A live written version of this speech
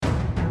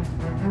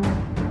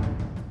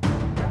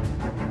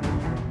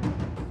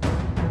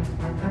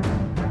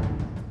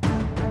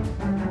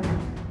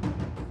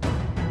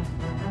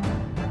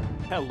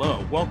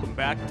Hello, welcome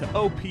back to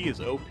OP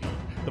is OP,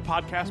 the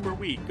podcast where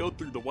we go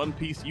through the One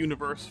Piece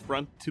universe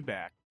front to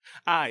back.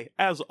 I,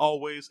 as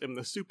always, am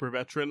the super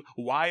veteran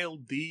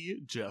Wild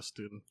D.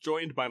 Justin,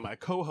 joined by my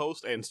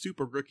co-host and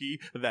super rookie,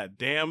 that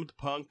damned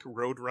punk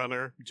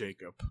roadrunner,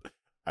 Jacob.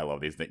 I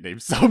love these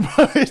nicknames so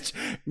much.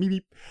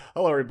 Meep.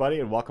 Hello, everybody,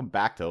 and welcome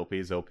back to OP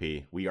is OP.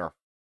 We are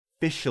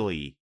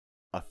officially,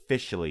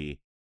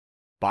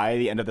 by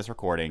the end of this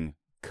recording,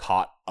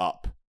 caught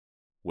up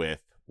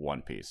with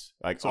One Piece.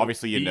 So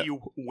obviously, be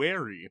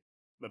wary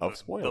that of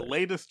spoilers. The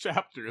latest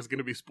chapter is going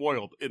to be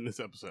spoiled in this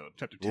episode.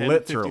 Chapter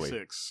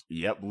 1056.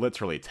 Yep,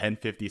 literally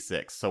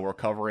 1056. So we're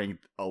covering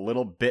a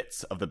little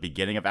bits of the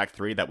beginning of Act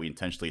 3 that we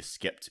intentionally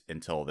skipped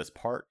until this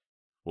part.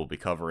 We'll be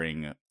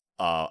covering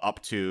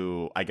up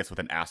to, I guess with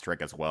an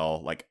asterisk as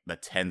well, like the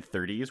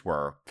 1030s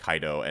where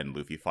Kaido and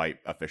Luffy fight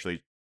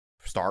officially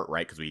start,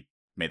 right? Because we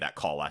made that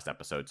call last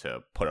episode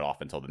to put it off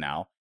until the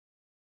now.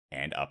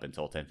 And up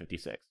until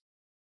 1056.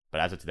 But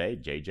as of today,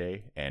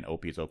 JJ and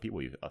OP is OP,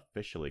 we've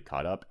officially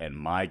caught up. And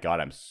my God,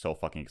 I'm so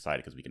fucking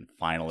excited because we can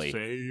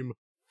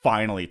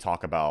finally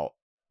talk about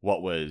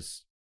what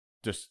was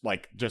just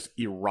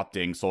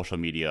erupting social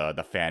media,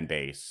 the fan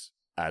base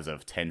as of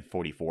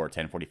 1044,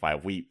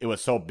 1045. It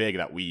was so big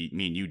that me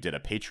and you did a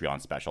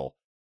Patreon special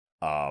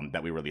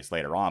that we released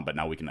later on. But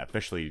now we can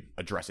officially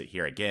address it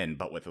here again,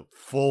 but with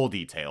full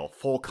detail,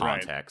 full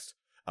context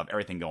of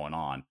everything going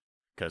on.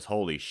 Because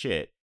holy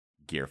shit,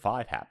 Gear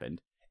 5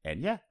 happened.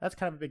 And yeah, that's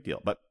kind of a big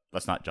deal. But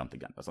let's not jump the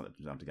gun.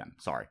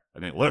 Sorry.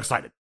 I'm getting a little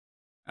excited.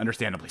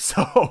 Understandably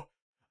so.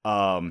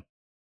 Man,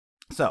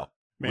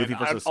 Luffy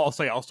versus... I'll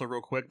say also real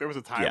quick, there was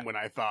a time when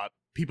I thought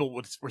people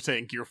were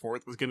saying Gear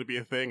 4th was going to be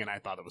a thing, and I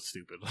thought it was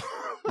stupid.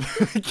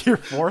 Gear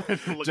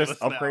 4th? Just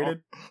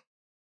upgraded?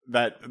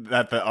 That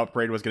the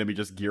upgrade was going to be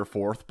just Gear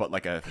 4th, but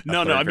like a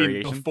No, I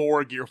variation? mean,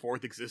 before Gear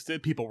 4th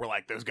existed, people were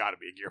like, there's got to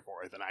be a Gear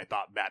 4th, and I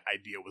thought that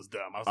idea was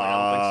dumb. I was like, I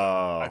don't think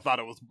so. I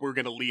thought we're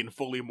going to lean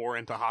fully more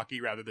into hockey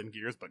rather than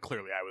gears, but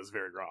clearly I was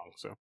very wrong,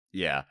 so.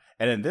 Yeah,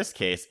 and in this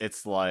case,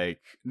 it's like,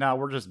 no,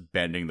 we're just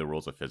bending the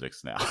rules of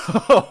physics now.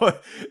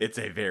 It's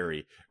a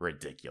very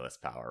ridiculous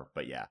power,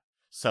 but yeah.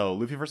 So,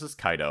 Luffy versus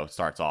Kaido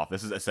starts off.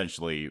 This is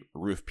essentially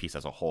Roof Piece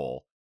as a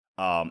whole.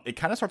 It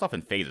kind of starts off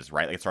in phases,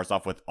 right? Like, it starts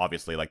off with,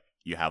 obviously, like,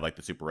 you have, like,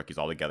 the Super Rookies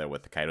all together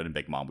with Kaido and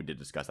Big Mom. We did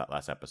discuss that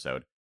last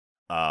episode.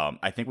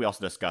 I think we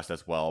also discussed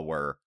as well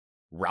where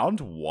round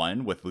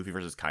 1 with Luffy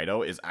versus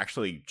Kaido is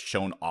actually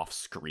shown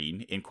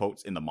off-screen, in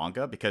quotes, in the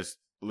manga, because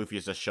Luffy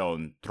is just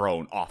shown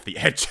thrown off the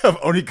edge of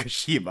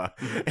Onigashima.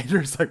 And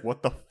you're just like,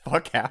 what the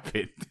fuck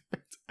happened?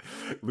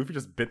 Luffy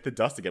just bit the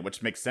dust again,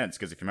 which makes sense,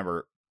 because if you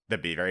remember the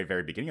very,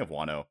 very beginning of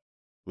Wano,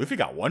 Luffy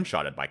got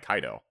one-shotted by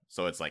Kaido.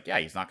 So it's like, yeah,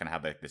 he's not going to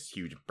have like this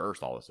huge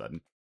burst all of a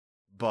sudden.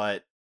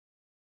 But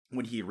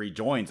when he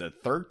rejoins a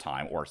third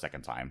time, or a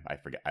second time, I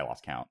forget, I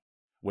lost count,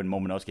 when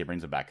Momonosuke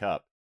brings him back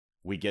up,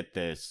 we get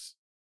this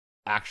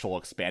actual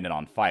expanded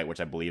on fight,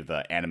 which I believe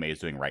the anime is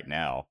doing right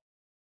now.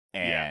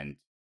 And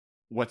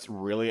what's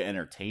really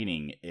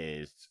entertaining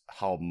is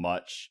how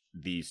much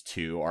these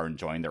two are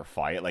enjoying their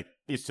fight. Like,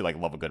 these two like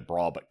love a good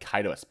brawl, but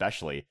Kaido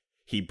especially.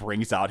 He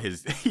brings out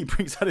his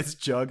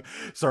jug,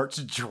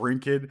 starts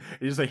drinking,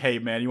 and he's like, hey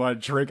man, you want a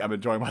drink? I'm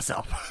enjoying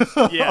myself.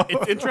 Yeah,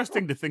 it's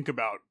interesting to think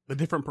about the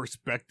different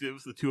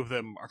perspectives the two of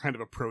them are kind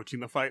of approaching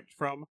the fight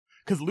from.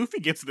 Because Luffy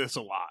gets this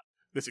a lot,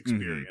 this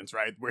experience,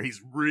 right? Where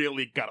he's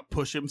really got to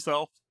push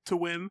himself to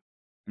win.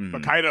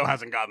 But Kaido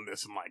hasn't gotten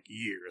this in like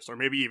years, or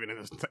maybe even in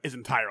his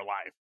entire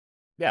life.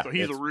 Yeah, so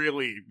he's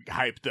really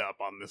hyped up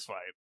on this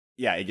fight.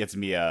 Yeah,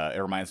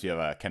 it reminds me of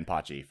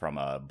Kenpachi from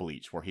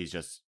Bleach, where he's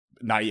just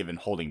not even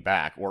holding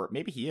back, or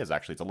maybe he is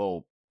actually. It's a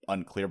little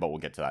unclear, but we'll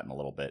get to that in a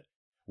little bit.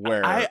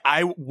 Where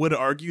I would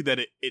argue that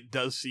it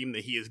does seem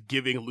that he is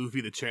giving Luffy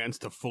the chance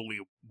to fully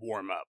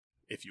warm up,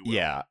 if you will.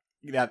 Yeah.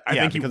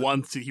 I think he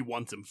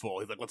wants him full.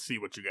 He's like, let's see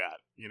what you got.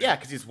 You know? Yeah,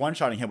 because he's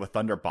one-shotting him with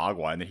Thunder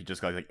Bagua, and then he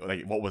just goes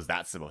like, what was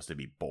that supposed to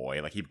be,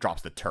 boy? Like, he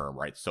drops the term,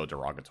 right? So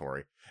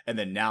derogatory. And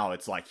then now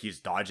it's like he's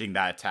dodging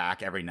that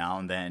attack every now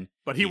and then.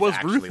 But he was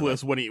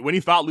ruthless when he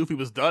thought Luffy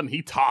was done.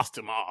 He tossed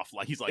him off.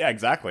 Like, he's like, yeah,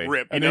 exactly.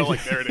 Rip, and then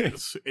like, there it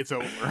is. It's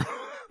over.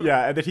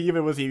 Yeah, and then he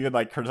was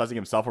like criticizing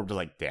himself, or just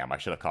like, damn, I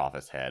should have cut off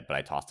his head, but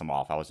I tossed him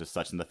off. I was just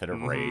such in the fit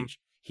of rage.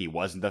 He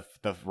wasn't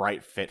the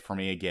right fit for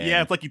me again.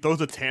 Yeah, it's like he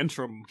throws a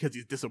tantrum because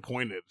he's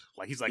disappointed.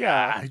 Like, he's like,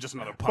 he's just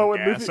another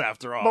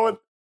after all.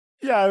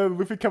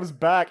 Luffy comes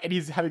back and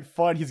he's having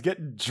fun. He's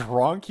getting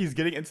drunk. He's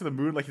getting into the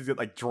mood like he's got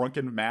like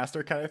drunken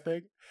master kind of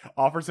thing.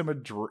 Offers him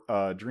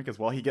a drink as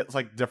well. He gets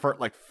like different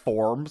like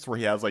forms where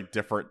he has like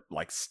different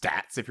like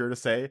stats, if you're to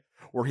say,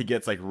 where he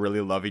gets like really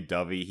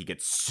lovey-dovey. He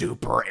gets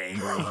super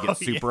angry. He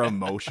gets super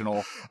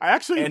emotional. I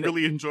actually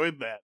really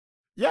enjoyed that.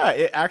 Yeah,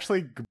 it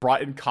actually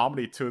brought in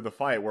comedy to the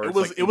fight. Where it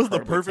was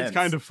the perfect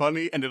kind of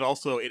funny, and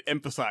it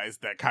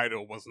emphasized that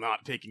Kaido was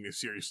not taking this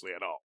seriously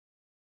at all.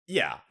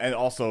 Yeah, and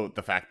also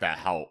the fact that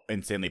how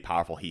insanely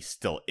powerful he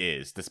still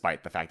is,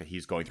 despite the fact that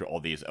he's going through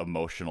all these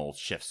emotional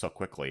shifts so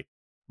quickly.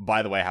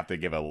 By the way, I have to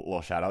give a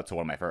little shout out to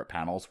one of my favorite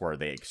panels where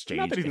they exchange.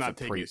 Not that he's not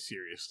taking it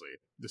seriously.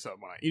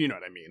 You know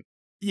what I mean?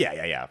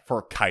 Yeah.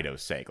 For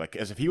Kaido's sake, like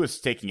as if he was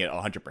taking it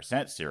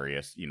 100%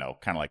 serious, you know,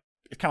 it's kind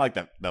of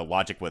like the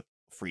logic with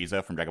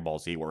Frieza from Dragon Ball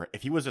Z, where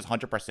if he was just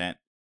 100%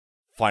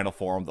 final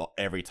form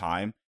every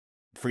time,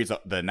 Frieza,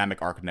 the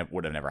Namek arc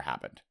would have never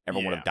happened.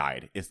 Everyone would have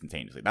died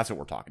instantaneously. That's what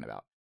we're talking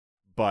about.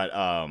 But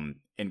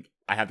and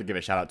I have to give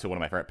a shout out to one of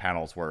my favorite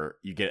panels where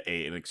you get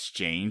an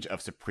exchange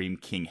of Supreme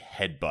King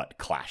headbutt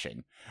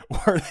clashing,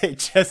 where they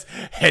just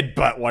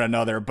headbutt one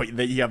another, but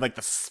then you have like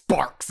the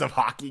sparks of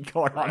Haki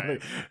going on.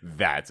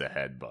 That's a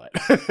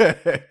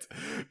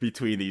headbutt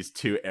between these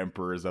two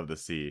emperors of the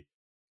sea.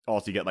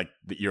 Also, you get like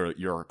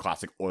your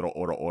classic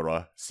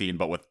ora scene,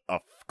 but with a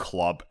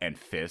club and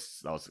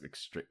fists. That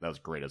was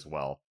great as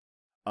well.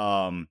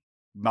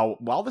 Now,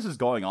 while this is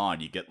going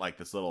on, you get like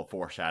this little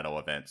foreshadow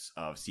events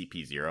of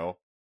CP0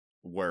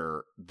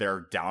 where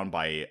they're down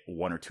by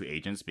 1 or 2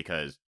 agents,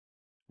 because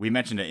we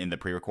mentioned it in the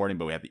pre-recording,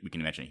 but we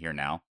can mention it here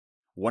now.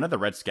 One of the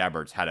Red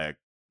Scabbards had a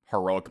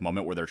heroic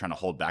moment where they're trying to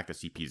hold back the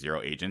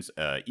CP0 agents,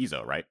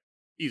 Izo, right?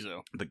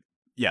 Izo. The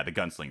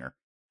gunslinger.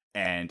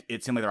 And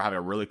it seemed like they're having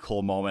a really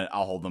cool moment.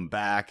 I'll hold them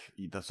back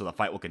so the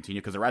fight will continue,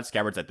 because the Red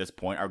Scabbards at this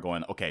point are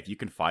going, okay, if you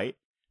can fight,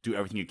 do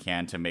everything you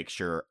can to make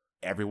sure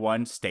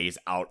everyone stays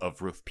out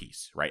of Roof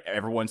Peace, right?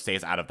 Everyone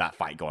stays out of that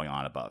fight going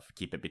on above.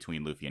 Keep it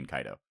between Luffy and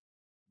Kaido.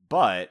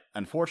 But,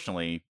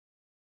 unfortunately,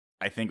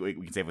 I think we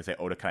can safely say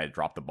Oda kind of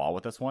dropped the ball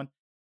with this one.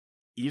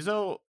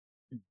 The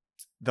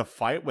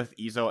fight with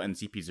Izo and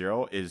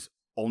CP0 is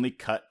only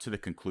cut to the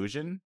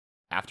conclusion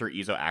after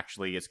Izo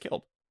actually is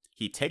killed.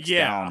 He takes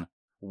down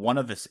one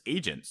of his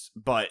agents,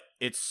 but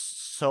it's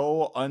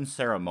so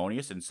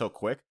unceremonious and so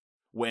quick.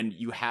 When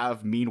you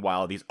have,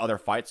 meanwhile, these other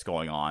fights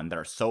going on that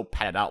are so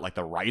padded out, like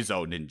the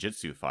Raizo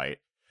ninjutsu fight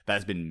that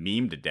has been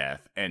memed to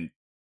death. And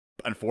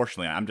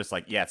unfortunately, I'm just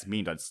like, yeah, it's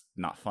memed, but it's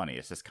not funny.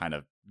 It's just kind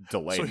of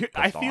delayed. So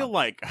I feel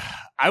like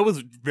I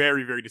was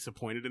very, very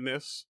disappointed in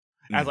this.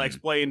 As I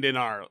explained in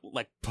our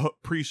like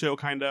pre-show,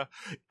 kinda,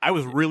 I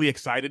was really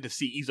excited to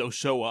see Izo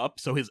show up.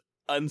 So his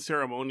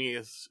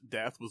unceremonious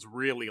death was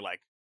really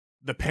like,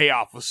 the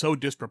payoff was so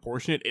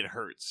disproportionate, it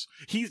hurts.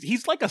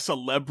 He's like a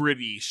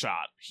celebrity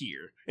shot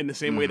here, in the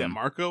same way that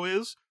Marco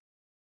is.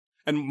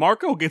 And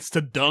Marco gets to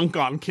dunk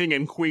on King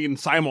and Queen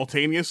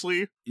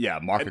simultaneously. Yeah,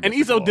 Marco. And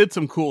Izo did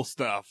some cool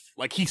stuff.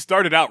 Like, he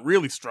started out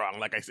really strong.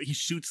 Like I said, he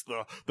shoots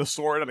the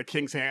sword out of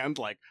King's hand.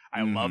 Like,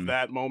 I love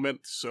that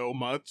moment so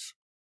much.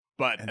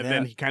 But and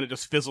then he kind of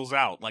just fizzles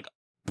out. Like,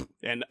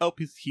 and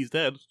he's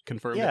dead.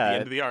 Confirmed at the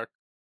end of the arc.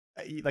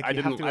 Like,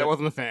 I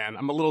wasn't a fan.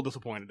 I'm a little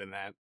disappointed in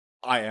that.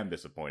 I am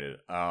disappointed.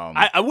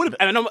 I would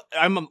have,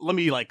 and let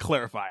me like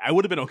clarify. I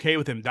would have been okay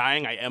with him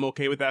dying. I am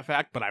okay with that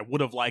fact, but I would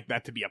have liked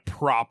that to be a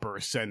proper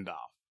send off.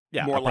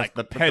 Yeah, more like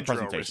the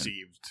Pedro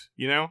received.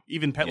 You know,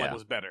 even Petlight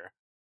was better.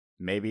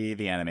 Maybe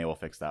the anime will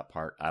fix that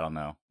part. I don't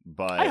know,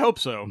 but I hope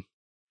so.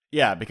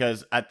 Yeah,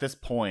 because at this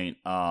point,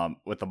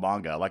 with the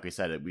manga, like we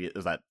said, it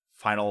was that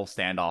final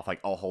standoff. Like,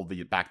 I'll hold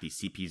back these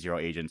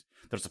CP0 agents.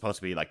 They're supposed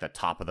to be like the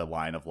top of the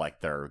line of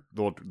like the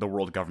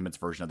world government's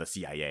version of the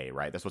CIA,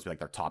 right? They're supposed to be like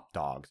their top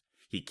dogs.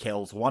 He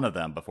kills one of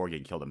them before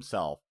getting killed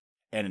himself,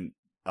 and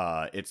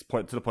it's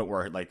put to the point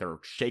where like they're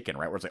shaken,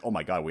 right? Where it's like, oh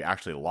my god, we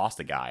actually lost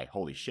a guy.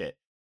 Holy shit!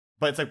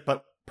 But it's like,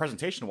 but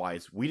presentation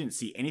wise, we didn't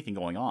see anything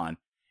going on,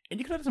 and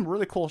you could have had some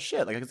really cool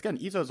shit. Like, again,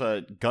 Izo's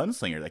a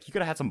gunslinger. Like, you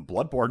could have had some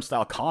Bloodborne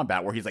style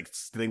combat where he's like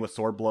stealing with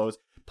sword blows,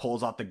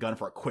 pulls out the gun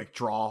for a quick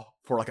draw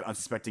for like an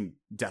unsuspecting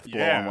death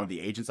blow on one of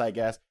the agents, I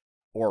guess,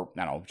 or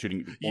I don't know,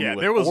 shooting.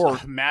 There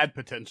was mad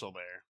potential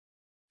there.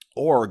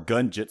 Or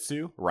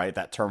gunjitsu, right?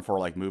 That term for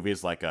like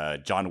movies like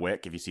John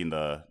Wick. If you've seen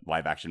the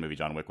live action movie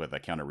John Wick with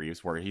Keanu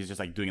Reeves, where he's just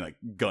like doing like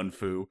gun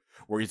fu,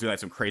 where he's doing like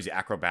some crazy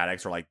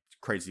acrobatics or like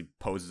crazy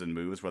poses and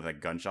moves with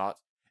like gunshots.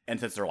 And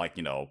since they're like,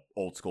 you know,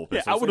 old school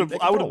pistols, I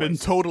would have been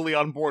totally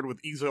on board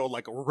with Izo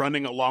like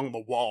running along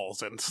the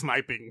walls and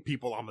sniping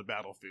people on the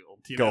battlefield.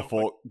 Go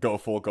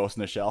full Ghost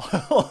in the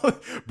Shell,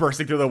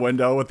 bursting through the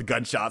window with the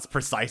gunshots,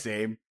 precise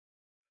aim.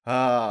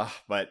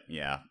 But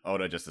yeah,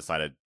 Oda just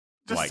decided.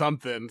 Just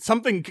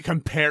something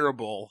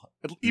comparable,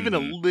 even a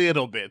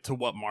little bit to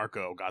what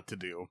Marco got to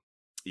do.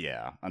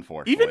 Yeah,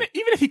 unfortunately.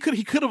 Even if he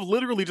could have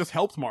literally just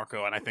helped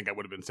Marco, and I think I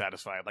would have been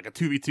satisfied. Like a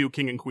 2v2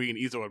 King and Queen,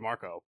 Izo and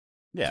Marco.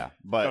 Yeah,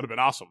 but that would have been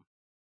awesome.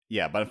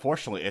 Yeah, but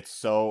unfortunately, it's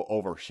so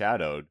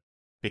overshadowed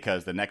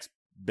because the next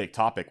big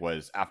topic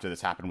was after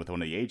this happened with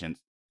one of the agents,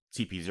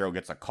 CP0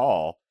 gets a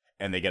call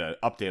and they get an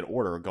updated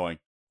order going,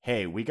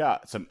 "Hey, we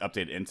got some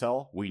updated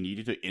intel. We need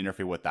you to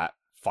interfere with that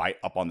fight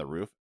up on the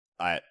roof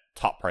at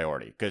top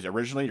priority." Because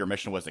originally your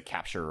mission was to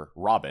capture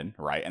Robin,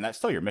 right? And that's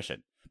still your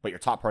mission. But your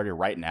top priority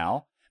right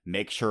now,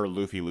 make sure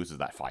Luffy loses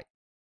that fight.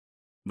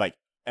 Like,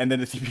 and then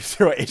the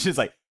CP0 agent's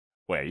like,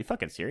 "Wait, are you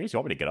fucking serious? You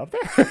want me to get up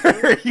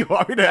there? You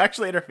want me to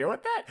actually interfere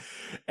with that?"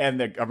 And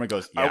the government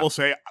goes, "Yeah." I will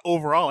say,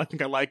 overall, I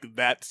think I like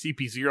that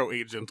CP0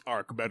 agent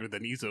arc better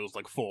than Izo's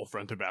like full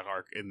front to back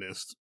arc in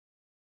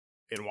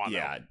in Wano.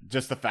 Yeah,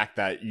 just the fact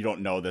that you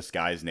don't know this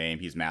guy's name,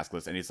 he's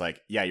maskless, and he's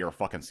like, yeah, you're a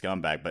fucking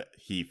scumbag, but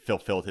he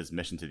fulfilled his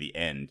mission to the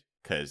end,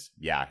 because,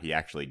 yeah, he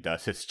actually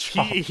does his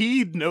job.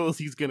 He knows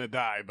he's gonna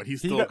die, but he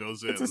still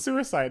goes in. It's a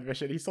suicide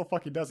mission. He still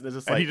fucking does it. It's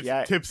just and like, he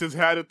just tips his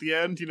hat at the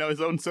end,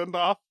 his own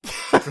send-off.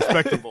 It's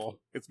respectable.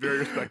 It's very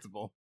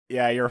respectable.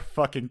 Yeah, you're a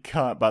fucking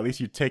cunt, but at least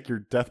you take your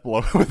death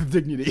blow with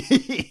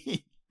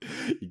dignity.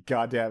 You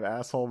goddamn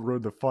asshole,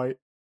 ruined the fight.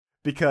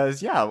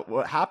 Because, yeah,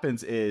 what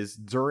happens is,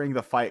 during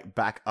the fight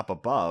back up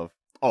above,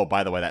 oh,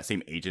 by the way, that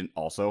same agent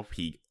also,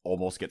 he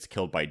almost gets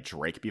killed by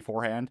Drake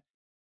beforehand.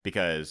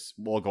 Because,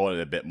 we'll go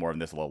into a bit more of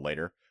this a little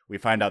later. We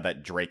find out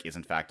that Drake is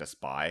in fact a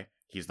spy.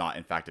 He's not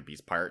in fact a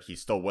beast pirate. He's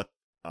still with,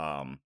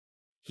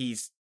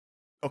 he's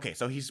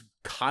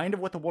kind of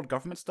with the world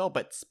government still,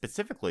 but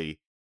specifically,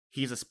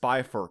 he's a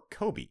spy for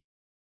Kobe,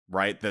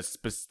 right? The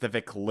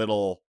specific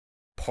little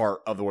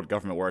part of the world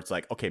government where it's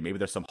like, okay, maybe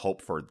there's some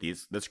hope for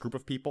this group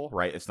of people,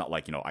 right? It's not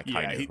like,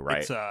 Akainu,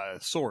 right?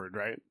 It's Sword,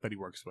 right? That he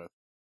works with.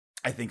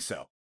 I think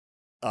so.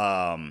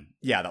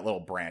 That little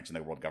branch in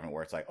the world government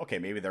where it's like, okay,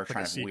 maybe they're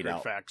trying to weed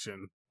out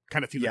faction.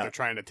 Kind of seems like they're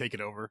trying to take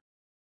it over.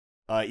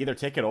 Either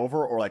take it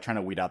over or like trying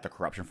to weed out the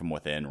corruption from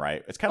within,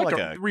 right? It's kind of like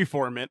a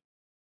reform it.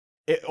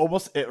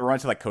 It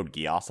runs to like Code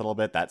Geass a little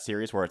bit, that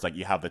series, where it's like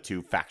you have the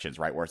two factions,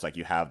 right? Where it's like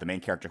you have the main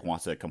character who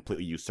wants to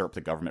completely usurp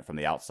the government from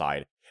the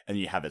outside, and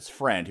you have his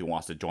friend who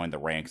wants to join the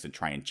ranks and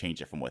try and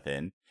change it from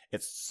within.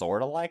 It's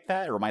sort of like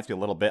that. It reminds me a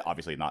little bit,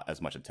 obviously not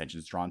as much attention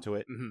is drawn to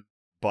it,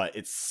 but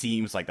it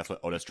seems like that's what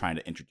Oda's trying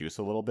to introduce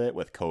a little bit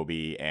with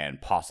Kobe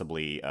and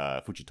possibly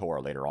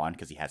Fujitora later on,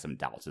 because he has some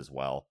doubts as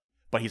well.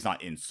 But he's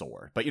not in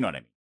Sword, but you know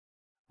what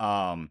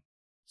I mean.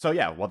 So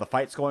yeah, while the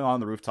fight's going on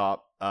the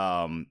rooftop,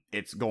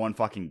 it's going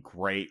fucking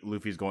great.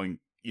 Luffy's going,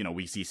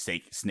 we see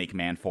Snake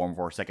Man form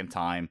for a second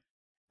time.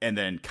 And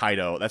then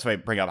Kaido, that's why I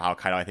bring up how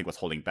Kaido, I think, was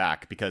holding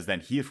back. Because then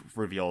he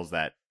reveals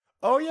that,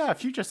 oh yeah,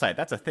 Future Sight,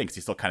 that's a thing, because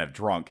he's still kind of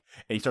drunk.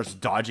 And he starts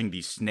dodging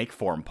these snake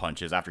form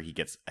punches after he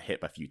gets hit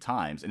a few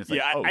times. And it's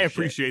like, I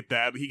appreciate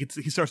that.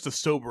 He starts to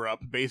sober up,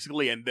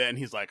 basically, and then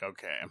he's like,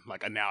 okay,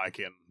 now I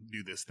can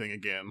do this thing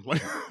again.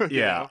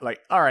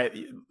 All right,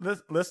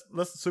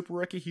 let's Super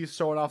Rookie, he's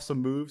showing off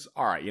some moves.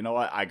 All right, you know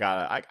what? I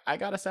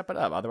gotta step it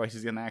up. Otherwise,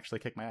 he's gonna actually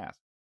kick my ass.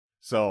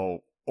 So,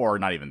 or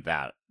not even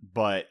that.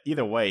 But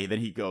either way, then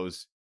he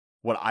goes,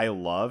 what I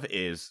love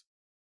is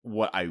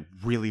what I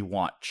really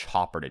want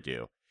Chopper to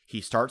do. He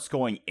starts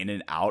going in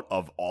and out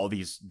of all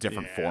these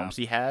different forms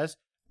he has,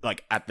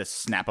 like at the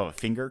snap of a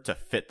finger to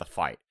fit the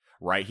fight,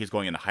 right? He's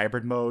going into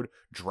hybrid mode,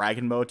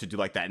 dragon mode to do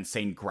like that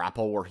insane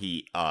grapple where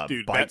he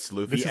bites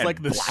Luffy this is and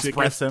like the blast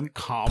press him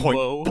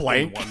combo point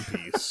blank. In One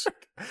Piece.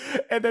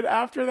 And then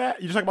after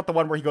that, you're talking about the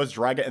one where he goes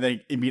dragon and then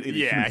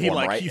immediately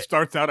he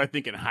starts out, I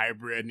think, in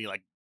hybrid, and he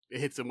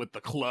hits him with the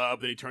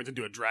club, then he turns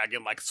into a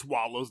dragon,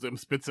 swallows them,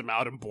 spits him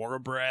out in Bora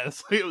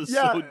breath. It was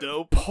so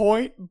dope.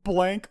 Point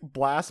blank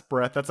blast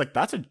breath. That's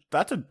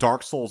a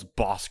Dark Souls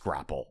boss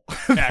grapple.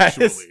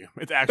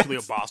 It's actually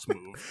a boss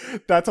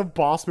move. That's a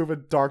boss move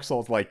in Dark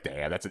Souls. Like,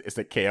 damn, that's an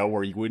instant KO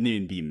where you wouldn't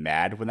even be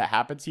mad when that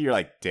happens to you. You're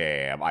like,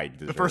 damn, I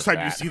deserve the first time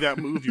that. you see that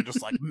move, you're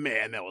just like,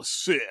 man, that was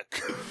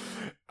sick.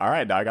 All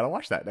right, now I gotta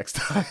watch that next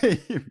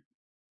time.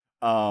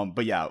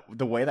 But yeah,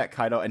 the way that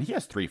Kaido, and he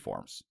has 3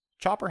 forms.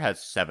 Chopper has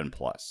 7+.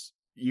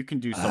 You can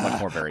do so much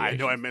more variation. I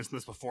know I mentioned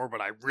this before,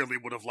 but I really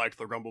would have liked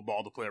the Rumble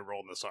Ball to play a role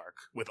in this arc.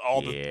 With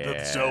all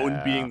the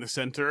zone being the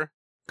center.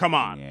 Come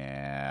on.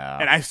 Yeah.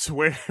 And I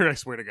swear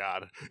to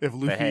God, if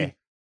Luffy...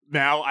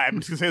 Now, I'm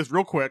just going to say this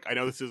real quick. I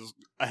know this is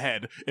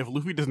ahead. If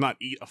Luffy does not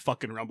eat a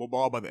fucking Rumble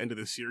Ball by the end of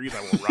this series,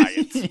 I will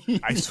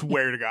riot. I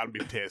swear to God, I'd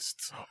be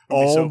pissed.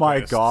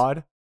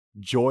 God.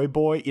 Joy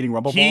Boy eating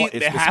Rumble Ball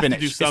is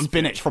spinach. It's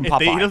spinach from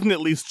Popeye. If he doesn't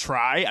at least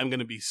try, I'm going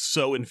to be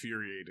so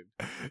infuriated.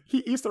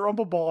 He eats the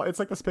Rumble Ball. It's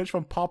like the spinach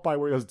from Popeye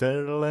where he goes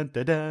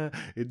that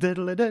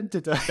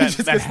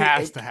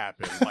has to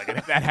happen.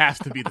 That has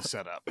to be the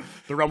setup.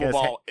 The Rumble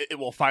Ball, it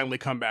will finally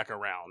come back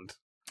around.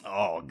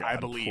 Oh God, I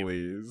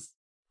believe.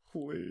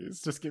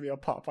 Please, just give me a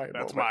Popeye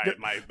That's moment.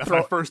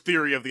 my first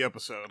theory of the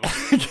episode.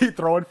 Keep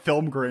throwing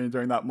film grain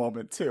during that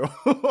moment too.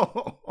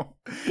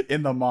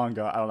 In the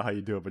manga, I don't know how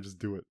you do it, but just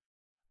do it.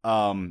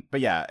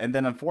 But yeah, and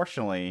then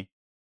unfortunately,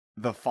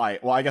 the fight.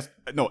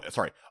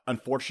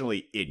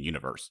 Unfortunately, in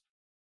universe,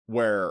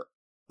 where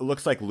it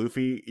looks like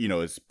Luffy,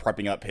 is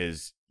prepping up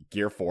his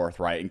Gear 4th,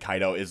 right, and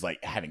Kaido is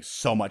having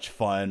so much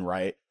fun,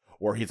 right,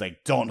 where he's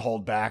like, "Don't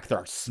hold back."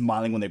 They're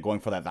smiling when they're going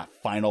for that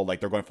final,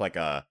 they're going for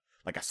a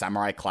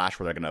samurai clash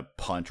where they're gonna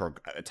punch or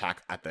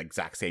attack at the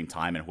exact same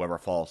time, and whoever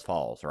falls,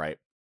 right.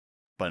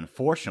 But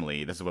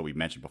unfortunately, this is what we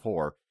mentioned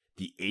before.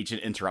 The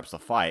agent interrupts the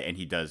fight, and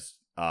he does.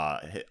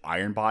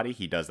 Iron Body,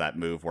 he does that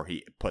move where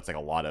he puts a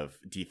lot of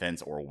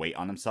defense or weight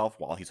on himself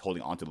while he's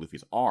holding onto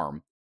Luffy's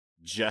arm,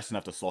 just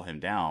enough to slow him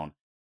down,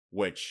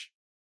 which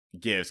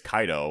gives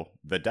Kaido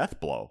the death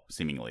blow,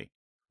 seemingly,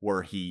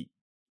 where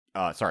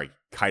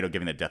Kaido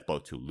giving the death blow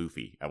to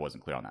Luffy. I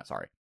wasn't clear on that,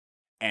 sorry.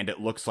 And it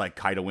looks like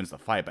Kaido wins the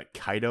fight, but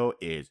Kaido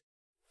is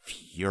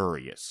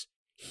furious.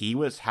 He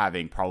was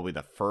having probably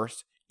the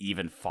first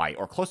even fight,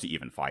 or close to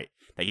even fight,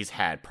 that he's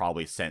had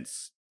probably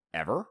since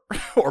ever.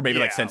 Or maybe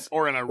like since,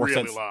 or in a really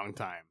since, long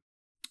time.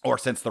 Or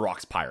since the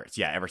Rock's Pirates.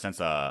 Yeah, ever since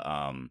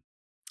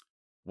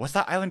what's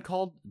that island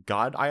called?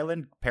 God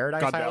Island?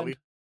 Paradise God Island? Valley.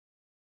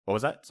 What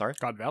was that? Sorry?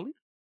 God Valley?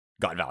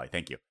 God Valley,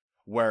 thank you.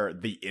 Where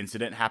the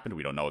incident happened.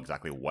 We don't know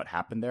exactly what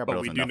happened there, but it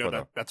was we do enough know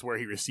for that's where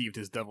he received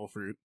his devil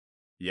fruit.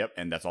 Yep,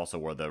 and that's also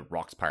where the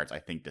Rock's Pirates, I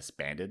think,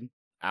 disbanded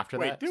after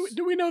Wait, that.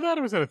 do we know that,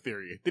 or was that a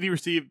theory?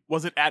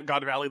 Was it at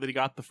God Valley that he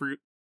got the fruit?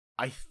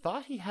 I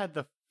thought he had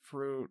the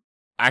fruit.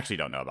 I actually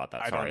don't know about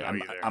that. Sorry, I don't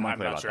know either. I'm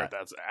not sure that. if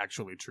that's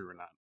actually true or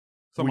not.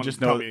 Someone just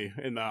tell know me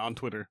on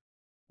Twitter.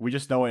 We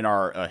just know in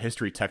our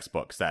history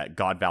textbooks that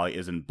God Valley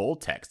is in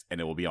bold text,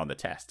 and it will be on the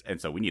test,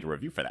 and so we need a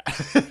review for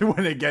that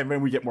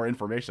when we get more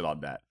information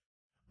on that.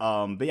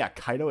 But yeah,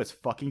 Kaido is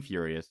fucking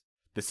furious.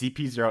 The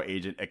CP0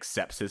 agent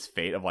accepts his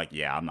fate of like,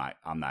 yeah, I'm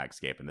not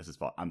escaping.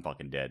 I'm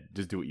fucking dead.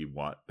 Just do what you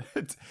want.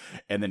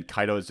 And then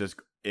Kaido is just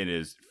in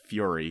his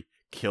fury,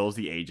 kills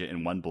the agent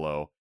in one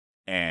blow,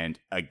 and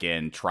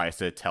again tries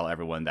to tell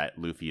everyone that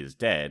Luffy is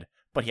dead.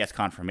 But he has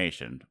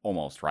confirmation,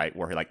 almost, right?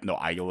 Where he like, no,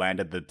 I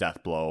landed the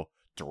death blow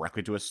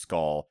directly to his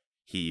skull.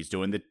 He's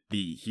doing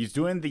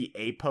the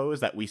A pose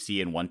that we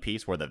see in One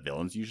Piece where the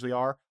villains usually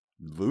are.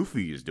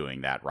 Luffy is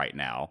doing that right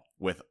now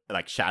with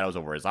like shadows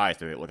over his eyes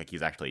to make it look like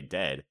he's actually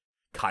dead.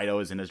 Kaido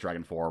is in his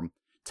dragon form,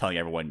 telling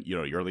everyone,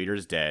 your leader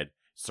is dead.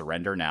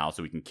 Surrender now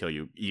so we can kill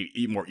you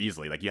more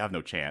easily. Like, you have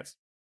no chance.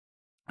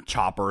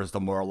 Chopper is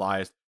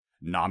demoralized.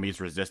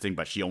 Nami's resisting,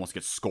 but she almost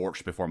gets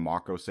scorched before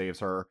Marco saves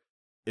her.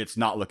 It's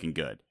not looking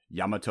good.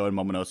 Yamato and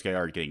Momonosuke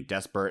are getting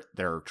desperate.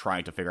 They're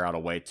trying to figure out a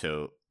way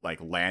to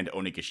like land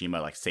Onigashima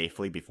like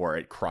safely before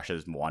it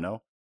crushes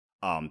Moano.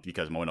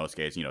 Because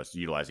Momonosuke is,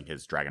 utilizing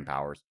his dragon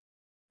powers.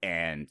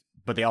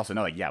 But they also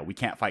know, like, yeah, we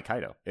can't fight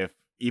Kaido.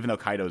 Even though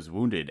Kaido's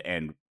wounded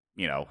and,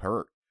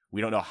 hurt, we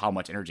don't know how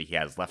much energy he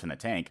has left in the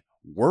tank.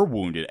 We're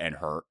wounded and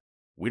hurt.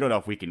 We don't know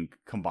if we can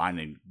combine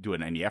and do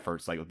any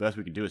efforts. Like, the best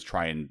we can do is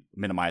try and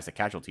minimize the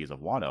casualties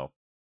of Wano.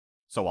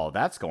 So while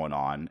that's going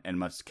on, and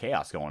much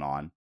chaos going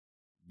on,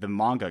 the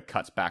manga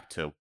cuts back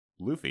to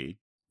Luffy,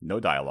 no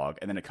dialogue,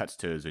 and then it cuts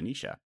to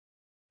Zunisha.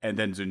 And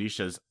then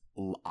Zunisha's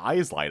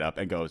eyes light up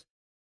and goes,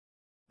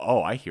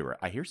 oh, I hear it.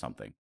 I hear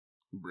something.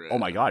 Bruh. Oh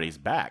my god, he's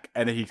back.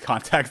 And then he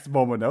contacts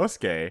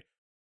Momonosuke.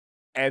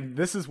 And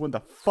this is when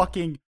the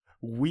fucking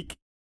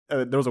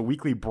there was a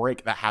weekly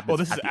break that happens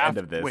this at is the end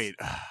of this. Wait.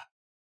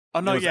 Oh,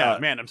 no, was, yeah,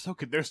 man,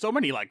 there's so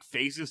many, like,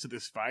 phases to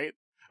this fight.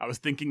 I was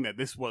thinking that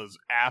this was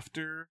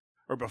after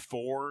or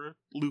before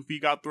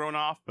Luffy got thrown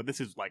off, but this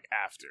is, like,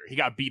 after. He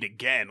got beat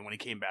again when he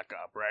came back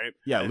up, right?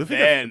 Yeah, Luffy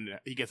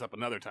he gets up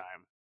another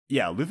time.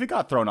 Yeah, Luffy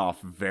got thrown off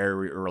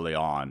very early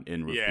on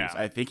in Roof Peace.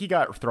 I think he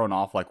got thrown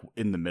off, like,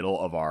 in the middle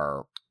of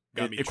our...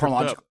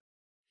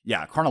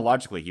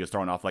 chronologically, he was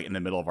thrown off, like, in the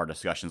middle of our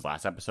discussions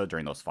last episode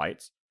during those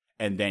fights.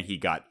 And then he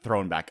got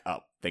thrown back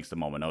up, thanks to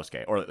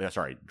Momonosuke.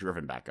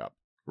 Driven back up.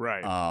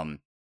 Right.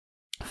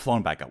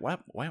 Flown back up. Why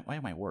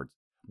are my words?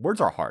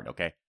 Words are hard,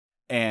 okay?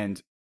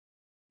 And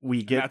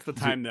we get... And that's the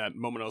time that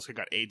Momonosuke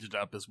got aged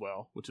up as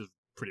well, which is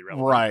pretty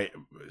relevant. Right.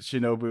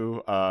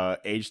 Shinobu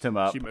aged him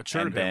up. She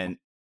matured and then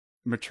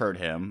matured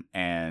him,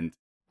 and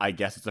I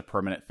guess it's a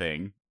permanent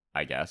thing,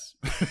 I guess.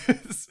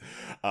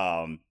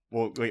 Well,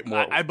 wait,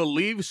 more. I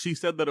believe she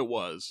said that it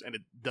was, and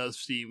it does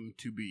seem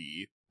to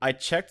be. I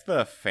checked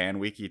the fan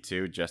wiki,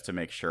 too, just to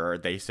make sure.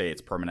 They say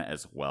it's permanent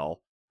as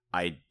well.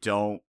 I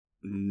don't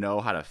know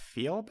how to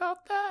feel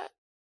about that.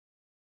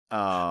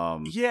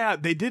 Yeah,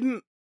 they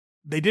didn't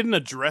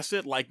address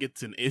it like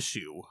it's an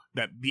issue,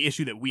 the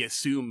issue that we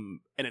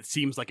assume, and it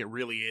seems like it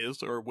really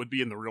is, or would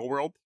be in the real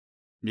world.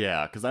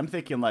 Yeah, because I'm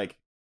thinking, like,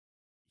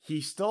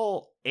 he's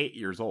still 8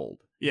 years old.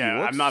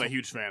 Yeah, I'm not a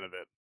huge fan of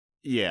it.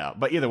 Yeah,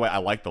 but either way, I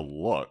like the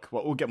look.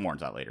 Well, we'll get more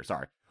into that later.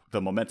 Sorry.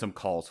 The momentum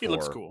calls for... He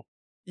looks cool.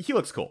 He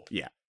looks cool,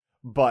 yeah.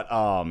 But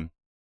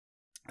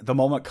the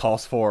moment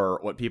calls for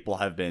what people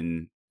have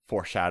been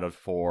foreshadowed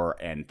for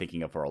and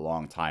thinking of for a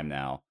long time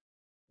now,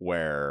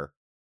 where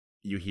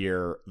you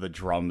hear the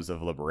drums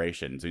of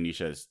liberation.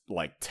 Zunisha's,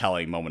 like,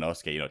 telling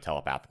Momonosuke,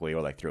 telepathically,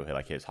 or, like, through,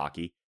 like, his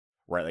haki.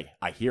 Right, like,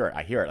 I hear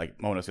it. Like,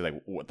 Momonosuke's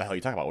like, what the hell are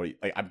you talking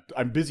about?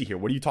 I'm busy here.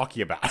 What are you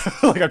talking about?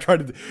 Like, I'm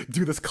trying to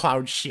do this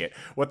cloud shit.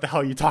 What the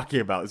hell are you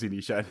talking about,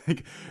 Zunisha? I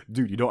think,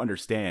 dude, you don't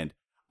understand.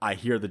 I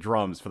hear the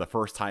drums for the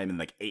first time in,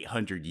 like,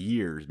 800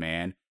 years,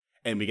 man.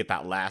 And we get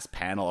that last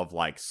panel of,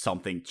 like,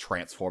 something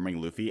transforming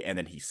Luffy, and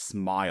then he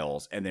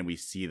smiles, and then we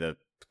see the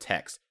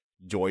text,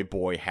 Joy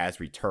Boy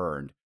has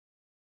returned.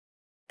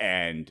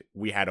 And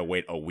we had to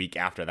wait a week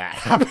after that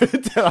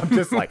happened. I'm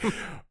just like,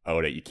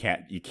 Oda, you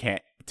can't.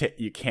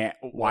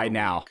 Why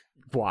now?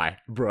 Why,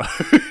 bro?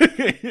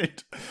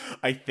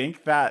 I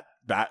think that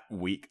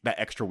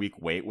extra week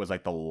wait was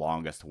like the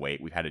longest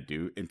wait we've had to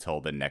do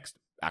until the next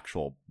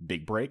actual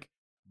big break.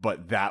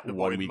 But that the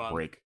 1 week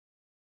break,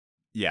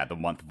 yeah, the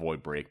month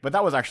void break. But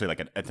that was actually like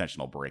an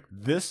intentional break.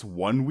 This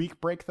 1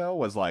 week break though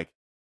was like,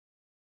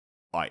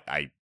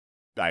 I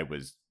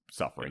was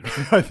suffering.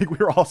 I think we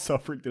were all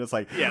suffering through this.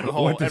 Like, yeah,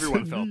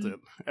 everyone felt it.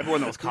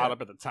 Everyone that was caught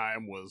up at the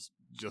time was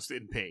just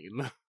in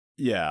pain.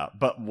 Yeah,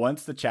 but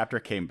once the chapter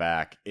came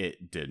back,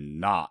 it did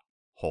not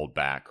hold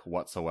back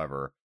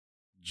whatsoever.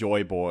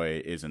 Joy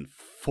Boy is in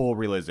full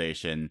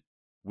realization.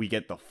 We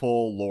get the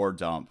full lore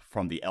dump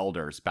from the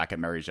elders back at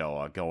Mary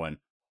Joa going,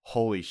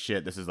 holy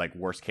shit, this is like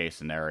worst case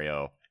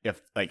scenario.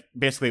 If like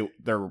basically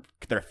they're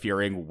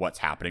fearing what's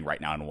happening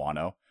right now in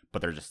Wano,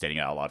 but they're just stating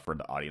it out loud for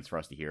the audience for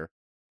us to hear.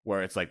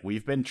 Where it's like,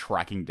 we've been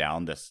tracking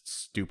down this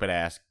stupid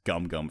ass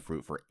gum gum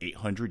fruit for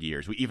 800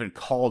 years. We even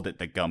called it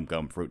the gum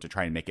gum fruit to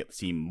try and make it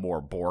seem more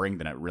boring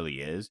than it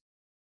really is.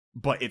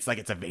 But it's like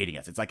it's evading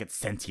us. It's like it's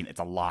sentient. It's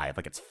alive.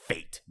 Like it's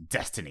fate,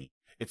 destiny.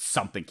 It's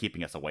something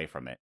keeping us away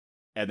from it.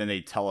 And then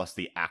they tell us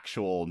the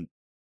actual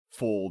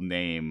full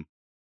name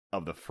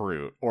of the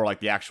fruit, or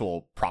like the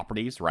actual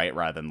properties, right?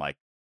 Rather than like,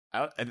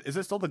 is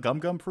it still the gum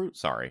gum fruit?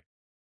 Sorry.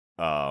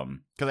 Because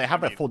I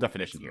have that full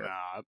definition here.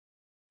 Not.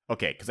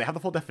 Okay, because I have the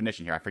full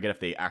definition here. I forget if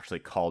they actually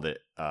called it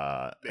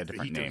a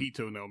different name.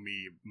 Hito no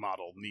Mi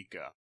model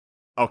Nika.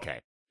 Okay.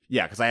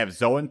 Yeah, because I have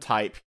Zoan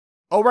type.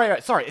 Oh,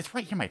 right. Sorry, it's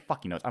right here in my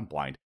fucking notes. I'm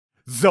blind.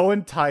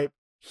 Zoan type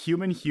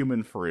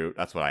human fruit.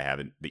 That's what I have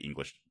in the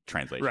English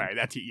translation. Right,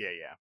 that's yeah.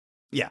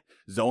 Yeah,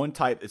 Zoan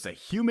type is a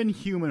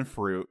human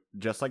fruit,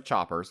 just like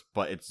Choppers,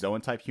 but it's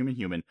Zoan type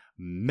human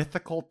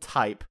mythical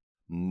type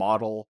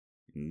model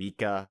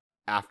Nika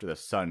after the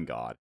sun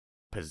god.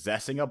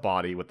 Possessing a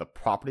body with the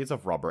properties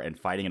of rubber and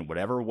fighting in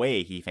whatever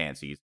way he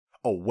fancies.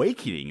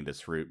 Awakening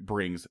this fruit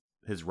brings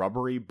his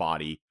rubbery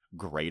body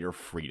greater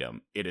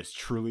freedom. It is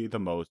truly the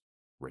most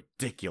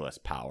ridiculous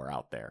power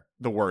out there.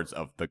 The words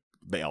of the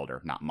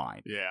elder, not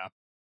mine. Yeah.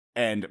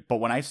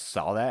 But when I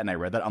saw that and I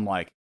read that, I'm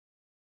like,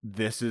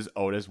 this is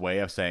Oda's way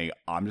of saying,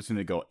 I'm just going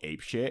to go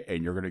apeshit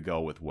and you're going to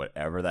go with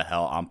whatever the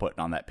hell I'm putting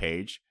on that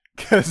page.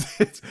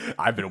 Because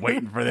I've been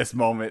waiting for this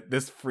moment,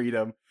 this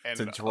freedom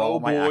to draw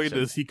my actions. Oh boy,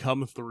 does he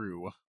come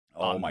through.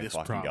 Oh my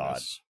fucking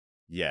god.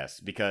 Yes,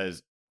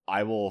 because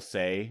I will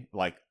say,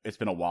 like, it's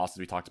been a while since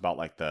we talked about,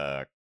 like,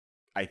 I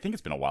think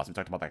it's been a while since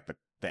we talked about, like,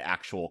 the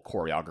actual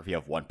choreography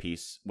of One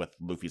Piece with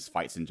Luffy's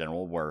fights in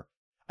general, where,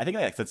 I think,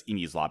 like, since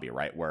Enies Lobby,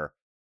 right, where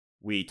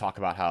we talk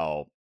about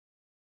how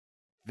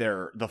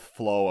the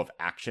flow of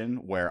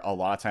action, where a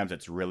lot of times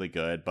it's really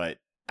good, but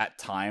at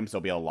times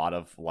there'll be a lot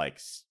of, like,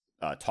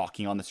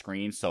 talking on the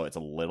screen, so it's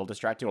a little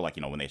distracting, or like,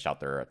 you know, when they shout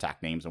their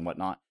attack names and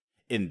whatnot.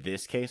 In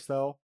this case,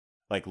 though,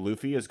 like,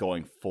 Luffy is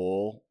going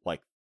full,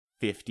 like,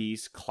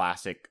 50s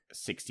classic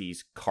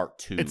 60s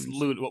cartoons. It's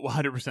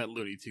 100%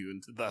 Looney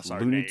Tunes. Thus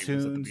our names at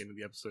the beginning of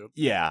the episode.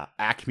 Yeah,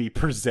 Acme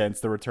presents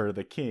The Return of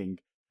the King.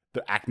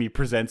 The Acme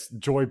presents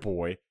Joy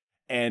Boy,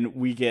 and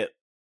we get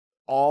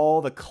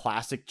all the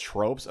classic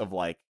tropes of,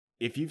 like,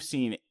 if you're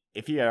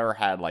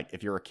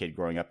a kid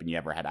growing up and you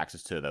ever had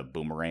access to the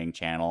Boomerang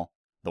channel,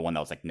 the one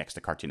that was like next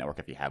to Cartoon Network,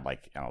 if you had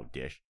like, I don't know,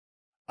 Dish.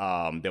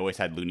 They always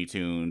had Looney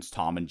Tunes,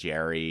 Tom and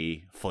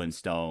Jerry,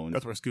 Flintstones.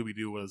 That's where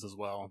Scooby-Doo was as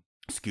well.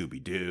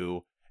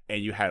 Scooby-Doo.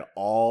 And you had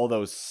all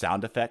those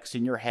sound effects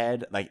in your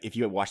head. Like, if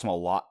you had watched them a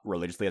lot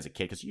religiously as a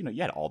kid, because, you know,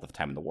 you had all the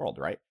time in the world,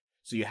 right?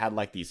 So you had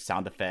like these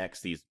sound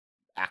effects, these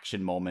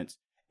action moments.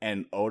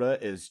 And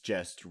Oda is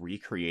just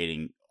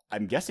recreating,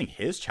 I'm guessing,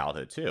 his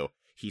childhood too.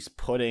 He's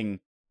putting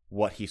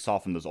what he saw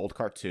from those old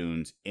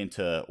cartoons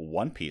into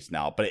One Piece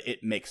now, but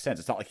it makes sense.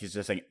 It's not like he's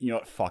just saying, you know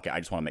what, fuck it, I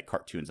just want to make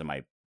cartoons in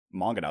my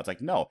manga now. It's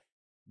like, no,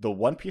 the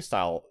One Piece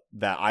style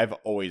that I've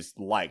always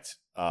liked,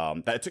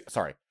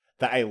 that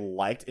I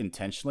liked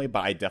intentionally,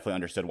 but I definitely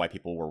understood why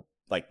people were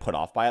like put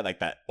off by it. Like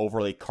that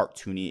overly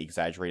cartoony,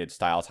 exaggerated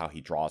styles, how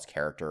he draws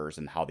characters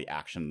and how the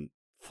action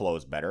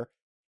flows better.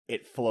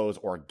 It flows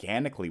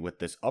organically with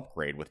this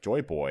upgrade with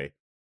Joy Boy.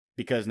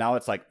 Because now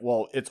it's like,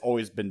 well, it's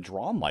always been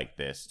drawn like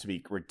this to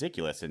be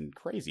ridiculous and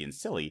crazy and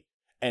silly.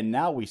 And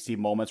now we see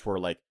moments where,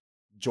 like,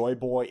 Joy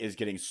Boy is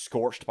getting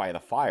scorched by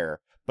the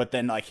fire, but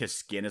then, like, his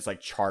skin is,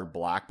 like, charred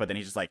black, but then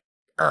he's just like,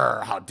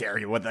 how dare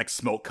you, with, like,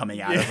 smoke coming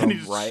out of him, and he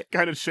just right?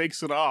 kind of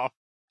shakes it off.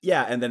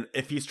 Yeah, and then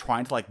if he's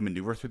trying to, like,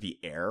 maneuver through the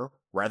air,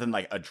 rather than,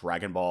 like, a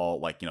Dragon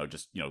Ball, like,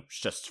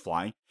 just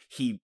flying,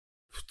 he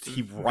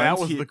runs. That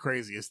was the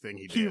craziest thing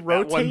he did.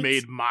 That one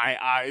made my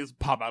eyes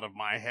pop out of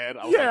my head.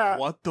 I was like,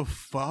 what the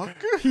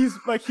fuck? He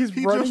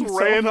running just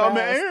ran on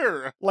the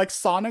air. Like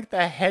Sonic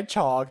the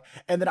Hedgehog.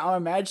 And then I'm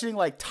imagining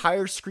like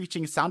tire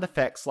screeching sound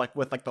effects, like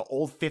with like the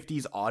old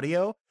 50s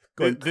audio.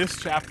 This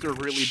chapter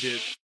really did.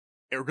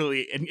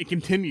 It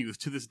continues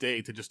to this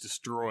day to just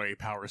destroy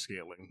power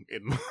scaling.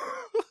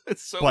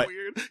 It's so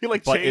weird. He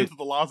like changed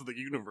the laws of the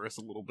universe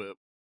a little bit.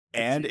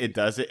 And it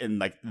does it in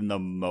like the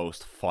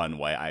most fun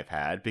way I've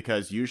had,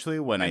 because usually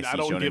when I see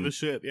don't shonen, give a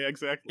shit. Yeah,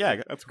 exactly.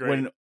 Yeah, that's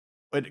great.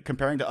 When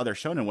comparing to other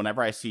shonen,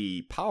 whenever I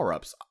see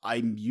power-ups,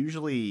 I'm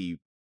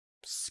usually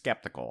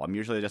skeptical. I'm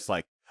usually just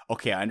like,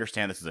 okay, I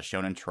understand this is a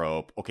shonen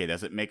trope. Okay,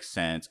 does it make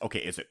sense?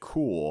 Okay, is it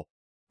cool?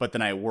 But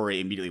then I worry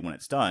immediately when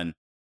it's done.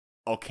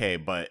 Okay,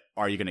 but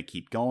are you going to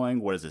keep going?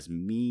 What does this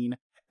mean?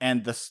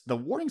 And the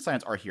warning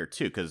signs are here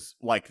too, because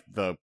like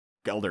the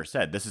Elder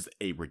said, this is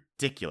a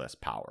ridiculous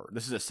power.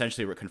 This is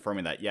essentially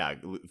confirming that, yeah,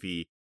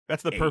 Luffy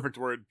That's the perfect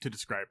word to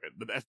describe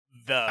it.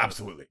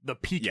 Absolutely. The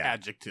peak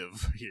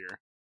adjective here.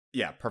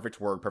 Yeah, perfect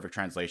word, perfect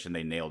translation.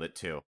 They nailed it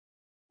too.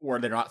 Where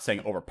they're not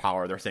saying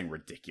overpower, they're saying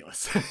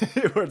ridiculous.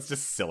 Where it's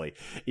just silly.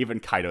 Even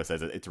Kaido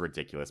says it's a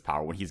ridiculous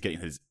power when he's getting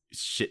his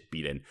shit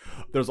beaten.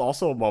 There's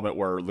also a moment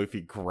where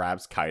Luffy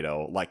grabs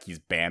Kaido like he's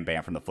Bam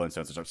Bam from the Flintstones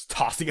and starts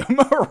tossing him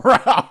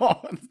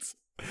around.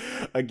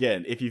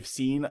 Again, if you've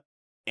seen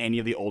any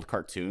of the old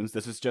cartoons,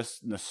 this is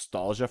just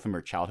nostalgia from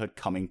your childhood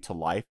coming to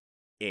life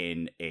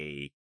in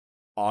a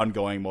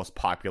ongoing most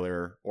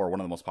popular or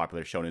one of the most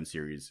popular shonen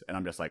series, and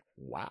I'm just like,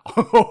 wow.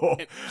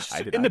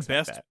 In the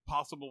best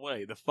possible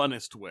way, the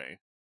funnest way.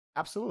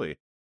 Absolutely.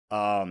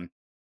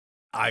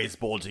 Eyes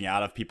bulging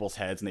out of people's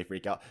heads and they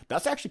freak out.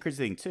 That's actually a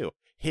crazy thing too.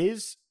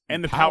 His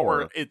and the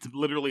power it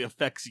literally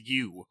affects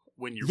you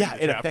when you're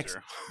reading the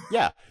chapter.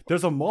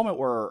 There's a moment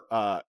where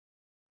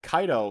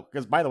Kaido,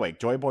 because by the way,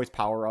 Joy Boy's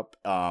power up,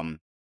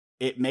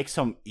 it makes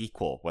him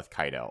equal with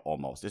Kaido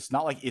almost. It's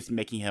not like it's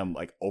making him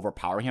like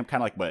overpowering him,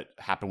 kind of like what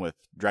happened with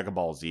Dragon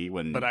Ball Z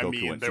when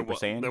Goku went Super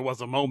Saiyan. There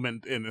was a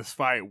moment in this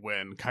fight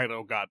when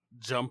Kaido got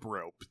jump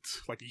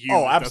roped, like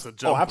does a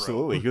jump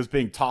absolutely. rope. He was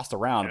being tossed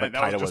around, but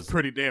Kaido was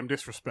pretty damn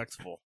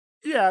disrespectful.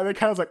 Yeah, and then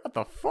Kaido's like, "What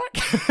the fuck?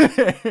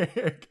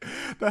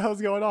 The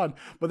hell's going on?"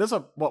 But this,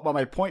 what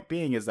my point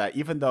being is that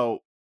even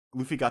though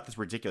Luffy got this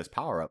ridiculous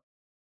power up,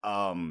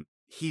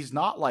 he's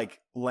not like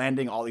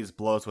landing all these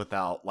blows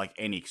without like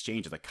any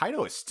exchanges. Like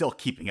Kaido is still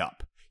keeping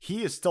up.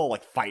 He is still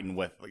like fighting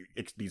with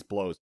like, these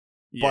blows.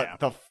 Yeah.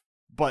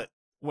 But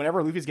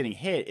whenever Luffy's getting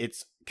hit,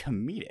 it's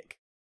comedic.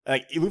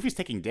 Like Luffy's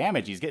taking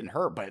damage, he's getting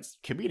hurt, but it's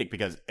comedic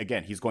because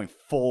again, he's going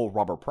full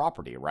rubber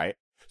property, right?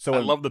 So I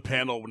love the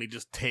panel when he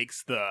just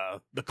takes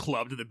the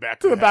club to the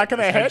back of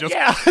the head.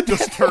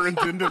 Just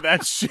turns into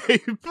that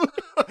shape.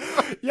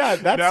 Yeah,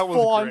 that was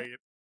full great.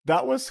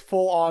 That was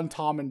full on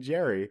Tom and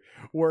Jerry,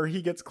 where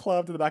he gets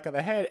clubbed to the back of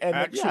the head,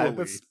 and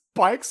the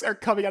spikes are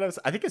coming out of his.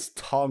 I think his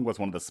tongue was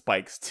one of the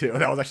spikes too.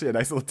 That was actually a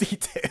nice little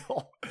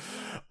detail.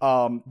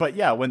 But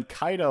yeah, when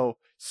Kaido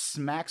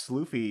smacks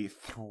Luffy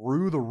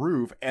through the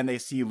roof, and they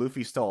see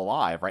Luffy still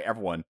alive, right?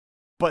 Everyone,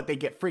 but they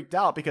get freaked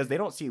out because they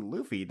don't see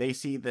Luffy. They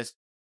see this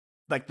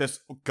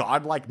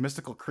godlike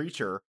mystical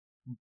creature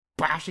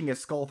bashing his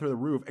skull through the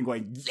roof and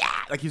going,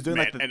 like he's doing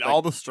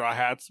all the Straw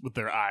Hats with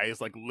their eyes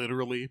like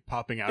literally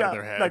popping out of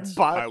their heads.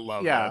 I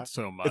love that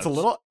so much.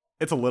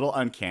 It's a little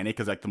uncanny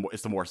because like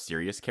it's the more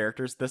serious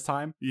characters this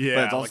time. Yeah,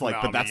 but it's also like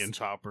but that's and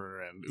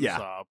Chopper and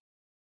Usopp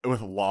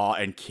with Law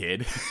and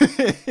Kid.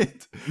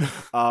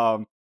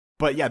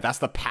 But yeah, that's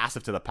the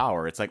passive to the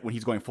power. It's like when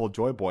he's going full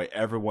Joy Boy,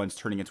 everyone's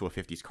turning into a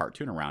 50s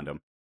cartoon around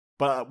him.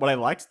 But what I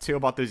liked too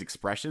about those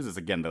expressions is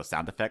again those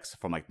sound effects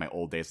from like my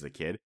old days as a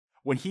kid.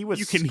 When he was,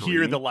 you can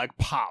hear the like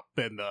pop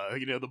and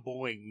the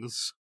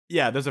boings.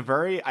 Yeah, there's a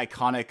very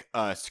iconic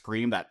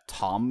scream that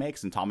Tom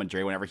makes in Tom and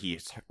Jerry whenever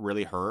he's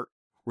really hurt,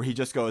 where he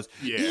just goes,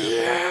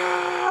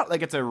 yeah,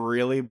 like it's a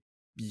really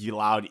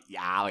loud,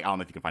 yeah. Like I don't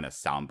know if you can find a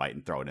sound bite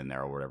and throw it in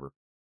there or whatever.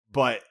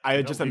 But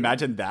I just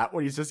imagine that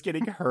when he's just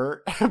getting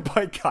hurt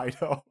by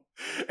Kaido,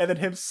 and then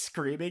him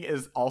screaming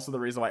is also the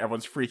reason why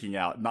everyone's freaking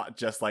out, not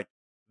just like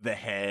the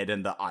head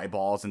and the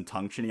eyeballs and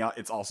tongue shooting out.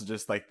 It's also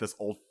just like this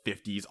old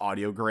 50s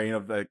audio grain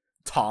of the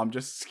Tom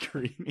just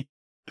screaming.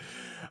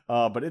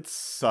 But it's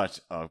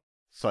such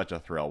a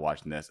thrill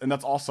watching this. And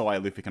that's also why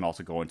Luffy can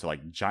also go into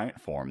like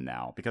giant form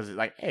now, because it's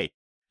like, hey,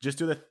 just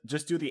do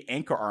the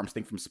anchor arms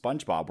thing from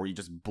SpongeBob where you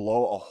just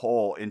blow a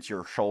hole into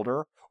your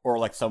shoulder or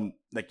like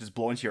just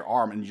blow into your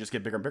arm and you just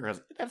get bigger and bigger,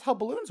 because that's how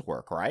balloons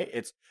work, right?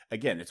 It's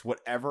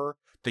whatever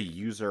the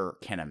user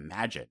can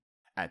imagine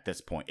at this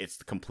point. It's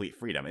the complete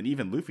freedom. And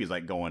even Luffy's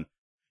like going,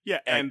 yeah,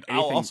 and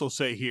I'll also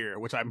say here,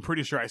 which I'm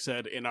pretty sure I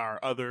said in our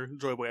other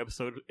Joy Boy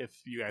episode,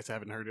 if you guys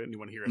haven't heard it and you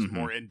want to hear us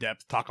more in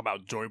depth talk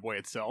about Joy Boy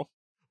itself.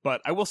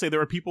 But I will say there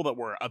were people that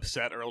were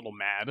upset or a little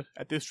mad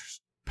at this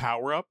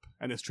power up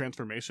and this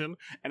transformation,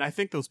 and I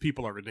think those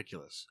people are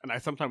ridiculous. And I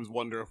sometimes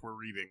wonder if we're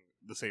reading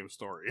the same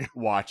story.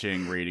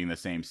 Reading the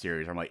same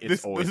series. I'm like,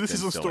 this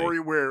is a story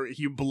where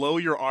you blow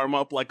your arm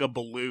up like a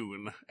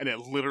balloon and it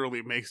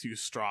literally makes you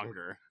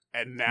stronger.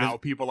 And now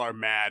people are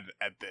mad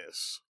at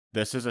this.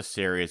 This is a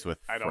series with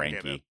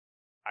Frankie.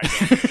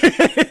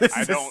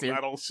 I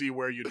don't see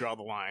where you draw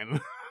the line.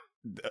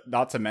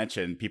 Not to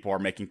mention, people are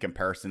making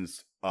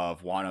comparisons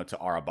of Wano to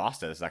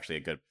Arabasta. This is actually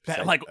a good.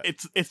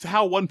 It's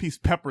how One Piece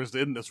peppers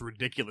in this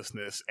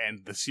ridiculousness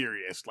and the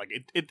serious. Like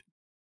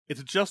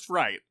it's just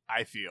right.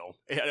 I feel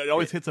it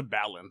always hits a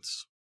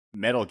balance.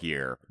 Metal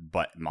Gear,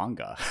 but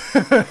manga.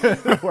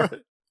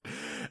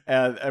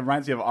 And it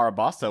reminds me of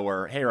Arabasta,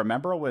 where, hey,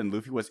 remember when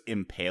Luffy was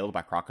impaled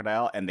by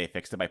Crocodile and they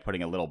fixed it by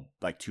putting a little,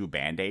 like, 2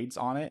 Band-Aids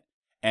on it?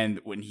 And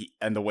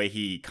the way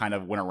he kind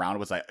of went around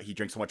was like he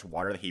drank so much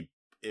water that he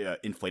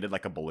inflated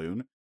like a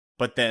balloon.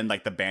 But then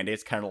like the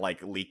Band-Aids kind of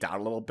like leaked out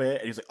a little bit,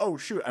 and he's like, oh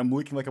shoot, I'm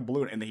leaking like a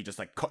balloon. And then he just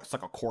like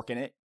stuck a cork in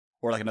it,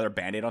 or like another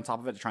Band-Aid on top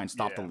of it to try and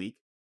stop the leak.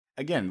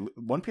 Again,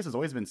 One Piece has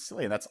always been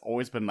silly, and that's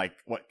always been like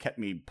what kept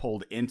me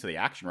pulled into the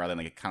action rather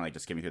than like kind of like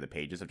just skimming through the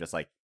pages of just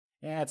like,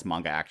 yeah, it's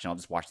manga action. I'll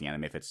just watch the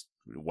anime if it's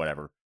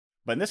whatever.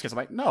 But in this case, I'm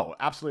like, no,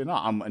 absolutely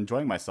not. I'm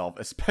enjoying myself,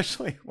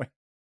 especially when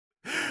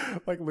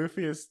like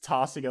Luffy is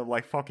tossing him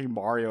like fucking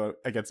Mario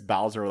against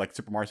Bowser, like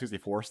Super Mario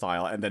 64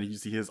 style, and then you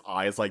see his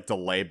eyes like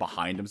delay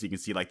behind him, so you can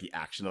see like the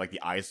action, like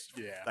the eyes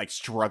like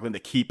struggling to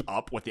keep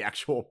up with the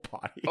actual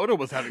body. Oda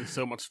was having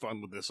so much fun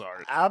with this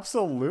art.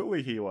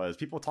 Absolutely, he was.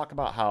 People talk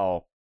about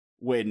how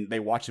when they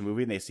watch a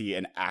movie and they see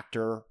an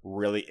actor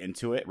really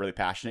into it, really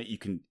passionate, you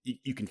can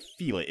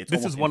feel it.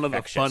 This is one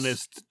infectious. of the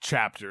funnest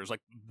chapters.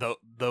 Like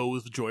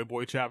those Joy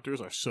Boy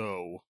chapters are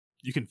so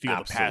you can feel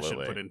the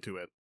passion put into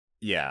it.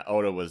 Yeah,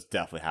 Oda was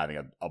definitely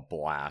having a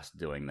blast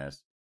doing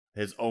this.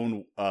 His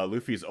own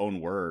Luffy's own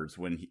words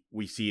when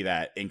we see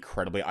that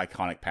incredibly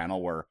iconic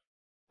panel where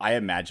I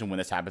imagine when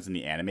this happens in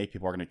the anime,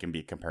 people are going to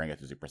be comparing it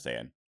to Super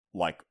Saiyan.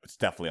 Like, it's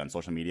definitely on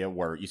social media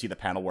where you see the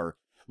panel where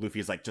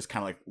Luffy is like just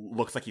kind of like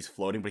looks like he's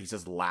floating, but he's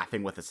just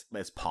laughing with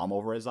his palm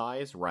over his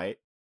eyes, right?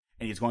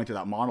 And he's going through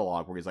that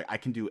monologue where he's like, I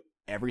can do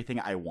everything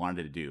I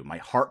wanted to do. My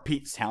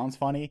heartbeat sounds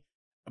funny,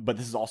 but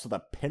this is also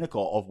the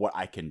pinnacle of what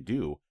I can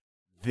do.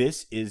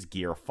 This is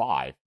Gear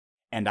 5,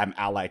 and I'm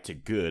allied to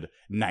good,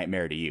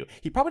 nightmare to you.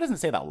 He probably doesn't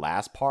say that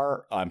last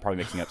part. I'm probably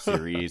mixing up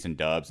series and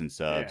dubs and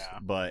subs,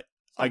 but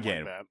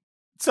again,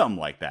 something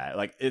like that.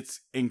 Like, it's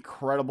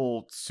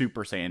incredible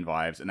Super Saiyan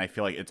vibes, and I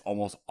feel like it's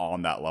almost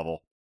on that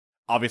level.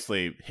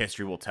 Obviously,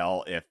 history will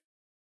tell if,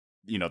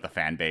 the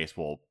fan base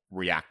will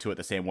react to it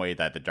the same way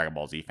that the Dragon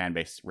Ball Z fan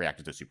base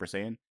reacted to Super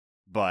Saiyan,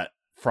 but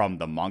from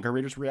the manga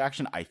reader's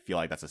reaction, I feel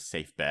like that's a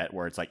safe bet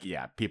where it's like,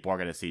 yeah, people are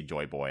going to see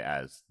Joy Boy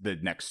as the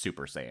next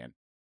Super Saiyan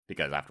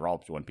because after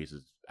all, One Piece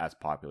is as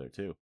popular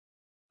too.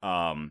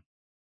 But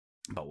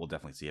we'll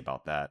definitely see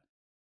about that.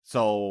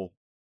 So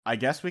I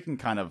guess we can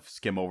kind of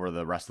skim over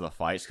the rest of the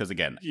fights because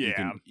again,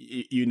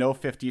 you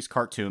 50s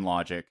cartoon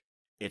logic.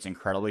 It's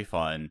incredibly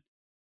fun.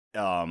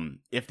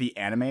 If the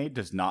anime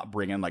does not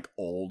bring in like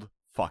old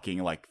fucking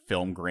like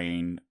film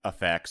grain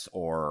effects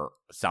or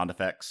sound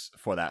effects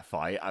for that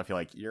fight, I feel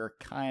like you're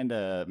kind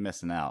of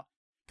missing out.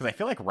 Because I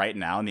feel like right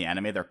now in the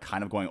anime, they're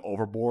kind of going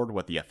overboard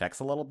with the effects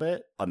a little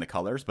bit on the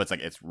colors, but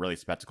it's really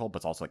spectacle, but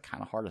it's also like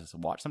kind of hard to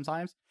watch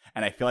sometimes.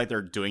 And I feel like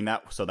they're doing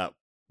that so that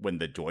when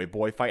the Joy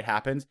Boy fight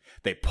happens,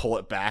 they pull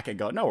it back and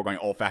go, no, we're going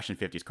old-fashioned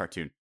 50s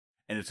cartoon.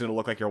 And it's going to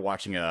look like you're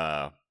watching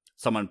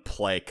someone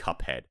play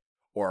Cuphead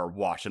or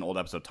watch an old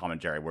episode of Tom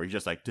and Jerry where you're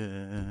just like,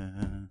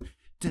 one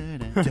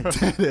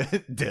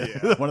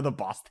of the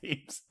boss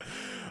themes.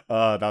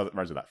 That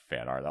reminds me of that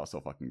fan art. That was so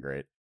fucking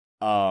great.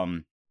 But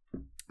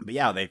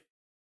yeah,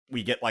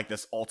 we get like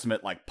this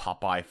ultimate like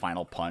Popeye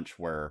final punch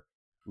where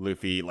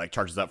Luffy like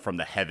charges up from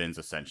the heavens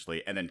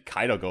essentially, and then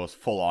Kaido goes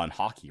full on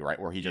hockey, right,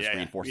 where he just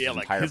reinforces his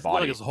entire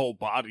body. Like his whole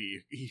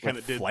body, he kind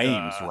of did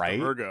flames, right?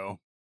 The Virgo.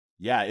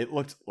 Yeah, it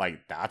looked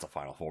like that's a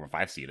final form if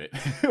I've seen it.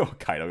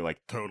 Kaido like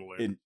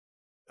totally.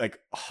 Like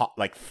hot,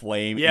 like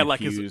flame. Yeah,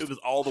 like it was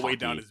all the way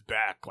down his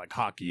back, like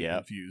hockey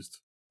infused.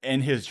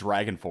 In his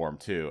dragon form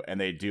too, and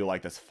they do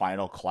like this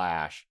final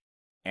clash,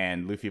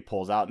 and Luffy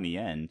pulls out in the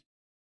end,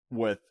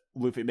 with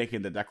Luffy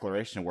making the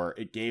declaration where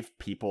it gave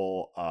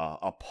people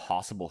a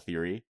possible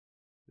theory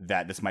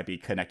that this might be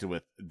connected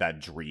with that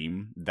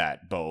dream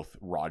that both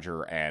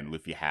Roger and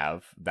Luffy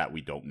have that we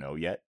don't know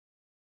yet,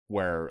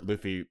 where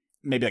Luffy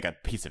maybe like a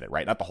piece of it,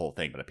 right? Not the whole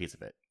thing, but a piece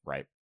of it,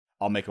 right?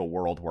 I'll make a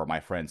world where my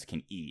friends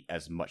can eat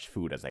as much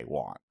food as they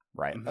want,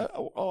 right?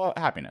 Mm-hmm.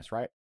 Happiness,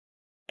 right?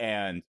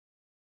 And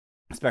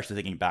especially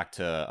thinking back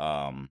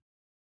to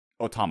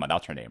Otama,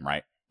 that's her name,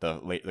 right?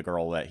 The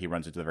girl that he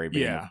runs into the very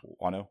beginning of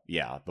Wano?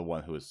 Yeah, the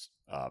one who was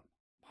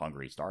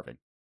hungry, starving.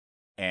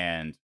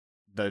 And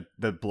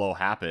the blow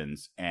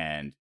happens,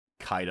 and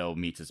Kaido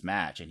meets his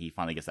match, and he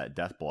finally gets that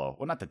death blow.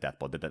 Well, not the death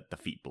blow, the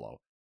defeat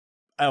blow.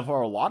 And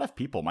for a lot of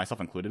people,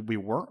 myself included, we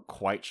weren't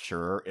quite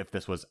sure if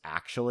this was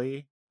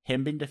actually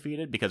him being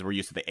defeated because we're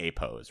used to the A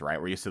pose, right?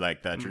 We're used to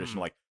like the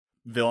traditional like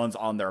villains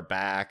on their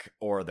back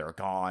or they're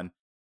gone.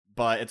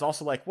 But it's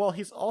also like, well,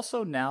 he's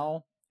also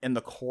now in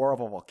the core of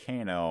a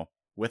volcano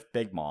with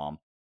Big Mom,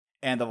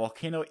 and the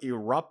volcano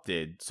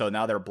erupted, so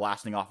now they're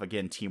blasting off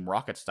again Team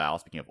Rocket style,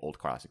 speaking of old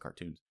classic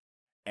cartoons.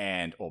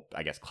 And, well,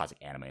 I guess classic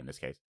anime in this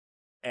case.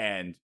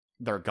 And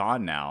they're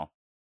gone now.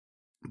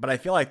 But I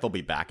feel like they'll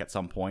be back at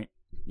some point,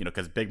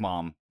 because Big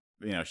Mom,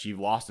 she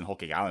lost in Whole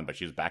Cake Island, but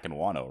she was back in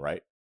Wano,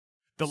 right?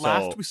 The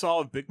last we saw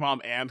of Big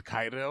Mom and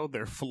Kaido,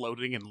 they're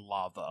floating in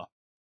lava.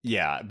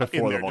 Yeah,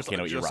 before the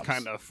volcano erupts. Just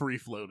kind of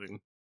free-floating.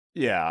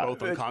 Yeah.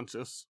 Both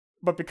unconscious.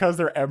 But because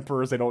they're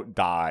emperors, they don't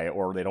die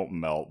or they don't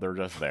melt. They're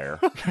just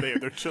there.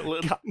 They're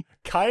chilling.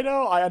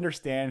 Kaido, I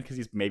understand because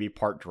he's maybe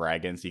part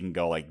dragon, so you can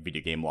go like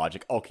video game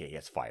logic. Okay, he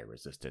has fire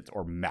resistance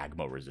or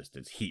magma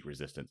resistance, heat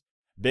resistance.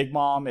 Big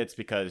Mom, it's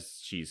because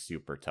she's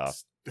super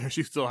tough.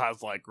 She still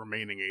has like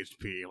remaining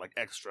HP, like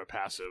extra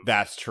passive.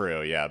 That's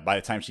true. Yeah. By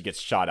the time she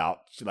gets shot out,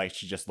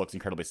 she just looks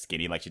incredibly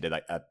skinny, like she did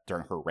like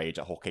during her rage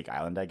at Whole Cake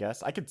Island. I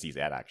guess I could see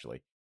that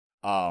actually.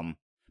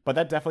 But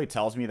that definitely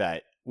tells me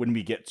that when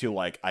we get to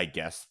like I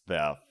guess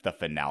the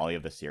finale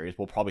of the series,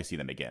 we'll probably see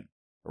them again.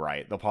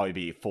 Right? They'll probably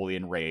be fully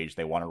enraged.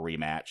 They want a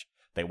rematch.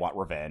 They want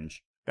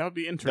revenge. That would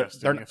be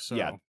interesting. If so.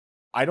 Yeah.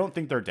 I don't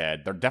think they're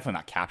dead. They're definitely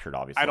not captured,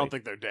 obviously. I don't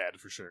think they're dead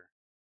for sure.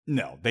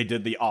 No, they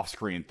did the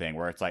off-screen thing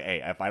where it's like,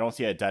 hey, if I don't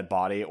see a dead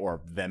body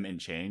or them in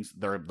chains,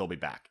 they'll be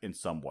back in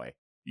some way.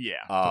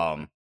 Yeah.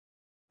 Totally.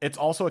 It's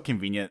also a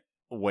convenient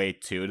way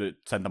too to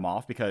send them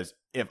off, because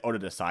if Oda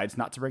decides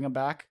not to bring them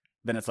back,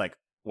 then it's like,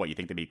 what, you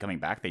think they'd be coming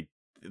back?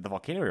 The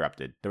volcano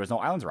erupted. There was no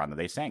islands around them.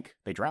 They sank.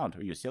 They drowned.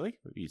 Are you silly?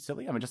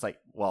 I mean, just like,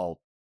 well,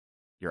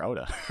 you're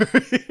Oda.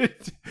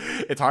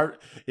 It's hard.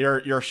 You're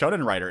a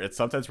shonen writer. It's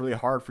sometimes really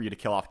hard for you to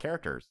kill off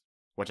characters,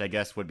 which I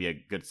guess would be a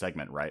good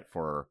segment, right,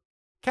 for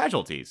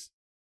casualties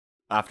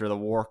after the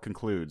war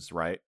concludes,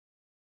 right?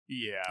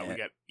 Yeah, we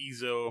got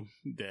Izo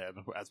dead,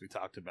 as we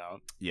talked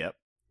about. Yep.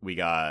 We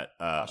got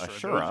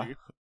Ashura,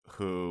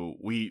 who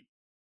we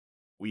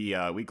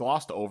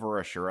glossed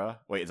over Ashura.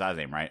 Wait, is that his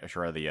name, right?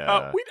 Ashura the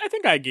I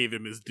think I gave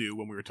him his due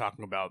when we were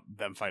talking about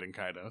them fighting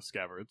Kaido,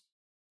 Scabbards.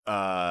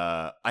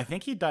 I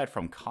think he died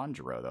from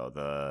Kanjuro,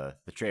 though,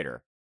 the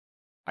traitor.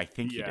 I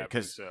think he did,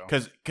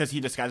 because he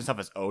disguised himself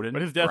as Odin.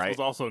 But his death right? was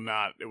also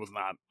not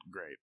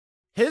great.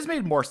 His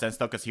made more sense,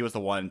 though, because he was the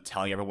one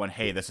telling everyone,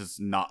 hey, this is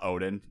not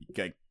Odin.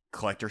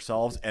 Collect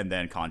yourselves, and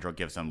then Kanjuro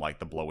gives him, like,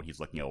 the blow when he's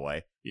looking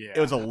away. Yeah. It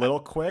was a little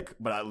quick,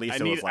 but at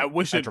least it was, like,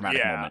 a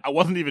dramatic moment. I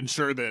wasn't even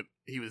sure that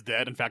he was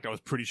dead. In fact, I was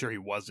pretty sure he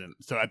wasn't.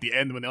 So at the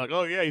end, when they're like,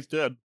 oh, yeah, he's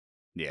dead.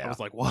 Yeah. I was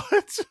like,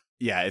 what?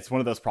 Yeah, it's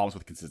one of those problems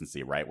with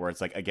consistency, right? Where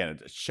it's like, again,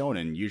 it's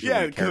shonen, usually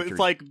yeah, because it's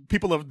like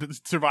people have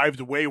survived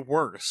way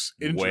worse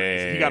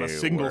injuries. He got a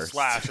single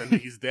slash and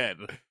he's dead.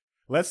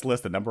 Let's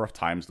list the number of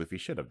times Luffy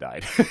should have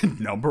died.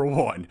 Number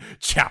 1,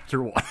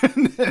 chapter 1.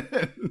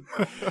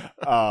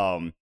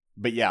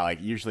 But yeah, like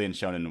usually in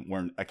shonen,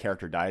 when a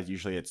character dies,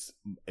 usually it's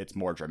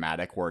more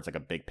dramatic, where it's like a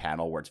big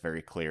panel where it's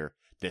very clear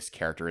this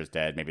character is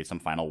dead. Maybe some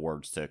final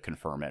words to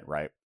confirm it,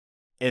 right?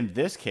 In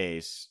this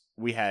case,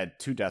 we had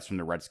 2 deaths from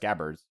the Red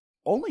Scabbards.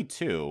 Only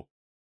 2,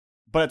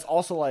 but it's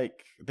also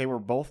like they were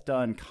both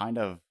done kind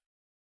of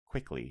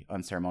quickly,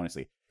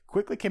 unceremoniously.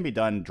 Quickly can be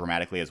done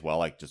dramatically as well,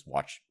 like just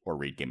watch or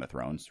read Game of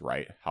Thrones,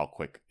 right? How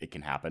quick it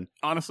can happen.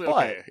 Honestly,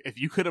 okay, if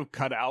you could have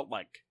cut out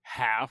like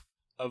half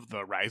of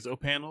the Raizo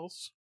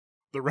panels,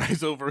 the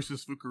Raizo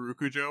versus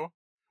Fukurokujo,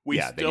 we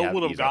still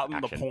would have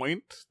gotten the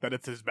point that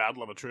it's his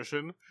battle of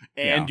attrition,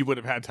 and you would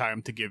have had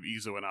time to give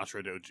Izo and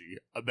Ashura Doji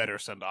a better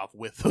send-off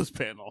with those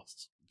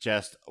panels.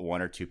 Just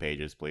 1 or 2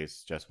 pages,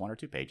 please. Just 1 or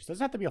 2 pages.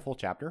 Doesn't have to be a full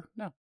chapter.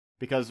 No.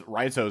 Because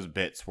Raizo's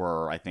bits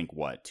were, I think,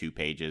 2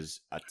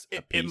 pages a piece.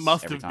 It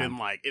must have been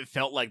like, it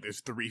felt like there's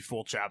 3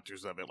 full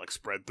chapters of it, like,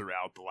 spread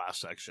throughout the last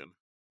section.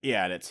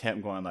 Yeah, and it's him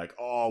going like,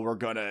 oh, we're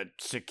gonna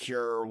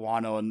secure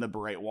Wano and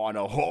liberate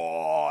Wano.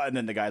 Oh! And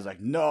then the guy's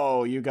like,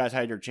 no, you guys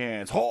had your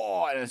chance.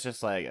 Oh! And it's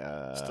just like,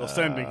 still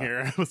sending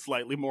here with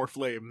slightly more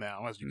flame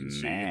now, as you can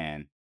see.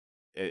 Man.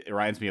 It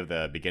reminds me of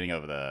the beginning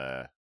of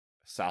the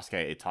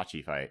Sasuke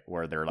Itachi fight,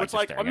 where they're like,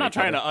 I'm not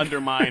trying to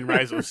undermine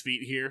Raizo's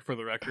feet here, for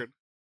the record.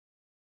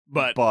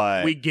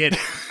 But we get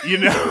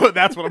it.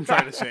 That's what I'm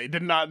trying to say.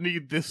 Did not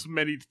need this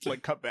many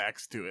like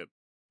cutbacks to it.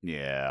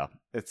 Yeah,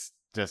 it's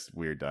just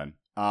weird done.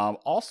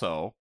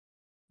 Also,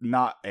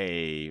 not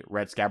a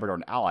Red Scabbard or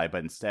an ally,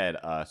 but instead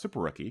a super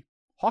rookie,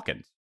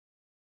 Hawkins,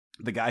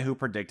 the guy who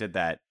predicted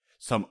that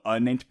some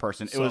unnamed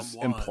person. It was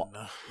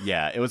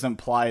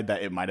implied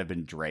that it might have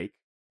been Drake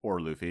or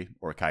Luffy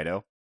or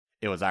Kaido.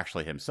 It was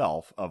actually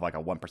himself, of like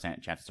a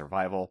 1% chance of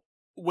survival.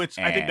 Which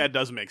I think that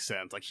does make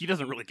sense. Like, he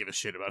doesn't really give a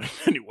shit about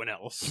anyone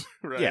else,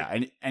 right?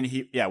 Yeah, and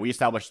we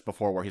established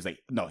before where he's like,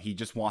 no, he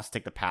just wants to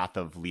take the path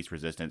of least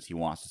resistance. He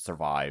wants to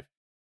survive.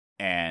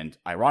 And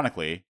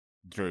ironically,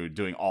 through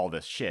doing all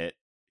this shit,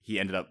 he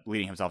ended up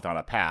leading himself down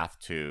a path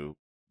to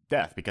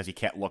death, because he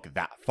can't look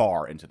that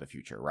far into the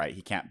future, right?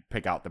 He can't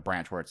pick out the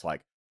branch where it's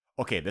like,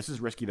 okay, this is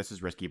risky,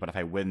 but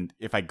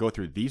if I go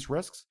through these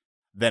risks,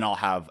 then I'll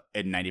have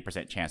a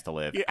 90% chance to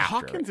live. Yeah,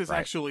 Hawkins is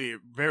actually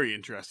very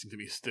interesting to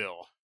me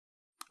still.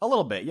 A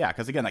little bit, yeah,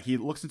 because again, like, he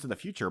looks into the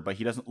future, but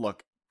he doesn't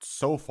look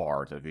so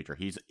far into the future.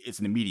 It's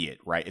an immediate,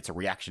 right? It's a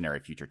reactionary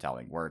future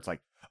telling, where it's like,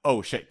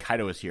 oh shit,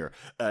 Kaido is here.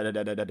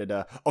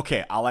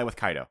 Okay, ally with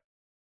Kaido,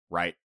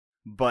 right?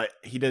 But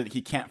he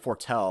can't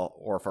foretell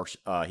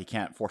he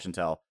can't fortune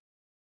tell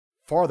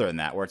farther than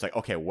that, where it's like,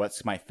 okay,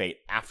 what's my fate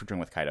after doing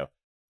with Kaido?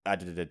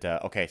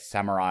 Okay,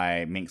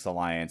 Samurai Minx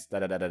Alliance.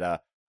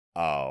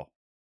 Oh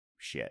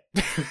shit.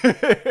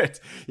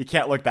 You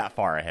can't look that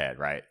far ahead,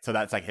 right? So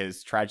that's like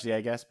his tragedy,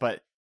 I guess.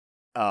 But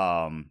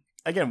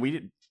again,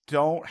 we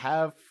don't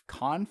have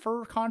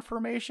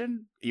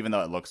confirmation, even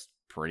though it looks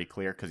pretty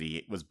clear because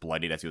he was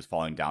bloodied as he was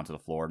falling down to the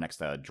floor next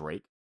to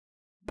Drake.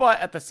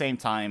 But at the same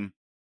time,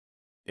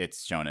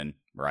 it's shonen,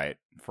 right?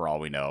 For all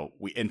we know,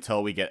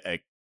 until we get a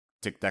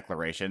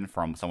declaration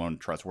from someone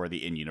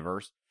trustworthy in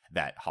universe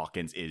that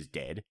Hawkins is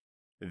dead,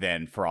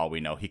 then for all we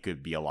know, he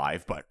could be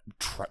alive, but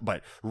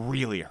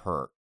really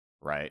hurt,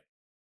 right?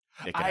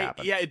 It could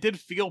happen. Yeah, it did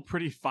feel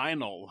pretty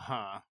final,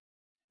 huh?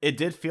 It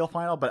did feel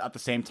final, but at the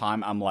same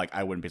time, I'm like,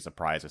 I wouldn't be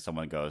surprised if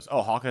someone goes,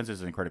 oh, Hawkins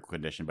is in critical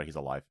condition, but he's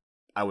alive.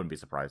 I wouldn't be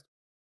surprised.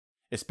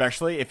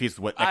 Especially if he's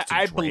next to Drake.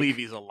 I believe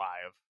he's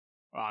alive.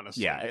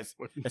 honestly. Yeah,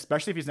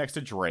 especially if he's next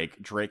to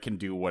Drake. Drake can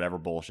do whatever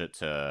bullshit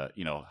to,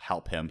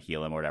 help him,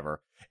 heal him, or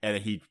whatever. And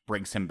then he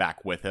brings him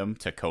back with him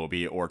to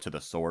Kobe or to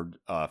the Sword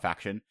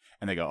faction.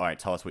 And they go, all right,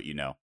 tell us what you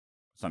know.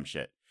 Some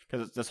shit.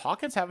 Because does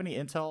Hawkins have any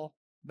intel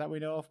that we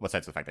know of?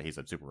 Besides the fact that he's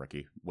a super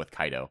rookie with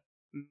Kaido.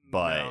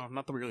 But no,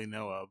 not that we really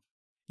know of.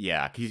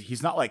 Yeah,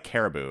 he's not like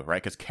Caribou,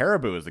 right? Because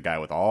Caribou is the guy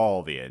with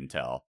all the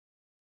intel.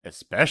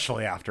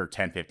 Especially after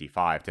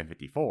 1055,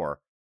 1054.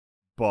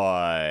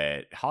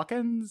 But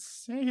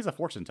Hawkins, he's a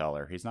fortune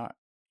teller. He's not.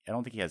 I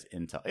don't think he has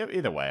intel.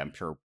 Either way, I'm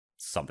sure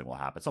something will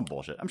happen. Some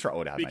bullshit. I'm sure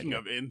Oda has. Speaking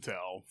of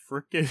intel,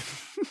 freaking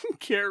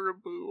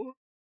Caribou.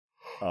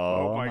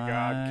 Oh my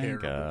God,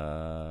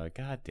 Caribou.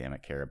 God damn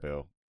it,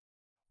 Caribou.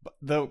 But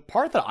the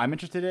part that I'm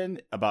interested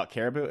in about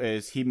Caribou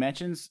is he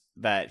mentions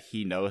that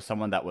he knows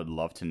someone that would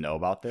love to know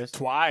about this.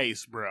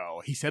 Twice,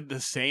 bro. He said the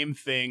same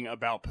thing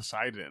about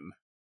Poseidon.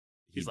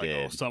 He's like,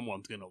 did. oh,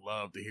 someone's going to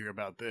love to hear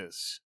about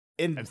this.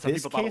 In And some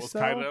this people thought it case, was though,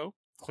 Kaido.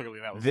 Clearly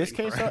that was this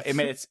case, though,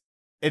 incorrect.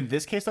 in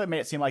this case, though, it made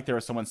it seem like there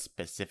was someone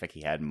specific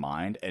he had in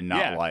mind, and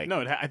not like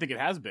no. I think it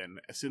has been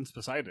since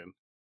Poseidon.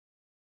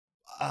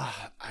 He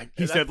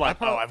that- said like,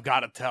 that part- oh, I've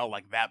got to tell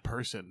like that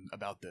person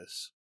about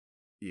this.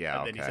 yeah,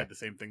 And then he okay. said the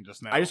same thing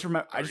just now. I just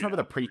remember the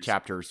recently.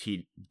 pre-chapters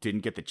he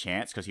didn't get the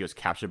chance because he was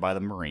captured by the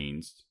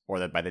Marines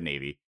or by the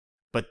Navy,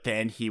 but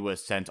then he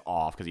was sent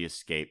off because he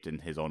escaped in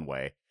his own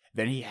way.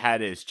 Then he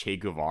had his Che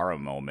Guevara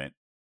moment,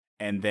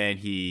 and then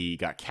he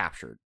got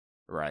captured.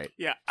 Right.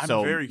 Yeah, I'm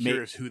So very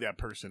curious who that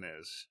person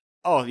is.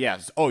 Oh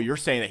yes. Oh, you're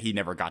saying that he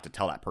never got to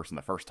tell that person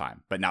the first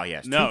time, but now he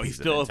has. No, two he pieces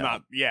of still is intel.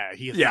 not. Yeah,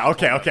 he. Is Yeah. not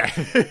Okay. told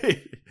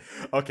them.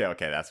 Okay.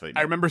 okay. That's what.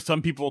 I remember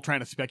some people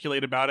trying to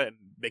speculate about it,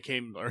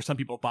 and some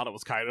people thought it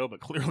was Kaido, but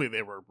clearly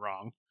they were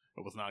wrong.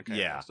 It was not Kaido.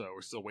 Yeah. So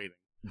we're still waiting.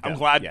 I'm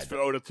glad for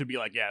Oda to be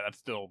like, yeah, that's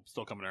still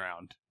coming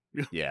around.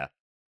 Yeah.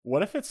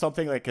 What if it's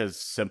something like as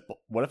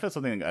simple? What if it's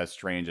something as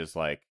strange as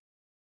like,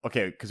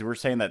 okay, because we were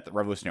saying that the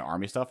Revolutionary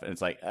Army stuff, and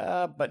it's like,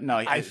 but no,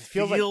 I it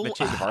feels feel. like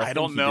the Che Guevara I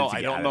don't thing, know. he I needs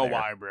to get out don't of know there.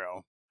 why,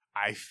 bro.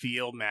 I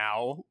feel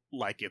now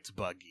like it's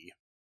Buggy.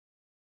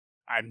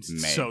 I'm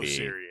so Maybe.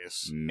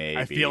 serious. Maybe.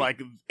 I feel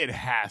like it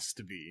has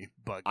to be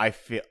Buggy. I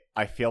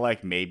feel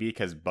like maybe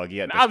because Buggy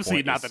at And this obviously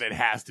point not is- that it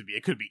has to be.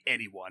 It could be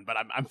anyone, but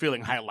I'm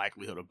feeling high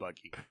likelihood of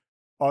Buggy.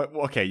 Oh,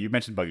 well, okay, you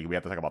mentioned Buggy. We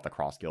have to talk about the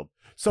Cross Guild.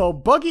 So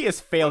Buggy is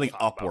failing Let's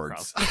talk about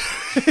upwards.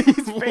 Cross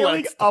He's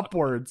failing Let's talk.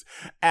 upwards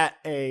at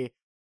a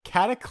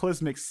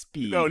cataclysmic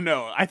speed.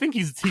 No. I think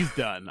he's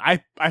done. I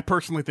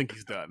personally think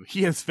he's done.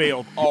 He has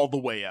failed all the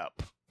way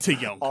up to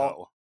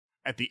Yonko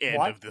at the end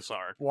What? of this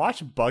arc.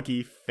 Watch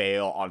Buggy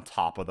fail on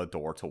top of the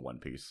door to One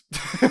Piece.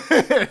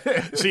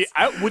 See,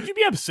 would you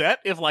be upset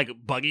if like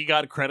Buggy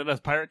got credit as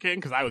Pirate King?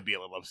 Because I would be a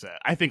little upset.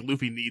 I think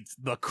Luffy needs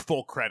the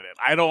full credit.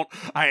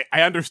 I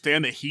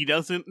understand that he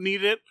doesn't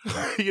need it.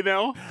 You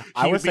know,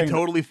 I he was would be saying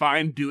totally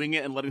fine doing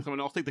it and letting someone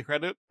else take the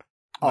credit.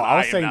 Oh, but I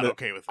was am saying not that.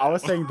 okay with that. I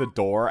was saying the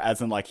door,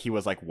 as in like he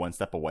was like one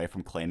step away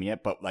from claiming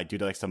it, but like due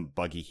to like some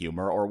Buggy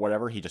humor or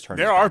whatever, he just turned.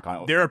 his back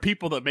on it. There are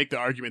people that make the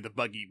argument that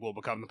Buggy will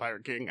become the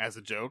Pirate King as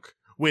a joke,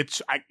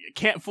 which I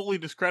can't fully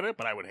discredit,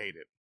 but I would hate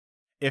it.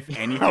 If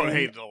I would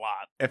hate anything, it a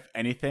lot.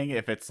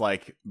 if it's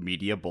like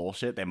media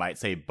bullshit, they might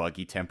say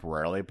Buggy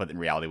temporarily, but in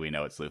reality, we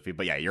know it's Luffy.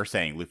 But yeah, you're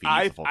saying Luffy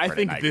needs the full I credit.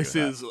 think and agree this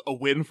with that. is a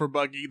win for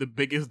Buggy, the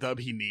biggest dub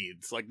he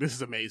needs. Like, this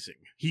is amazing.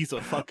 He's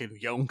a fucking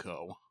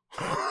Yonko.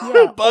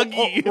 Yeah,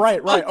 Buggy.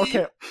 right,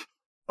 Buggy.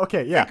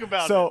 okay, yeah. Think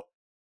about so,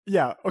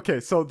 yeah,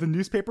 okay. So the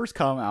newspapers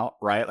come out,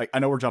 right? Like, I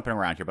know we're jumping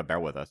around here, but bear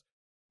with us.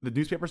 The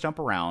newspapers jump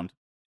around,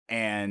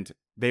 and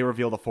they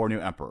reveal the 4 new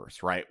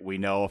emperors, right? We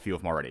know a few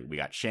of them already. We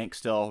got Shanks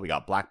still, we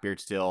got Blackbeard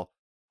still,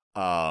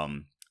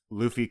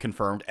 Luffy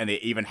confirmed, and they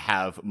even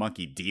have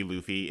Monkey D.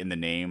 Luffy in the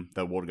name.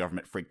 The world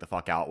government freaked the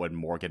fuck out when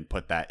Morgan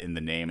put that in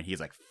the name, and he's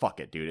like, fuck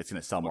it, dude. It's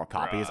gonna sell more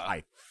copies. Bruh.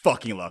 I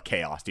fucking love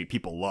chaos, dude.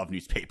 People love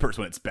newspapers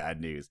when it's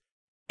bad news.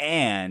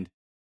 And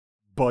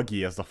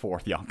Buggy as the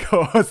 4th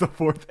Yonko, as the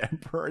 4th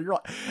emperor. You're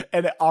like,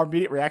 and our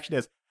immediate reaction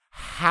is,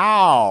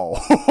 how?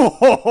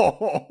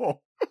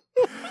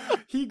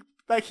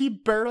 he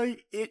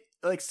barely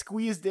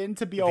squeezed in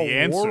to be The a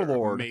answer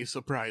warlord. may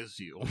surprise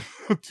you.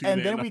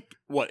 And then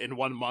in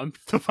 1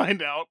 month to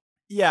find out?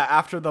 Yeah,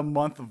 after the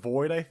month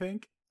void, I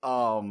think.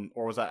 Or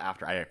was that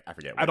after? I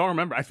forget. I don't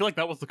remember. I feel like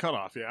that was the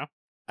cutoff, yeah?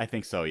 I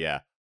think so, yeah.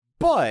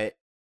 But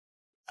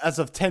as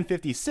of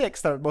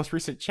 1056, the most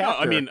recent chapter.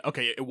 No, I mean,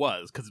 okay, it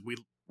was, because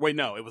wait,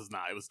 no, it was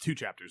not. It was 2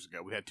 chapters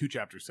ago. We had 2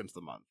 chapters since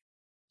the month.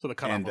 So the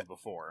cutoff was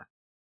before.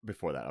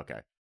 Before that, okay.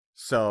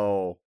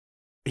 So,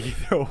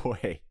 either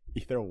way,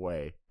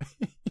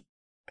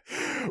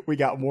 we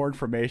got more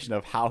information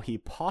of how he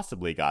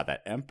possibly got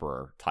that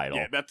emperor title.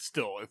 Yeah, it's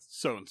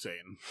so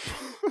insane.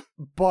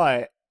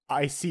 But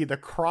I see the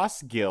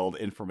Cross Guild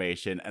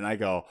information, and I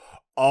go,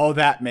 Oh,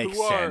 that makes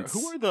sense.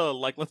 Who are the,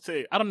 like, let's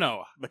say, I don't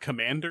know, the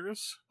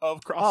commanders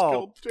of Cross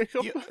Guild,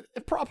 Jacob?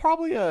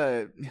 Probably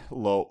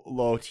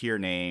low tier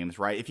names,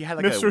 right? If you had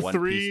like Mr. a One Piece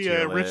 3,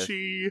 tier list.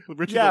 Richie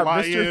the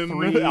Lion,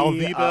 Mr. 3,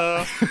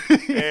 Alvida,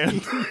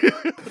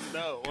 and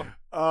no.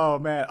 Oh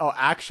man! Oh,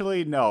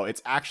 actually, no.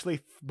 It's actually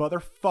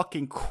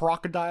motherfucking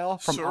Crocodile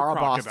from Sir Arabasta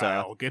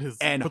Crocodile. Get his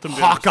and put them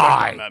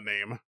Hawkeye on that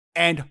name.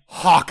 And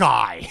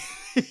Hawkeye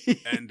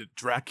And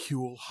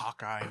Dracule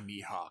Hawkeye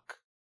Mihawk,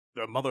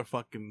 the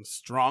motherfucking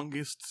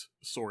strongest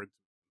sword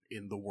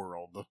in the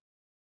world.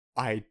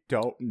 I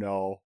don't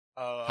know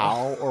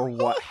how or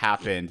what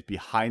happened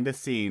behind the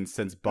scenes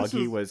since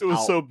Buggy was. It was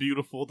out. so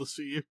beautiful to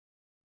see.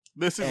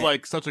 This is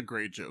like such a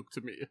great joke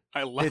to me.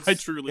 I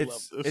truly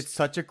love this. It's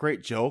such a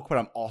great joke, but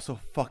I'm also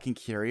fucking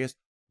curious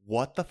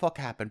what the fuck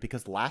happened,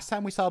 because last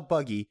time we saw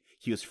Buggy,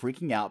 he was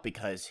freaking out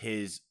because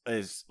his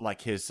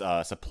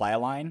supply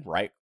line,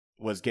 right,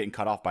 was getting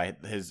cut off by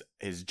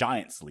his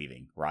giants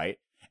leaving, right?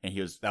 And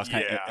that was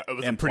kind of it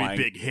was a pretty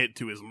big hit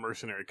to his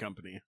mercenary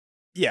company.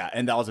 Yeah,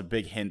 and that was a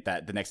big hint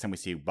that the next time we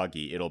see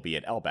Buggy, it'll be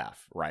at Elbaf,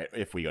 right?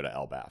 If we go to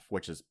Elbaf,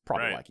 which is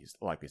probably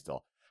likely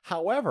still.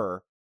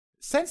 However,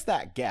 since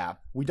that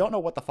gap, we don't know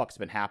what the fuck's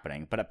been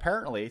happening, but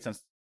apparently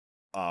since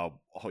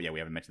we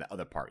haven't mentioned that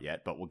other part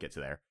yet, but we'll get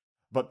to there.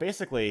 But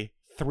basically,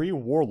 3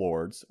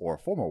 warlords or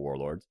former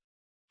warlords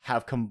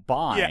have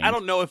combined. Yeah, I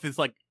don't know if it's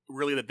like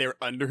really that they're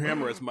under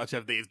him or as much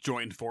as they've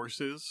joined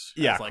forces.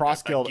 Yeah, like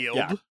Cross Guild. guild.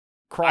 Yeah,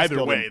 Cross Either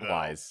Guild way,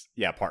 implies,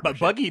 partnership. But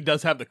Buggy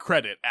does have the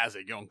credit as a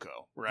Yonko,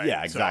 right?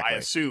 Yeah, exactly. So I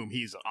assume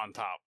he's on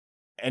top.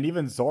 And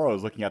even Zoro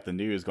is looking at the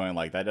news going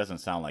like, that doesn't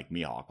sound like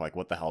Mihawk. Like,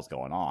 what the hell's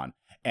going on?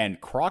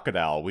 And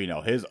Crocodile, we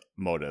know his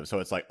motive. So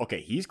it's like,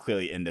 okay, he's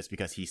clearly in this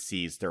because he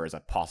sees there is a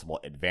possible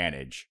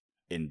advantage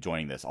in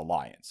joining this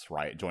alliance,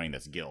 right? Joining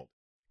this guild.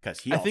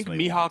 Because I think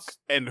Mihawk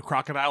and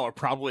Crocodile are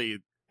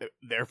probably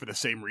there for the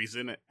same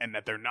reason, and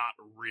that they're not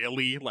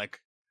really, like,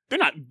 they're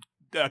not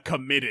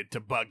committed to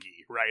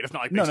Buggy, right? It's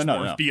not like they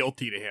swore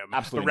fealty to him.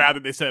 Absolutely but rather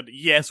they said,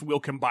 yes, we'll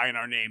combine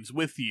our names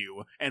with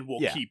you, and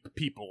we'll keep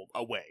people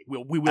away.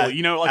 We will,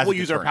 we'll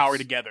use our power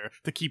together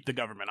to keep the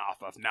government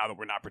off us now that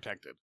we're not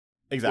protected.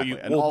 Exactly.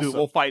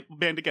 We'll fight,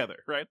 band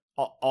together, right?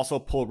 Also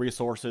pull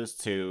resources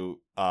to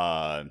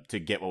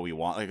get what we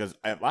want. Because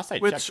last I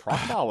checked,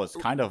 Crocodile was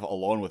kind of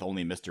alone with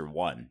only Mr.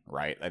 One,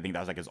 right? I think that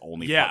was like his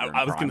only partner.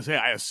 I was going to say,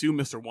 I assume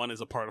Mr. One is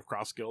a part of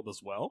Cross Guild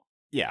as well.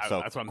 Yeah, so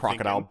that's what I'm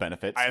Crocodile thinking.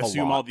 benefits. I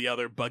assume a lot. all the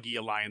other Buggy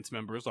Alliance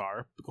members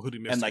are,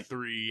 including Mr.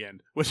 3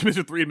 and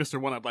Mr. 3 and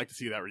Mr. 1. I'd like to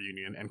see that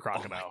reunion, and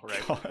Crocodile,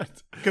 right?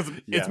 Because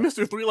it's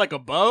Mr. 3 like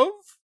above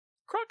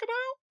Crocodile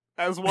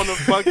as one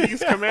of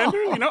Buggy's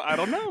commanders. I don't know.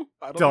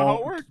 I don't know how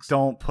it works.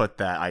 Don't put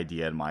that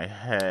idea in my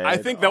head. I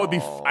think that would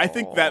be. I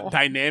think that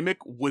dynamic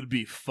would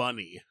be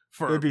funny.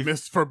 For Buggy,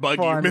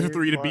 Mr.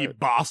 3 to be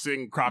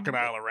bossing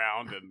Crocodile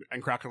around,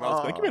 and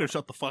Crocodile's like, you better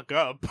shut the fuck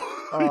up.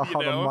 How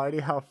the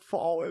mighty have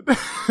fallen.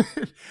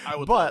 I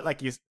would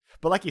like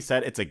you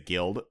said, it's a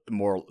guild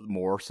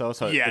more so.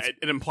 So yeah,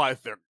 it implies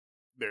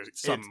there's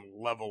some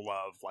level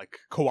of like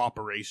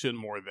cooperation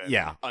more than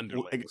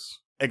underlings.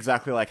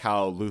 Exactly like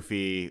how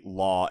Luffy,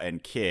 Law,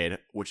 and Kid,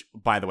 which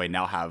by the way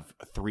now have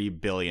 3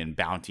 billion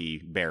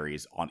bounty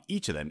berries on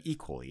each of them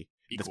equally.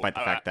 Despite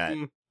the fact that.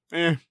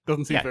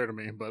 Doesn't seem fair to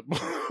me, but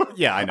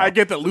yeah, I know. I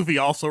get that Luffy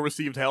also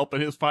received help in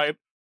his fight,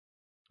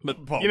 but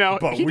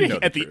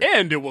at the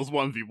end it was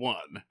 1v1.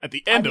 At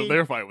the end of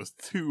their fight was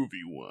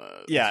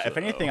 2v1. Yeah, if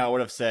anything, I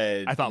would have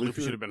said I thought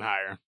Luffy should have been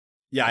higher.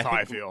 Yeah, that's how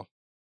I feel.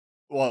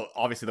 Well,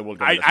 obviously the world.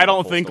 I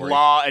don't think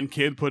Law and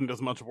Kid put in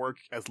as much work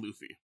as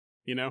Luffy.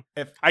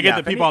 I get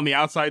that people on the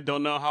outside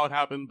don't know how it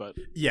happened, but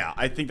yeah,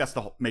 I think that's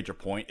the major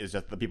point is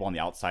just the people on the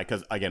outside,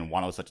 because again,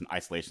 Wano is such an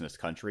isolationist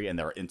country and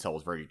their intel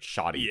was very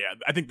shoddy. Yeah,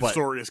 I think the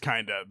story is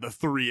kind of the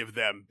 3 of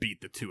them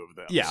beat the 2 of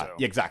them. Yeah,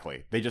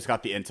 exactly. They just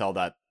got the intel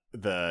that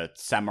the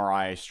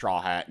Samurai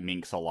Straw Hat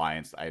Minx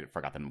Alliance, I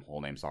forgot the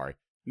whole name, sorry.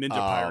 Ninja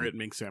Pirate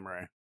Minx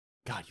Samurai.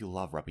 God, you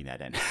love rubbing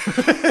that in.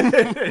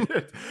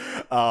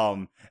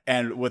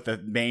 And with the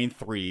main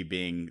 3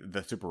 being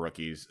the super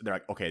rookies, they're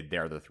like, okay,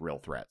 they're the real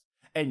threats.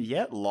 And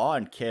yet, Law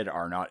and Kid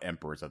are not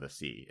emperors of the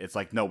sea. It's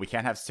like, no, we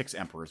can't have 6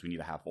 emperors. We need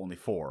to have only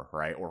 4,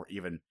 right? Or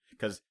even,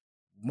 because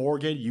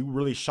Morgan, you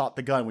really shot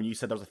the gun when you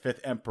said there was a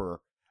 5th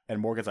emperor.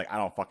 And Morgan's like, I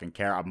don't fucking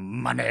care.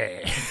 I'm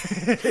money.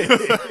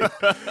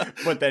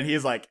 But then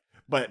he's like,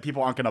 but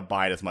people aren't going to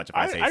buy it as much if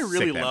I say 6th emperor. I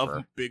really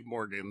love big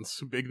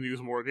news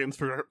Morgans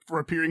for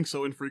appearing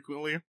so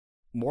infrequently.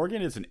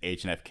 Morgan is an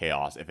H&F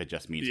chaos if it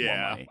just means more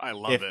money. I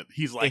love it.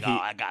 He's like,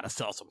 I gotta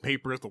sell some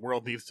papers. The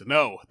world needs to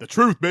know the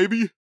truth,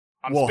 baby.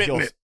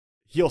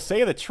 He'll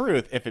say the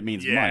truth if it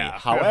means money.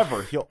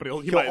 However, he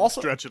might also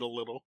stretch it a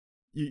little.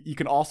 You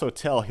can also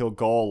tell he'll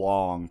go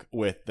along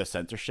with the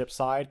censorship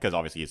side, because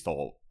obviously he's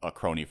still a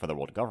crony for the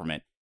world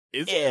government.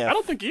 I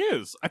don't think he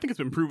is. I think it's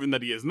been proven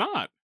that he is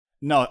not.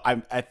 No,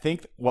 I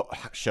think what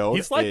shows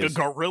he's like a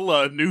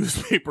guerrilla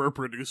newspaper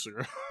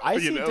producer. I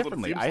see it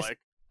differently.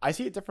 I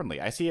see it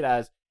differently. I see it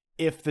as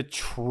if the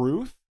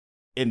truth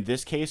in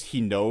this case,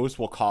 he knows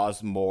will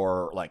cause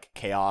more like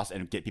chaos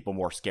and get people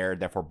more scared,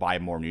 therefore buy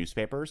more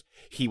newspapers.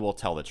 He will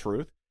tell the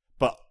truth.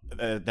 But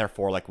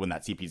therefore, like when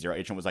that CP0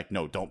 agent was like,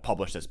 no, don't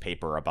publish this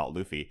paper about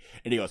Luffy.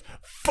 And he goes,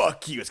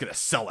 fuck you, it's going to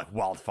sell like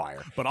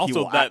wildfire. But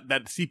also that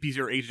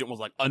CP0 agent was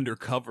like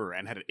undercover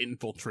and had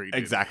infiltrated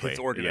his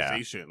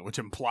organization, which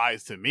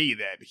implies to me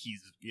that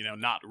he's,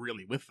 not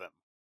really with them.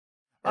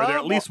 Or they're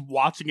at least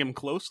watching him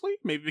closely,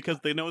 maybe because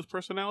they know his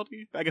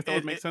personality. I guess that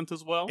would make sense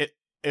as well.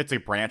 It's a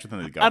branch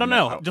within the government. I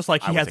don't know. Just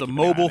like he has a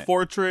mobile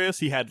fortress,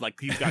 he's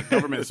got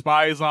government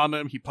spies on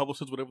him. He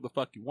publishes whatever the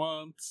fuck he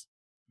wants.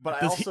 But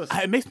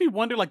it makes me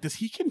wonder, like, does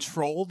he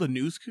control the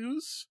news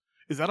coups?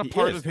 Is that a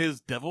part of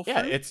his devil fruit?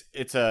 Yeah,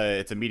 it's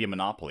a media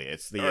monopoly.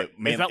 It's the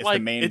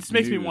main. It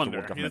makes me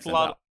wonder. It's a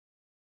lot.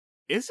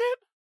 Is it?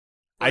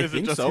 Or I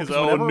think just so. His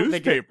own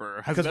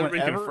newspaper. Has it ever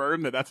been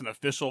confirmed that that's an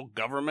official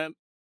government?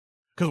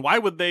 Because why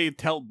would they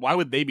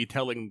be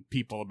telling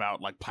people about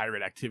like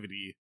pirate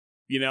activity?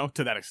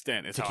 To that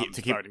extent, is how I'm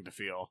starting to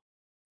feel.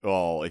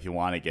 Well, if you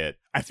want to get,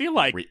 I feel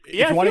like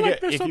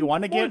if you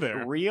want to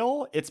get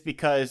real, it's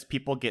because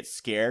people get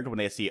scared when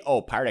they see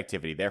pirate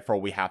activity. Therefore,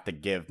 we have to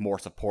give more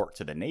support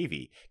to the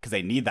Navy because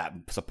they need that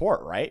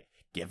support, right?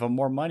 Give them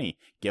more money,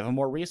 give them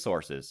more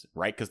resources,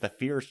 right? Because the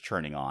fear is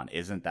churning on.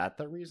 Isn't that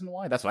the reason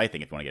why? That's what I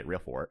think if you want to get real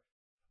for it.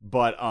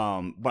 But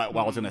what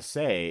I was gonna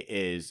say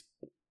is,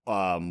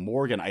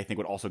 Morgan, I think,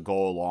 would also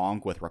go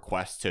along with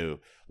requests to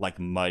like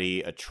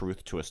muddy a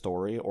truth to a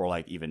story or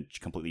like even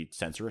completely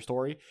censor a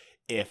story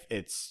if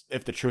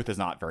the truth is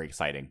not very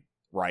exciting,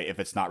 right? If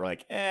it's not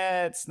like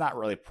it's not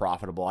really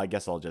profitable, I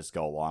guess I'll just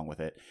go along with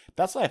it.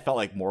 That's what I felt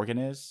like Morgan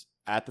is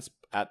at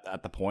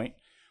the point.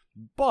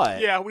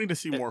 But yeah, we need to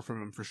see more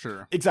from him for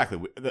sure. Exactly.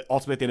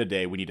 Ultimately, at the end of the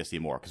day, we need to see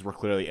more because we're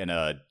clearly in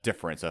a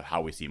difference of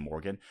how we see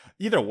Morgan.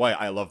 Either way,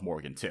 I love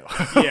Morgan too.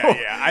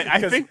 yeah.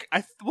 I think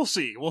we'll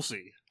see.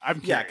 I'm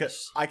curious. Yeah,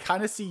 because I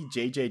kind of see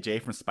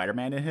JJJ from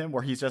Spider-Man in him,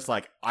 where he's just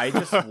like, I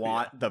just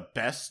want the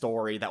best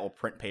story that will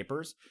print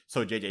papers.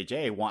 So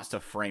JJJ wants to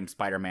frame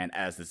Spider-Man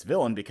as this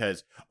villain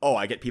because,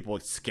 I get people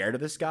scared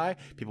of this guy.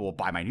 People will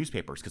buy my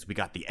newspapers because we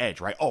got the edge,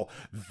 right?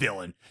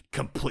 Villain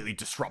completely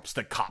disrupts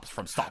the cops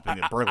from stopping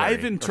the burglary.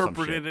 I've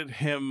interpreted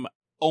him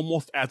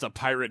almost as a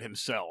pirate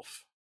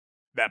himself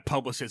that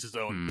publishes his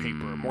own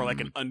paper, more like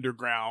an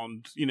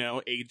underground,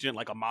 agent,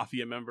 like a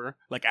mafia member,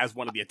 like as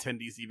one of the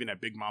attendees even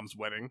at Big Mom's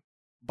wedding.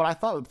 But I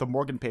thought the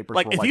Morgan papers were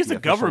like if he's a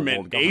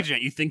government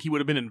agent, you think he would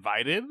have been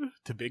invited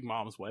to Big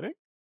Mom's wedding?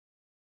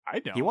 I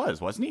don't. He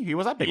wasn't he? He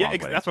was at Big Mom's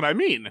wedding. That's what I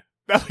mean.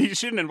 He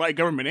shouldn't invite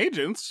government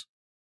agents.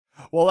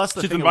 Well, that's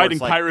the thing. She's inviting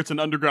pirates and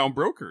underground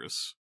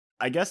brokers.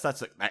 I guess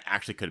that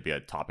actually could be a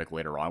topic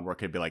later on where it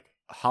could be like,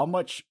 how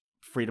much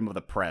freedom of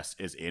the press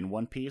is in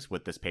One Piece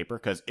with this paper?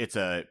 Because it's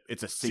a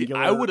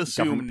singular. I would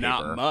assume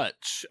not paper.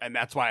 Much, and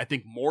that's why I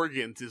think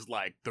Morgan's is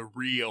like the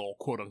real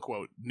quote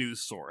unquote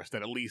news source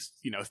that at least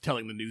is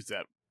telling the news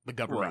that the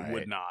government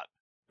would not.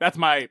 That's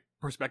my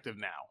perspective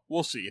now.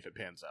 We'll see if it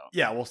pans out.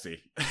 Yeah, we'll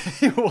see.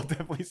 We'll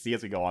definitely see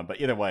as we go on.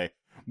 But either way,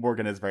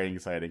 Morgan is very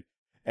exciting.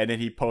 And then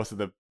he posted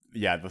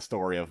the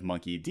story of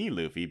Monkey D.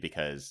 Luffy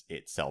because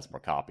it sells more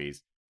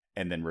copies,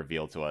 and then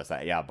revealed to us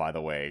that by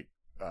the way,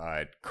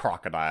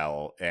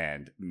 Crocodile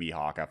and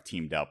Mihawk have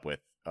teamed up with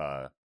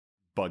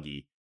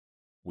Buggy.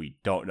 We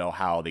don't know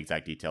how the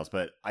exact details,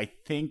 but I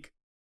think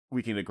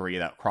we can agree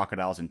that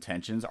Crocodile's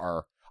intentions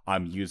are,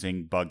 I'm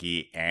using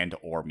Buggy and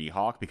or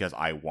Mihawk because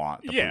I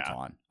want the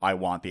Pluton. I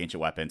want the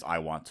ancient weapons. I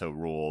want to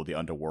rule the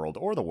underworld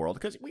or the world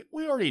because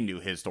we already knew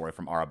his story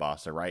from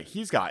Arabasta, right?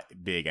 He's got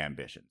big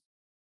ambition.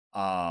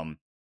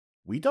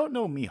 We don't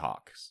know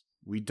Mihawk's.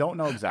 We don't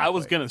know exactly. I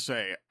was going to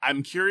say,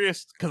 I'm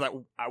curious because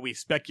we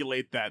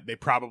speculate that they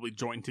probably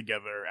joined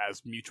together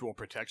as mutual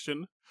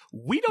protection.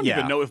 We don't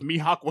even know if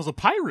Mihawk was a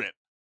pirate.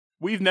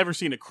 We've never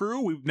seen a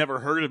crew. We've never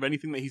heard of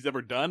anything that he's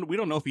ever done. We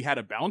don't know if he had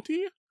a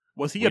bounty.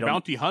 Was he a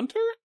bounty hunter?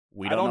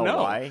 We don't know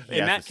why.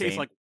 In that case,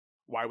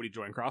 why would he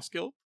join Cross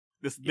Guild?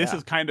 This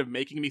is kind of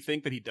making me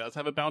think that he does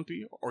have a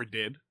bounty, or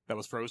did, that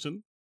was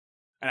frozen.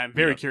 And I'm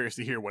very curious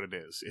to hear what it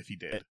is, if he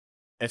did.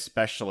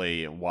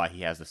 Especially why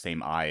he has the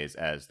same eyes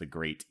as the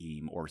Great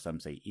Eam, or some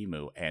say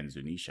Emu, and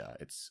Zunisha.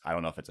 I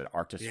don't know if it's an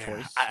artist's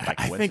choice.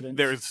 I think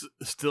there's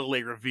still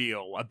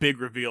a big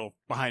reveal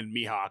behind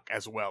Mihawk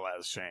as well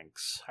as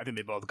Shanks. I think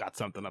they both got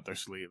something up their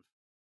sleeve.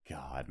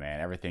 God, man,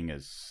 everything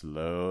is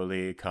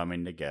slowly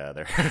coming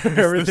together.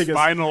 This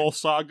final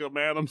saga,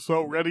 man, I'm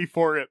so ready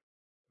for it.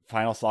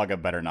 Final saga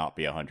better not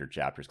be 100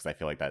 chapters because I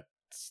feel like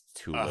that's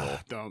too little.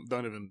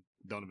 Don't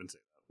even say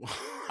that.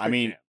 I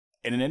mean,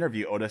 in an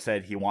interview, Oda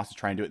said he wants to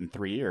try and do it in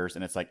 3 years,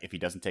 and it's like if he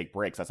doesn't take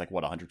breaks, that's like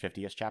what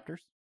 150ish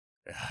chapters.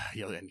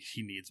 And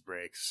he needs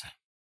breaks.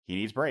 He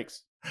needs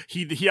breaks.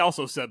 He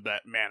also said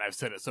that, man, I've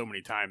said it so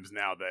many times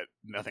now that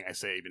nothing I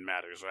say even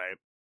matters, right?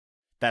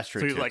 That's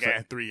true. So he's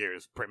like, 3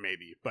 years,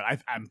 maybe, but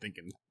I'm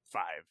thinking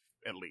 5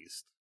 at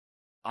least.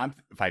 I'm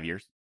 5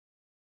 years.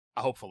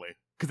 Hopefully,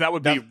 because that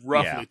would be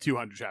roughly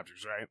 200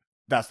 chapters, right?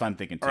 That's what I'm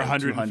thinking too. Or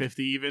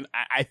 150 even.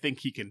 I think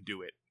he can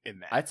do it in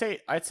that.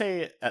 I'd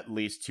say at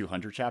least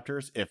 200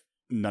 chapters. If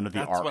none of the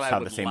That's arcs what I have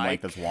would the same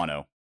like. length as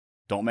Wano.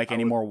 Don't make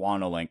any more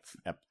Wano length.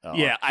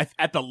 Yeah,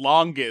 at the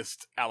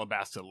longest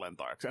Alabasta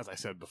length arcs, as I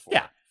said before.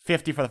 Yeah,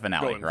 50 for the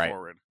finale, going right?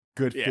 forward.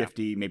 Good Yeah.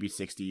 50, maybe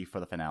 60 for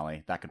the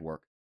finale. That could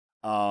work.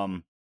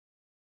 Well,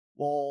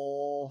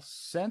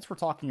 since we're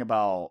talking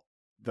about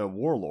the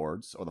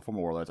warlords, or the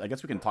former warlords, I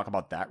guess we can talk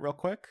about that real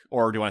quick.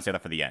 Or do you want to say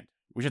that for the end?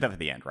 We should have it for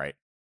the end, right?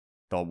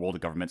 The world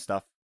of government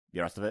stuff,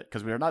 the rest of it?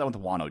 Because we're not done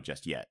with Wano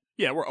just yet.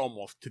 Yeah, we're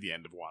almost to the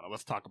end of Wano.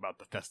 Let's talk about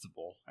the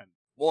festival. And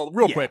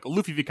real quick,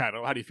 Luffy v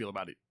Kaido, how do you feel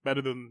about it?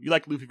 Better than... You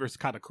like Luffy versus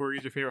Katakuri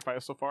is your favorite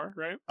fight so far,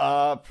 right?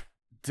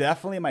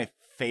 Definitely my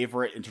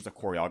favorite in terms of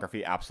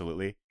choreography,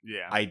 absolutely.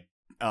 Yeah.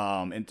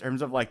 In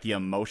terms of like the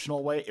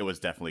emotional way, it was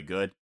definitely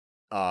good.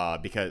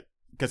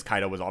 Because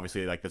Kaido was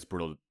obviously like this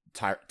brutal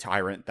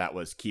tyrant that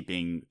was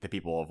keeping the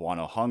people of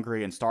Wano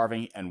hungry and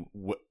starving, and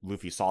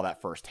Luffy saw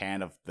that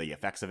firsthand of the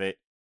effects of it.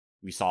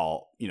 We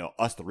saw,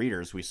 us the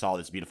readers, we saw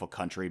this beautiful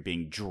country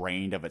being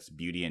drained of its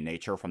beauty and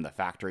nature from the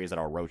factories that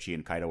Orochi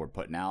and Kaido were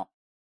putting out.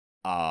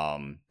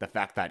 The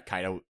fact that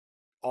Kaido,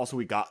 also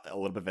we got a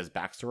little bit of his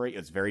backstory.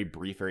 It's very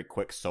brief, very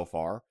quick so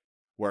far.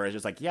 Where it's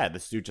just like, yeah,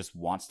 this dude just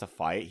wants to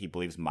fight. He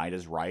believes might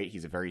is right.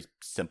 He's a very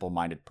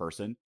simple-minded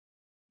person.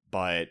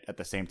 But at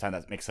the same time,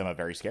 that makes him a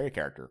very scary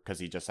character. Because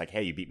he's just like,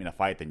 hey, you beat me in a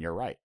fight, then you're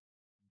right.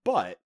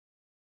 But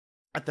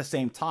at the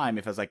same time,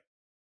 if it's like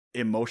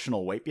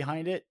emotional weight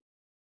behind it,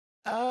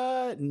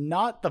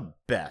 not the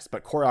best,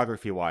 but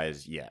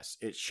choreography-wise, yes.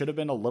 It should have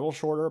been a little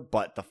shorter,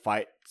 but the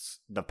fights,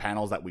 the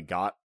panels that we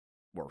got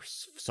were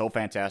so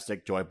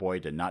fantastic. Joy Boy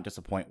did not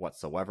disappoint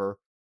whatsoever.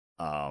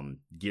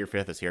 Gear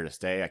 5th is here to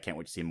stay. I can't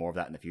wait to see more of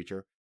that in the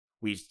future.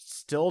 We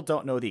still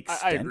don't know the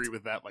extent. I agree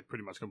with that, like,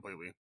 pretty much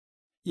completely.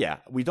 Yeah,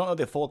 we don't know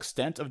the full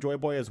extent of Joy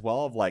Boy as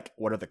well, of like,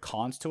 what are the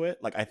cons to it?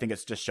 Like, I think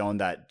it's just shown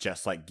that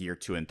just like Gear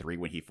 2 and 3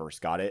 when he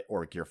first got it,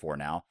 or Gear 4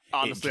 now,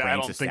 honestly, I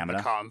don't think stamina.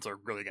 the cons are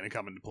really going to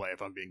come into play,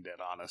 if I'm being dead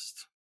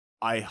honest.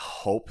 I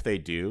hope they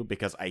do,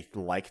 because I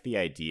like the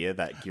idea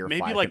that Gear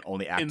 5 like, can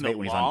only activate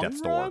when he's on Death's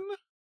Door.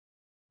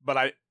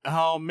 But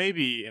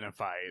maybe in a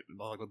fight,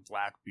 like with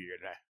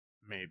Blackbeard,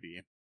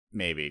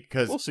 maybe,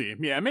 because we'll see.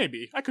 Yeah,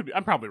 maybe.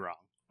 I'm probably wrong.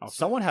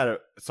 Someone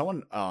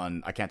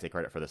on, I can't take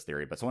credit for this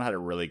theory, but someone had a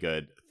really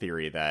good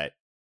theory that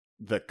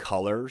the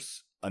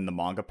colors in the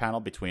manga panel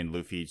between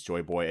Luffy's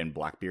Joy Boy and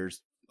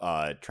Blackbeard's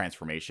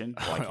transformation,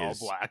 like all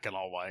black and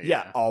all white.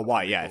 Yeah, all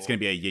white. Yeah, cool. It's gonna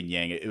be a yin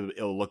yang.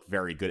 It'll look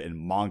very good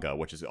in manga,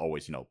 which is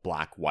always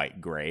black,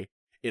 white, gray.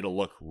 It'll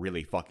look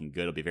really fucking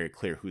good. It'll be very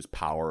clear whose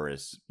power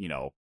is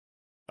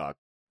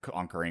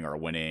conquering or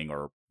winning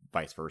or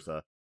vice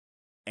versa,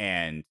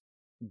 and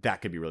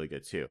that could be really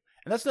good too.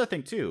 And that's another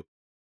thing too,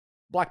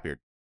 Blackbeard.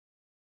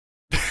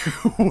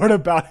 What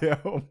about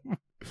him?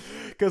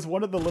 Because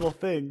one of the little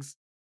things,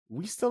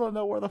 we still don't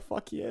know where the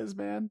fuck he is,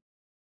 man.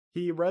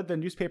 He read the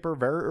newspaper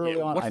very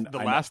early on. What's the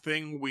last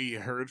thing we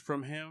heard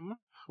from him?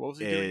 What was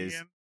he doing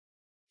again?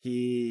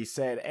 He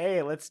said,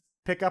 hey, let's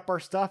pick up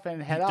our stuff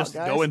and head out, guys.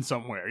 Just going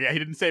somewhere. Yeah, he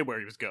didn't say where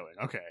he was going.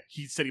 Okay.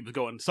 He said he was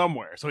going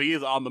somewhere. So he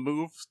is on the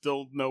move.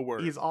 Still no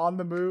word. He's on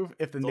the move.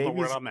 If the Still Navy's...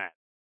 no word on that.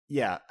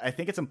 Yeah, I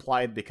think it's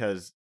implied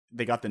because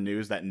they got the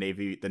news that the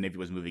Navy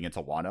was moving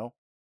into Wano.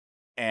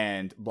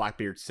 And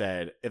Blackbeard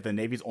said, if the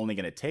Navy's only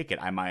going to take it,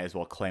 I might as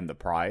well claim the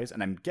prize.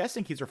 And I'm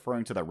guessing he's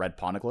referring to the red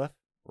poneglyph,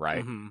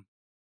 right? Mm-hmm.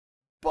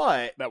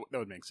 But that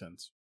would make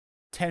sense.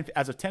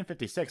 As of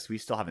 1056, we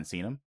still haven't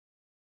seen him.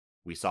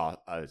 We saw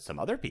some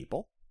other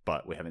people,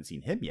 but we haven't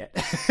seen him yet.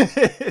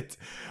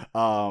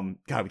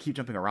 God, we keep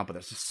jumping around, but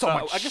there's just so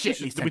much shit.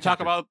 Did we talk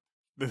about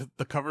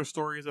the cover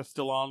stories that's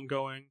still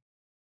ongoing?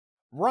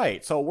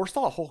 Right. So we're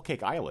still at Whole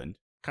Cake Island.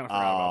 Kind of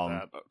forgot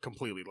about that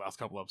completely last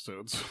couple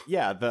episodes.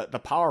 Yeah,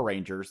 the Power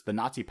Rangers, the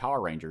Nazi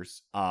Power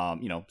Rangers,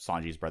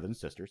 Sanji's brothers and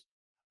sisters,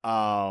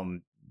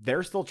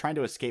 they're still trying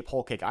to escape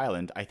Whole Cake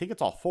Island. I think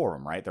it's all four of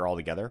them, right? They're all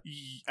together?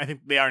 I think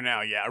they are now,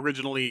 yeah.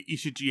 Originally,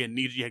 Ishiji and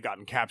Niji had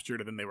gotten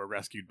captured, and then they were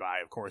rescued by,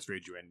 of course,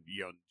 Reiju and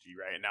Yonji,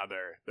 right? And now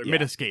they're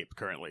mid-escape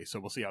currently,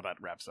 so we'll see how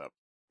that wraps up.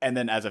 And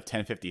then as of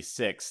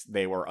 1056,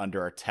 they were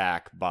under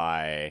attack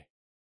by...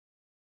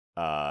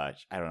 I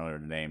don't know their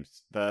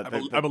names.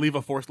 I believe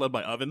a force led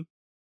by Oven.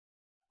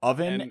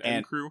 Oven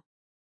and crew.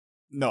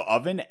 No,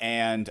 Oven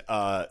and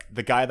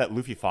the guy that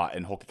Luffy fought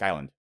in Whole Cake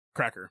Island.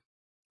 Cracker.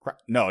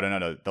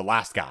 No. The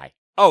last guy.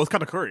 Oh, it's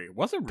Katakuri.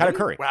 Was it really?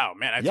 Katakuri. Wow,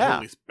 man, I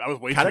was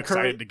way too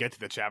excited to get to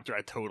the chapter.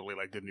 I totally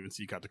didn't even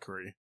see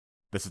Katakuri.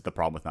 This is the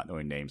problem with not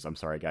knowing names. I'm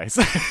sorry, guys.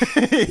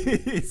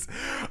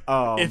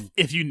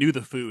 If you knew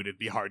the food, it'd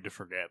be hard to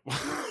forget.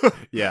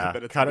 Yeah,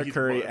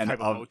 Katakuri and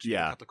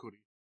Katakuri.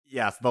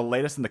 Yes, the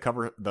latest in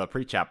the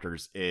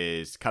pre-chapters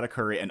is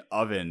Katakuri and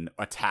Oven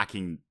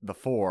attacking the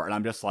four, and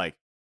I'm just like,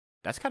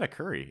 that's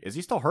Katakuri. Is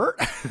he still hurt?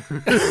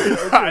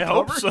 I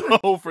hope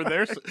so. For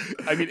their,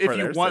 I mean, if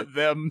you want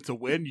them to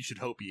win, you should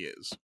hope he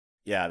is.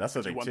 Yeah, that's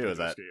the thing too. Is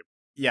that escape.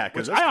 Yeah,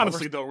 because I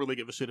honestly don't really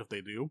give a shit if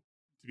they do.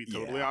 To be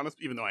totally honest,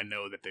 even though I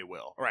know that they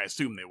will, or I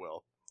assume they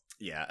will.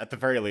 Yeah, at the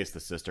very least, the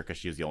sister, because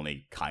she's the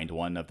only kind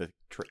one of the.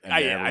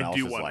 I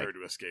do want her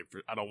to escape.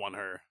 I don't want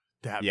her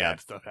to have Yeah. bad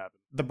stuff happen.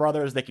 The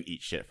brothers, they can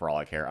eat shit for all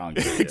I care. I don't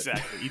give a shit.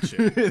 Exactly, eat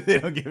shit. They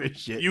don't give a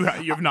shit. You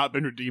have not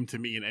been redeemed to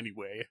me in any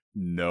way.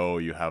 No,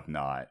 you have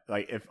not.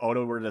 Like, if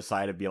Oda were to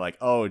decide to be like,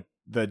 oh,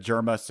 the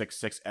Germa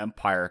 66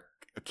 Empire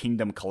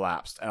kingdom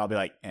collapsed, and I'll be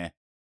like, eh.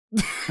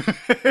 Yeah,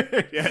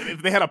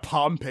 if they had a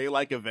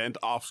Pompeii-like event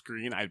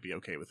off-screen, I'd be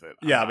okay with it.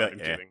 Yeah, I'm I'd not be like,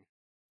 even eh. kidding.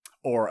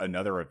 Or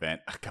another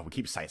event. God, we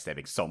keep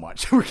sidestepping so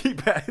much. We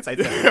keep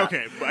sidestepping.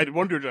 Okay, I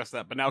wanted to address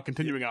that, but now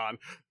continuing on.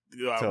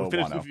 We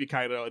finish Wano. Luffy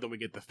Kaido, then we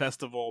get the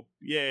festival.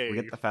 Yay! We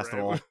get the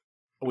festival. right?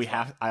 We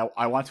have.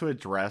 I want to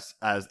address,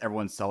 as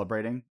everyone's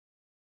celebrating.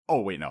 Oh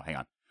wait, no, hang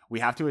on.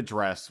 We have to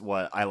address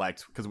what I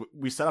liked, because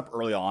we set up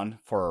early on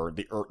for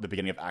the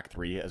beginning of Act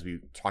 3, as we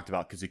talked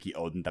about Kazuki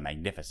Oden the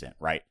Magnificent,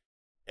 right?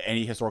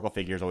 Any historical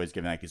figure is always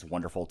given like these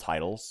wonderful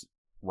titles,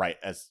 right?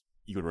 As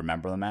you would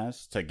remember them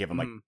as, to give them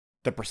like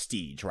the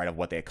prestige, right, of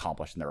what they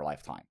accomplished in their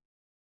lifetime.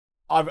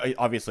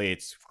 Obviously,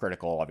 it's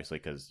critical, obviously,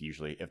 because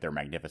usually if they're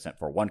magnificent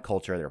for one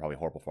culture, they're probably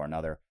horrible for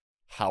another.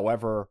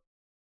 However,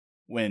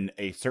 when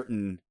a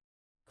certain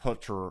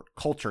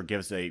culture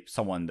gives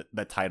someone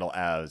the title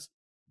as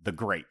the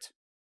Great,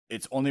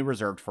 it's only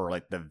reserved for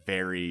like the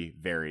very,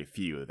 very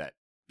few. That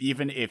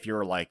even if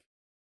you're like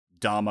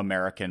dumb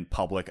American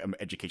public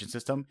education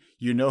system,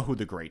 you know who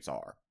the greats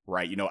are,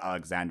 right? You know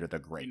Alexander the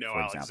Great,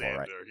 for example,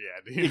 right?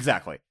 Yeah.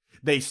 Exactly.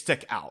 They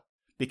stick out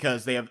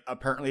because they have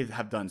apparently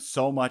done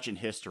so much in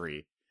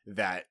history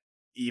that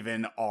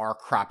even our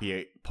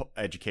crappy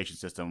education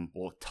system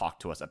will talk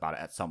to us about it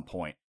at some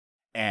point.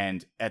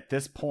 And at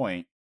this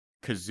point,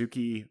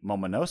 Kazuki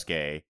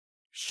Momonosuke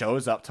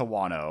shows up to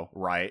Wano,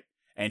 right?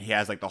 And he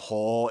has like the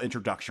whole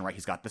introduction, right?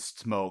 He's got the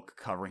smoke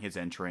covering his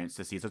entrance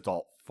to see his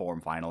adult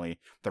form finally.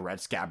 The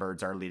red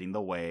scabbards are leading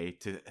the way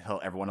to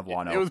tell everyone of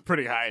Wano. It was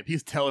pretty hype.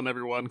 He's telling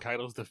everyone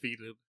Kaido's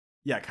defeated.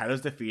 Yeah,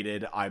 Kaido's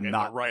defeated. And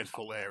not the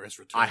rightful heir is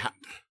returned.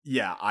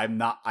 I'm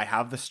not. I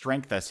have the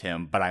strength as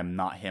him, but I'm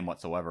not him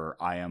whatsoever.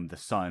 I am the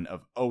son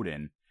of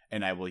Odin,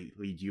 and I will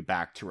lead you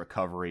back to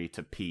recovery,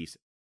 to peace,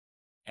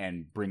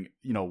 and bring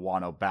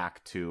Wano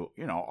back to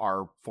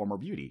our former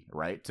beauty,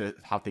 right? To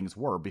how things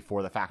were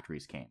before the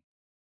factories came.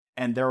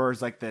 And there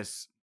was like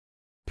this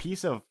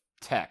piece of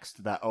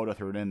text that Oda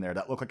threw in there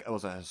that looked like it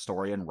was a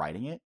historian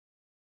writing it.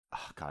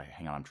 Oh god,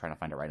 hang on, I'm trying to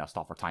find it right now.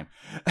 Stop for time.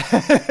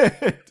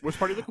 Which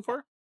part are you looking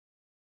for?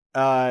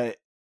 I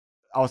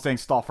was saying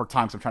stall for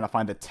time because I'm trying to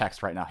find the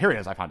text right now. Here it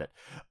is. I found it.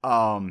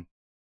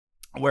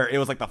 Where it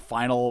was like the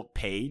final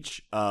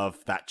page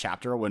of that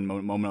chapter when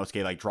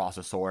Momonosuke like draws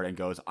a sword and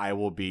goes, "I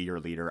will be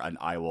your leader, and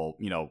I will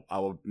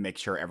make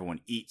sure everyone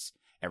eats,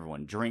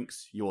 everyone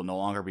drinks. You will no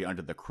longer be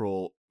under the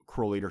cruel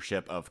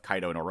leadership of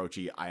Kaido and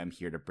Orochi. I am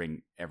here to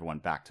bring everyone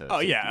back to." Oh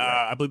safety, yeah,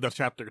 right? I believe that's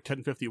chapter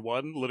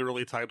 1051,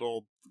 literally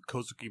titled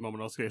Kozuki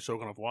Momonosuke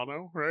Shogun of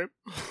Wano, right?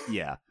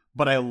 Yeah,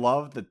 but I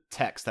love the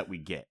text that we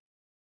get.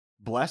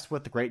 Blessed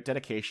with great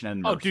dedication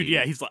and mercy. Oh, dude,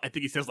 yeah, I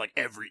think he says like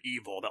every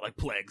evil that like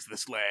plagues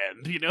this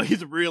land.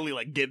 He's really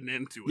like getting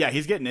into it. Yeah,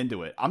 he's getting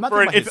into it. I'm not.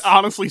 Talking about it's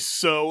honestly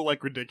so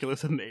like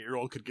ridiculous that an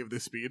 8-year-old could give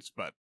this speech,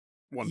 but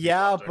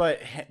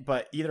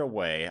but either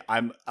way,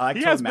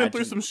 he has been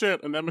through some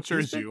shit, and that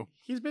matures you.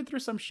 He's been through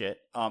some shit.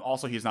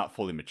 Also, he's not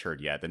fully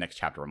matured yet. The next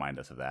chapter reminds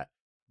us of that.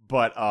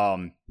 But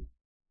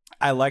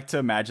I like to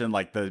imagine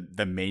like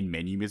the main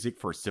menu music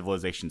for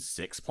Civilization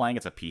 6 playing.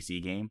 It's a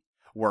PC game,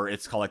 where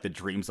it's called like the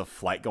Dreams of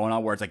Flight going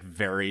on, where it's like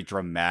very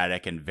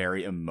dramatic and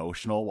very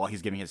emotional while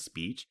he's giving his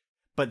speech.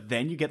 But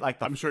then you get like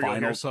the I'm sure final...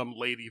 you'll hear some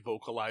lady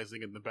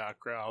vocalizing in the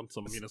background,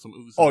 some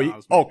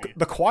oohs.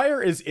 The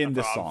choir is in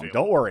this song.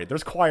 Don't worry,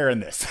 there's choir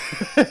in this.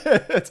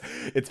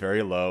 It's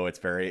very low. It's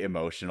very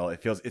emotional.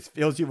 It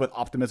fills you with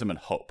optimism and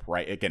hope.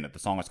 Right? Again, the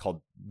song is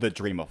called "The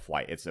Dream of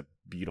Flight." It's a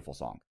beautiful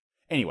song.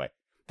 Anyway,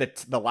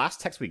 the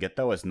last text we get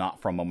though is not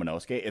from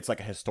Momonosuke. It's like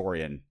a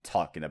historian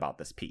talking about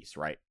this piece,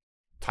 right?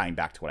 Tying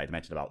back to what I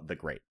mentioned about the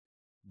Great.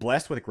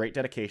 Blessed with great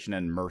dedication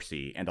and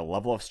mercy and a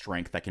level of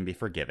strength that can be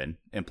forgiven,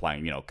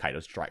 implying,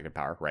 Kaido's dragon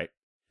power, right?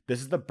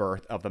 This is the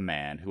birth of the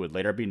man who would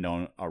later be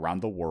known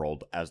around the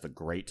world as the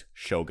Great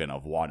Shogun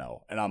of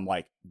Wano. And I'm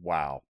like,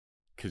 wow,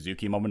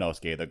 Kazuki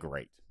Momonosuke the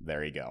Great.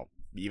 There you go.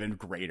 Even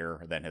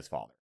greater than his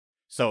father.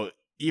 So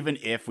even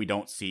if we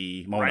don't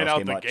see Momonosuke right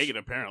out the much, gate,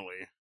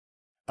 apparently.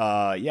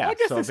 Yeah. I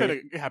guess they said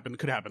it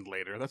could happen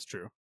later. That's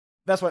true.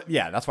 That's why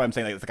I'm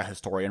saying like, it's like a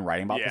historian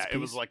writing about this piece. Yeah, it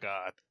was like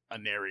a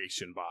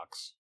narration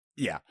box.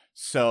 Yeah.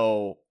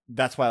 So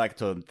that's why I like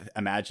to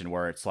imagine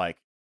where it's like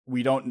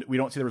we don't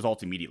see the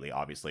results immediately,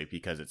 obviously,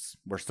 because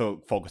we're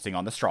still focusing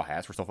on the Straw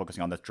Hats, we're still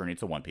focusing on the journey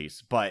to One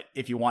Piece. But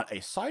if you want a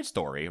side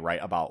story, right,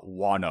 about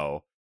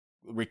Wano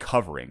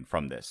recovering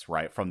from this,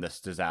 right, from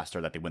this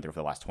disaster that they went through for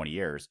the last 20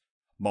 years,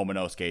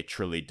 Momonosuke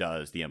truly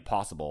does the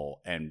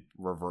impossible and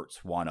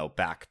reverts Wano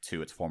back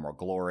to its former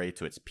glory,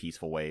 to its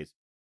peaceful ways.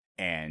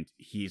 And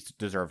he's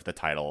deserved the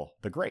title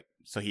the Great.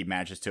 So he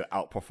manages to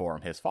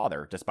outperform his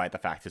father, despite the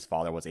fact his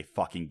father was a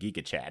fucking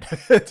Giga Chad.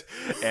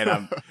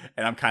 and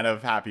I'm kind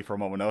of happy for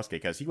Momonosuke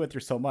because he went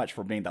through so much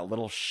from being that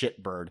little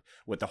shitbird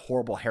with the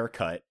horrible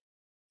haircut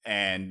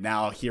And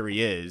now here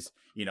he is,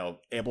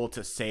 able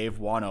to save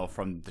Wano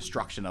from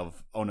destruction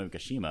of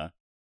Onigashima.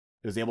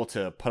 He was able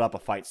to put up a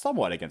fight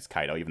somewhat against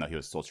Kaido, even though he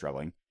was still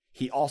struggling.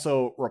 He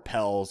also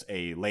repels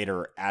a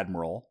later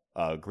admiral,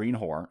 Green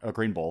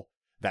Bull,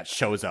 that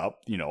shows up,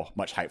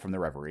 much hype from the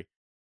Reverie.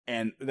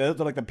 And those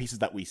are like the pieces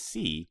that we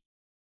see.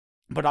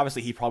 But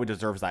obviously he probably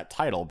deserves that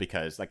title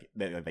because, like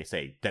they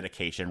say,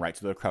 dedication, right,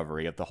 to the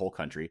recovery of the whole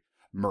country.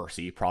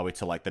 Mercy, probably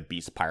to like the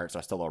beast pirates that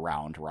are still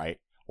around, right?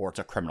 Or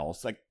to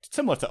criminals, like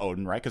similar to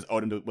Oden, right? Because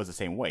Oden was the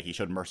same way. He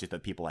showed mercy to the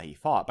people that he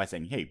fought by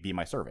saying, hey, be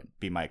my servant,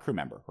 be my crew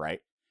member,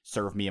 right?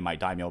 Serve me and my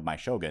daimyo, my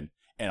shogun,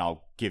 and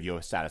I'll give you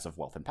a status of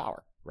wealth and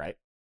power, right?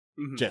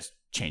 Mm-hmm. Just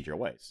change your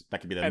ways.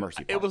 That could be the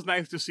mercy part. It was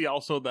nice to see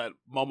also that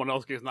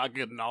Momonosuke is not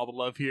getting all the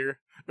love here.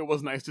 It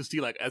was nice to see,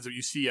 like, as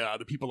you see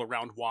the people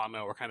around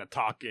Wano are kind of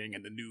talking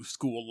and the new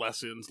school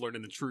lessons,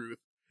 learning the truth.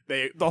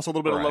 There's also a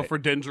little bit of love for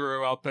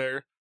Denjiro out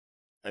there.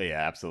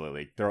 Yeah,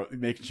 absolutely. They're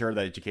making sure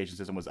that education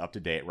system was up to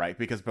date, right?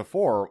 Because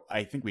before,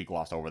 I think we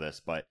glossed over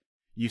this, but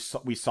we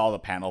saw the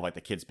panel of like the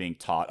kids being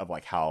taught of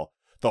like how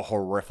the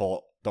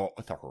horrible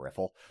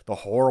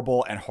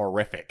and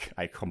horrific,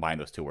 I combine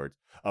those two words,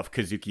 of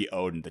Kazuki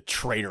Oden, the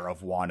traitor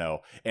of Wano,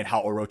 and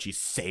how Orochi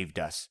saved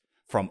us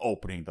from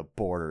opening the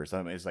borders.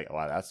 I mean, it's like,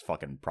 wow, that's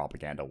fucking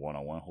propaganda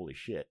 101. Holy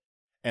shit.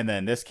 And then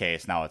in this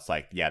case, now it's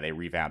like, yeah, they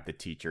revamped the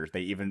teachers.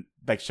 They even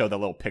like show the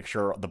little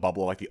picture of the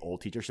bubble of like the old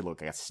teacher. She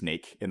looked like a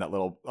snake in that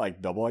little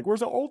like double. Like,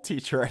 where's the old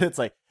teacher? And it's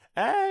like,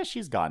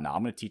 she's gone now.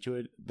 I'm gonna teach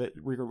you that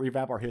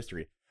revamp our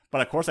history.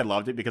 But of course, I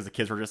loved it because the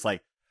kids were just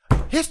like,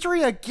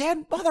 history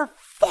again,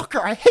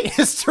 motherfucker! I hate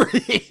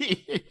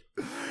history.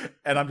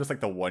 And I'm just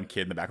like the one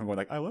kid in the background going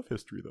like, I love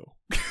history though.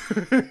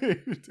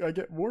 I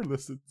get more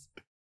lessons.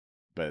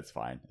 But it's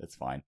fine. It's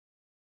fine.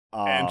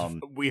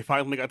 And we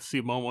finally got to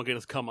see Momo get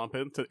his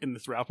comeuppance in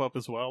this wrap-up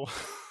as well.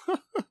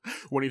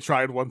 When he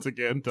tried once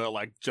again to,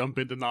 like, jump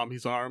into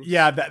Nami's arms.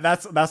 Yeah,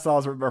 that's what I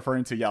was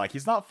referring to. Yeah, like,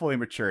 he's not fully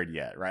matured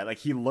yet, right? Like,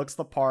 he looks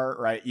the part,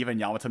 right? Even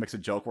Yamato makes a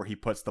joke where he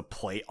puts the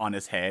plate on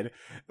his head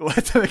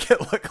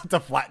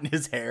to flatten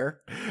his hair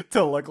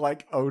to look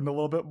like Oden a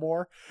little bit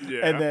more.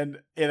 Yeah. And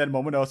then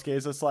Momonosuke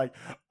is just like,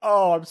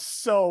 oh, I'm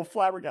so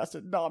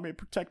flabbergasted. Nami,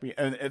 protect me.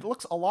 And it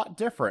looks a lot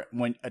different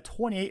when a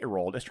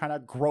 28-year-old is trying to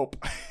grope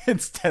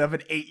instead of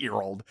an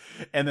 8-year-old.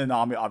 And then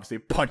Nami obviously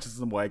punches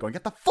him away, going,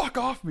 get the fuck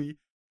off me.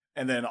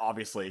 And then,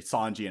 obviously,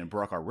 Sanji and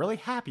Brook are really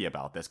happy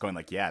about this, going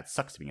like, yeah, it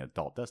sucks being an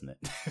adult, doesn't it?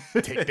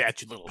 Take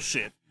that, you little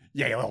shit.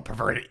 Yeah, you little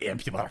perverted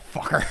imp, you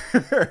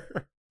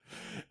motherfucker.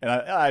 And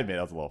I admit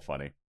it was a little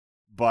funny.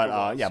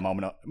 But, yeah,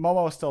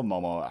 Momo is still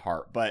Momo at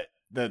heart. But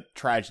the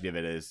tragedy of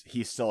it is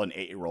he's still an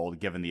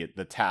 8-year-old given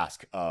the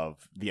task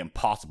of the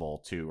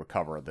impossible to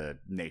recover the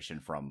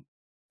nation from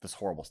this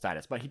horrible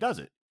status. But he does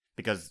it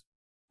because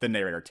the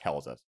narrator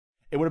tells us.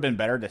 It would have been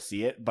better to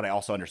see it, but I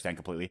also understand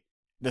completely.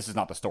 This is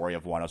not the story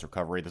of Wano's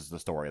recovery. This is the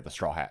story of the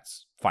Straw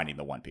Hats finding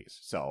the One Piece.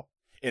 So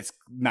it's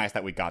nice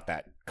that we got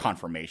that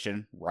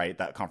confirmation, right?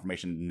 That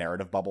confirmation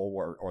narrative bubble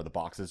or the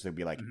boxes to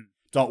be like,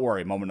 don't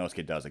worry,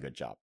 Momonosuke does a good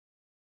job.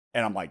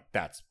 And I'm like,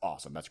 that's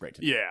awesome. That's great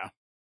to know. Yeah.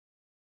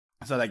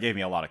 So that gave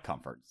me a lot of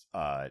comfort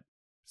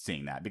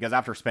seeing that. Because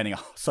after spending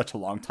such a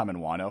long time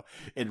in Wano,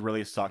 it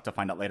really sucked to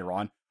find out later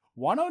on,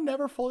 Wano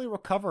never fully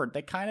recovered.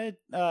 They kind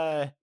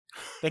of...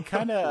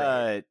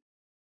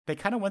 They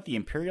kind of went the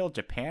Imperial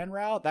Japan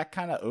route. That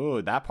kind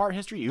of, that part of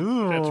history.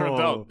 Ooh. It turns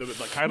out the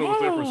Kaido was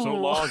there for so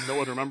long, no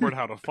one remembered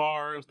how to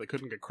farm. They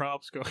couldn't get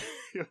crops going.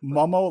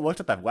 Momo looked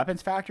at the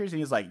weapons factories and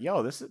he's like,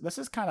 "Yo, this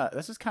is kind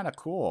of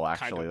cool,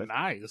 actually. Kind of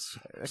nice."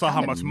 Saw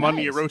how much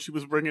money Orochi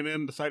was bringing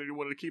in. Decided he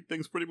wanted to keep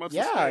things pretty much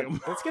the same.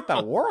 Let's get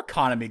that war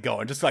economy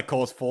going. Just like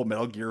Cole's full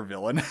Metal Gear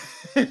villain.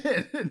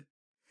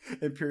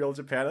 Imperial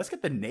Japan. Let's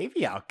get the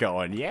Navy out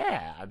going.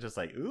 Yeah. I'm just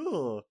like,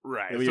 ooh.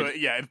 Right. So,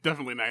 yeah, it's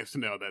definitely nice to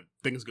know that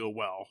things go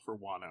well for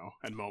Wano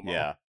and Momo.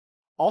 Yeah.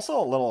 Also,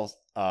 a little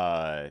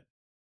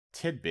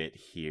tidbit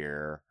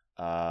here.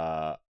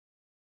 A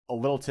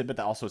little tidbit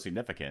that also is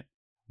significant.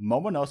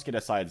 Momonosuke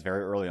decides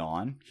very early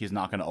on he's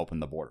not going to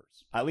open the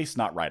borders. At least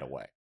not right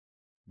away.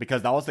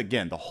 Because that was,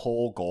 again, the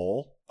whole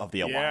goal of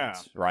the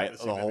alliance, right?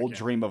 The whole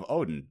dream of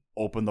Oden.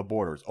 Open the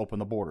borders. Open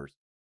the borders.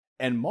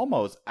 And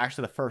Momo's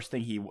actually the first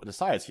thing he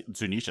decides.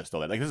 Zunisha's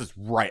still there. Like, this is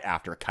right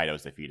after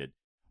Kaido's defeated.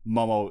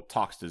 Momo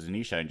talks to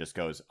Zunisha and just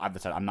goes, I've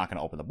decided I'm not going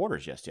to open the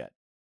borders just yet.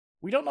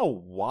 We don't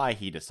know why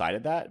he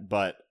decided that,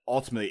 but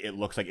ultimately it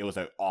looks like it was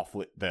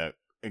the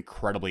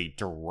incredibly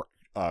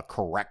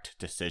correct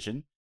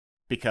decision.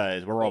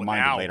 Because we're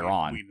reminded later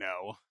on. We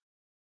know.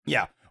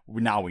 Yeah,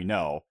 now we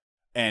know.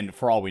 And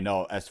for all we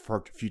know, as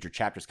future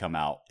chapters come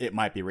out, it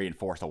might be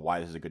reinforced on why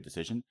this is a good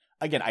decision.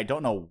 Again, I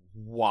don't know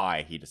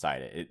why he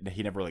decided it.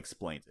 He never really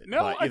explains it.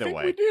 No, but either I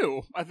think we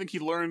do. I think he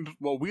learned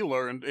what we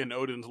learned in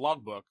Oden's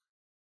logbook.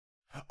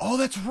 Oh,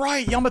 that's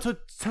right. Yamato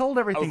told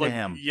everything to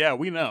him. Yeah,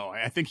 we know.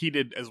 I think he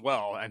did as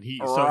well. And he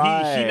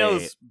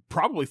knows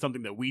probably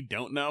something that we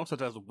don't know,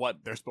 such as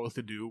what they're supposed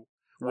to do.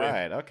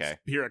 Right, okay.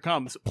 Here it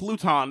comes.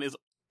 Pluton is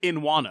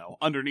in Wano,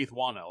 underneath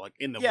Wano, like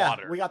in the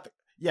water.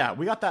 Yeah,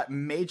 we got that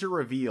major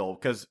reveal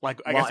because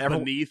Like, I guess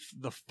beneath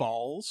the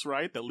falls,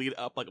 right? That lead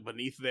up, like,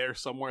 beneath there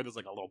somewhere, there's,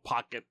 like, a little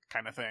pocket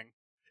kind of thing.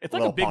 It's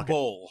like a big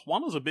bowl.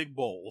 Wano's a big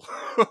bowl.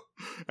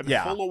 And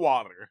it's full of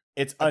water.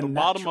 It's at the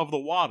bottom of the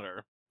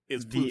water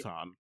is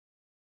Pluton.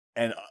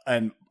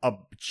 And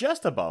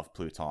just above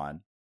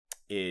Pluton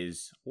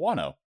is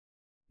Wano.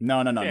 No,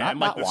 Yeah, not and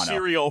like the Wano.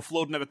 cereal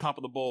floating at the top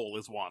of the bowl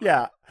is Wano.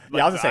 Yeah,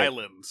 Like I was the gonna say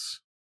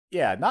islands.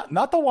 Yeah, not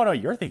the Wano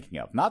you're thinking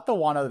of. Not the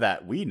Wano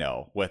that we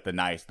know with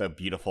the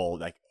beautiful,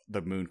 like,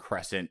 the moon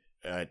crescent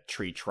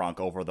tree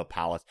trunk over the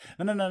palace.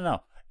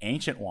 No.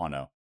 Ancient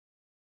Wano.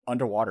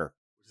 Underwater.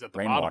 Is at the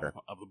rainwater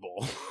bottom of the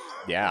bowl.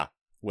 Yeah,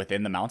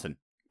 within the mountain.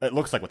 It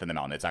looks like within the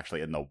mountain. It's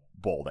actually in the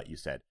bowl that you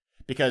said.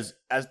 Because,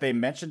 as they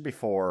mentioned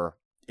before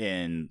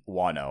in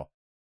Wano,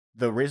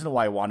 the reason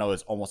why Wano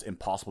is almost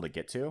impossible to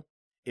get to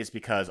is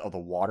because of the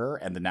water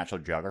and the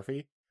natural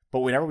geography. But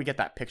whenever we get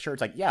that picture,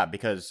 it's like, yeah,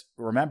 because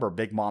remember,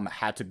 Big Mom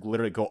had to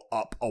literally go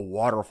up a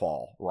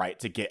waterfall, right,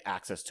 to get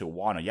access to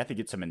Wano. You have to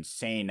get some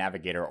insane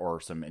navigator or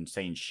some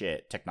insane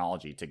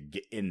technology to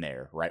get in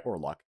there, right, or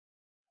luck,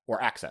 or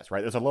access,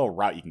 right? There's a little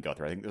route you can go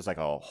through. I think there's like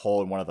a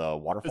hole in one of the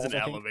waterfalls. There's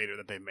an elevator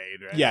that they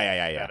made, right?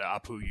 Yeah. That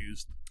Apu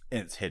used.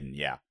 And it's hidden,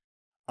 yeah.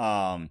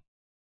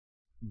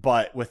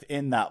 But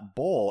within that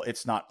bowl,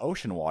 it's not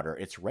ocean water,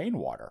 it's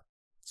rainwater.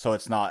 So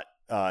it's not...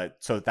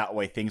 so that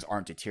way things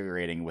aren't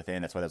deteriorating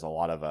within. That's why there's a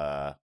lot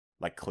of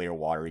like clear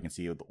water. You can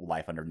see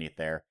life underneath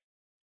there,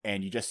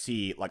 and you just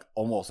see like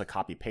almost a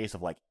copy paste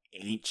of like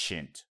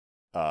ancient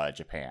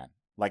Japan.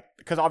 Like,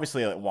 because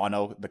obviously like,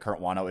 Wano, the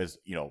current Wano is,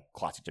 you know,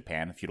 classic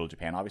Japan, feudal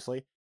Japan,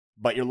 obviously.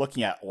 But you're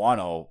looking at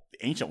Wano,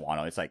 ancient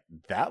Wano. It's like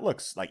that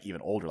looks like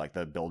even older. Like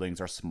the buildings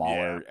are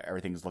smaller. Yeah.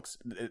 Everything looks.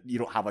 You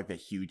don't have like the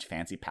huge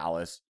fancy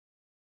palace,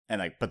 and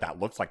like, but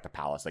that looks like the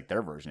palace, like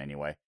their version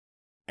anyway.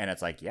 And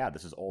it's like, yeah,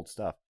 this is old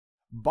stuff.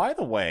 By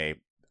the way,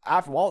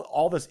 while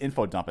all this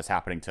info dump is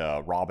happening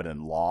to Robin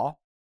and Law,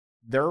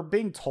 they're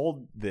being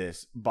told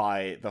this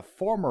by the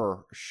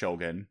former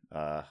shogun.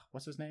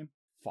 What's his name?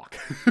 Fuck.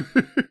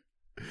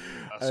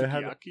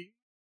 Sukiyaki?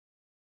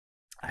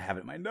 I have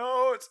it in my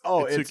notes.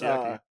 Oh, it's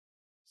Sukiyaki.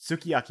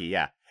 Sukiyaki,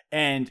 yeah.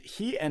 And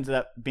he ended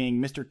up being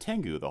Mr.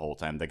 Tengu the whole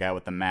time, the guy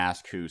with the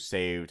mask who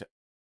saved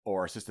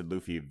or assisted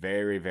Luffy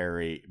very,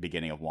 very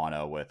beginning of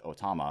Wano with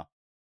Otama,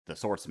 the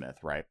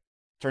swordsmith, right?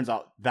 Turns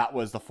out that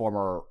was the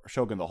former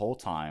shogun the whole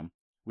time.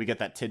 We get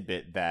that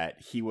tidbit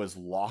that he was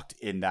locked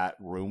in that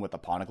room with the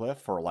poneglyph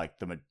for like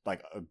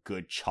a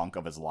good chunk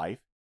of his life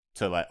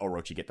to let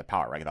Orochi get the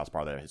power, right? That was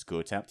part of his coup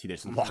attempt. He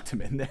just locked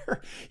him in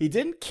there. He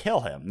didn't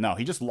kill him. No,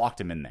 he just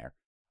locked him in there.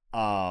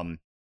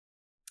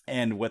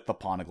 And with the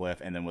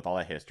poneglyph and then with all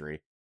that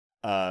history,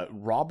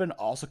 Robin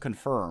also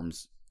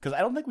confirms, because I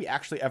don't think we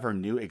actually ever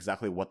knew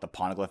exactly what the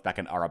poneglyph back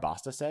in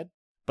Arabasta said,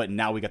 but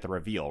now we get the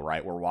reveal,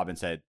 right? Where Robin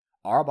said,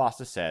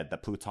 Arabasta said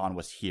that Pluton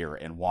was here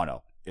in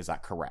Wano. Is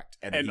that correct?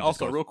 And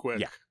also, real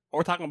quick,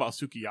 we're talking about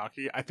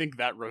Sukiyaki. I think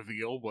that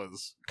reveal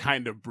was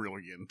kind of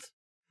brilliant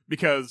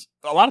because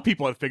a lot of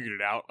people had figured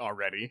it out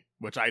already,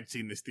 which I'd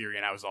seen this theory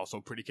and I was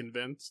also pretty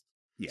convinced.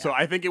 Yeah. So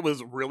I think it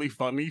was really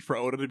funny for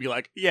Oda to be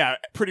like, yeah,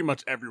 pretty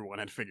much everyone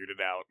had figured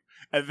it out.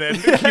 And then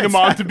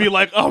Kinemon to be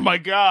like, oh my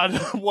god,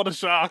 what a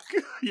shock.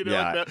 You know,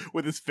 like that,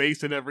 with his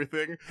face and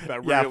everything.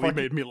 That really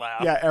made me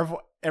laugh. Yeah,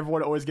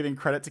 everyone always giving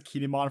credit to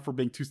Kinemon for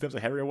being 2 steps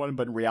ahead of everyone,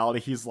 but in reality,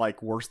 he's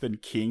like worse than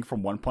King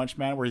from One Punch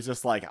Man, where he's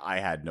just like, I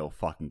had no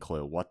fucking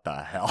clue. What the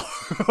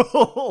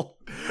hell?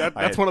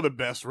 That's one of the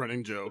best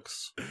running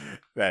jokes.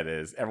 That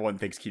is. Everyone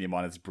thinks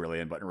Kinemon is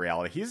brilliant, but in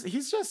reality,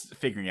 he's just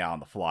figuring it out on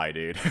the fly,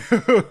 dude.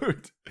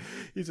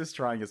 He's just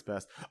trying his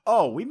best.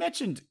 Oh, we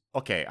mentioned...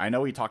 Okay, I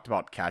know we talked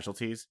about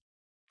casualties.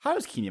 How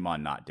is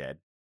Kinemon not dead?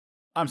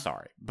 I'm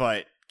sorry,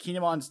 but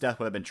Kinemon's death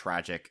would have been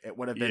tragic. It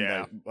would have been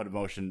the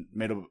emotional...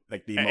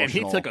 And he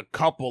took a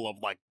couple of,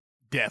 like,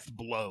 death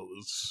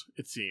blows,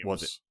 it seems.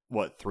 Was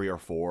it, 3 or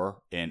 4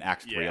 in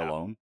Act 3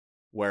 alone?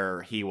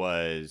 Where he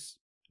was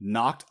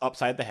knocked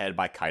upside the head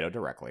by Kaido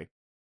directly,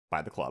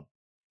 by the club.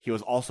 He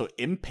was also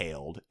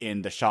impaled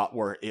in the shot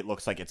where it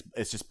looks like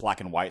it's just black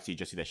and white, so you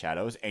just see the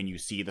shadows, and you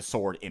see the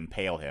sword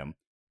impale him.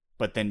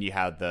 But then you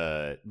have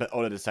but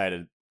Oda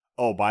decided,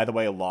 oh, by the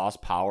way, Law's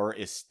power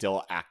is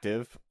still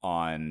active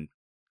on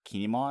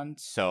Kinemon,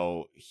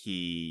 so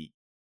he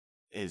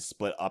is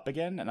split up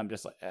again, and I'm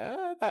just like,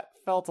 that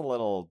felt a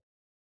little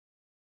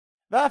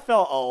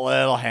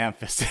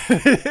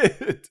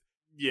ham-fisted.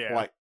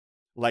 Yeah.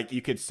 Like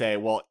you could say,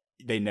 well,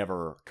 they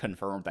never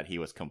confirmed that he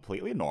was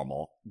completely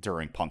normal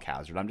during Punk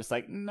Hazard. I'm just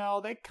like, no,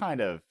 they kind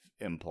of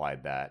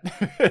implied that.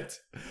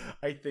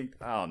 I think,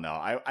 I don't know.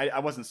 I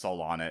wasn't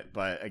sold on it,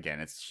 but again,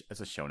 it's a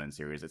shonen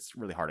series. It's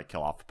really hard to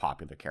kill off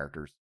popular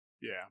characters.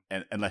 Yeah.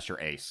 And unless you're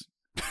Ace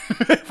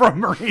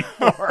from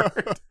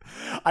Marineford.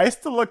 I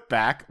used to look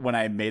back when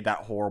I made that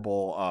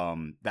horrible,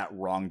 that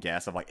wrong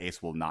guess of like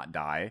Ace will not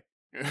die.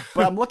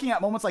 But I'm looking at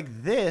moments like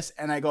this,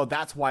 and I go,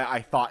 that's why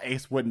I thought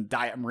Ace wouldn't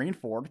die at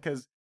Marineford,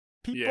 because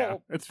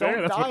people it's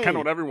fair. That's kind of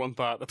what everyone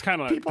thought. That's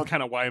kind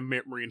of why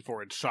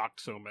Marineford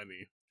shocked so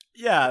many.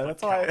 Yeah,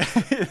 that's why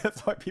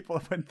that's why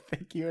people wouldn't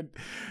think you would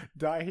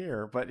die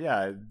here. But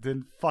yeah, it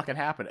didn't fucking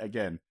happen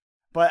again.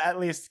 But at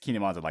least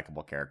Kinemon's a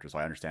likable character, so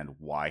I understand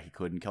why he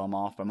couldn't kill him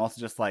off. But I'm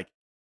also just like,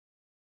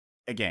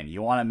 again,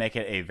 you want to make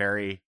it a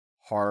very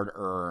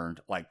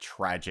hard-earned, like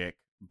tragic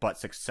but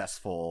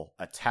successful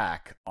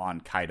attack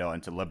on Kaido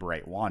and to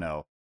liberate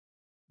Wano.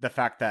 The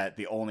fact that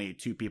the only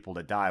two people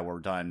to die were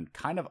done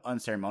kind of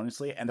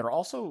unceremoniously, and they're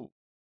also,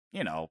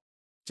 you know,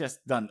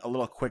 just done a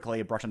little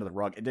quickly, brushed under the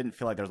rug. It didn't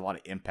feel like there was a lot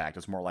of impact.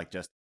 It's more like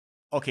just,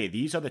 okay,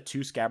 these are the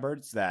two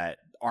scabbards that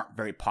aren't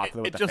very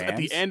popular with the fans. At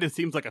the end, it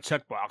seems like a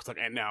checkbox, like,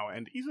 and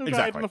Izo Exactly.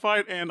 died in the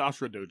fight, and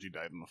Ashura Doji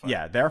died in the fight.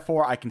 Yeah,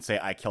 therefore I can say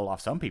I killed off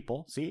some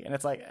people. See, and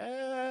it's like,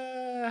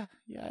 yeah,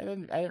 I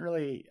didn't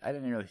really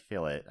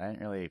feel it. I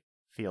didn't really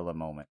feel the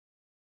moment.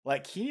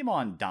 Like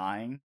Kinemon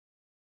dying,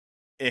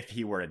 if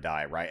he were to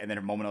die, right? And then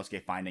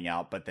Momonosuke finding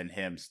out, but then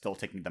him still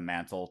taking the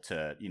mantle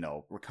to, you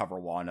know, recover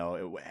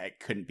Wano, it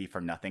couldn't be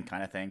for nothing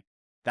kind of thing.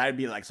 That would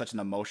be like such an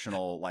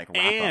emotional like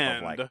wrap up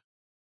of like.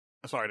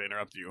 Sorry to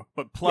interrupt you,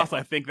 but plus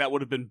I think that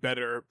would have been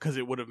better because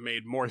it would have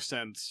made more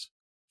sense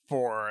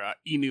for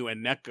Inu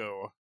and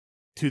Neko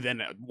to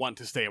then want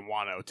to stay in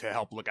Wano to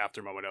help look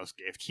after Momonosuke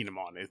if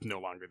Kinemon is no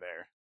longer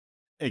there.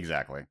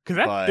 Exactly. Because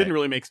that didn't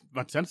really make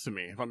much sense to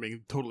me, if I'm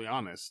being totally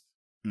honest.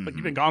 Mm-hmm. Like,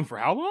 you've been gone for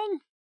how long?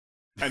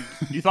 And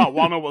you thought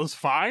Wano was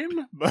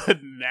fine, but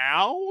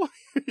now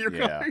you're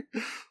going?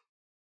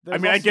 I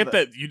mean, I get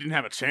that you didn't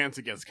have a chance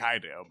against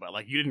Kaido, but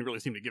like you didn't really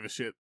seem to give a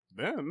shit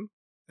then.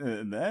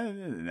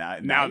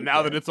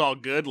 Now that it's all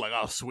good, like,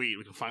 oh sweet,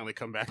 we can finally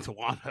come back to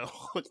Wano.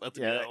 Let's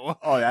go.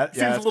 Oh, that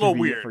seems a little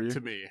weird to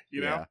me,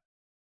 you know?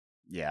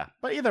 Yeah,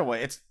 but either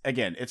way,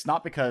 it's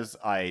not because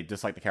I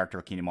dislike the character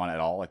of Kinemon at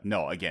all. Like,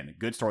 no, again,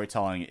 good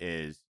storytelling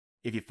is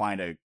if you find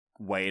a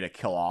way to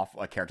kill off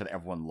a character that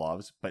everyone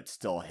loves, but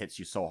still hits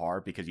you so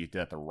hard because you did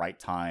it at the right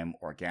time,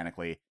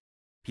 organically,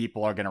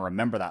 people are going to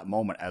remember that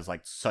moment as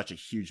like such a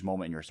huge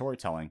moment in your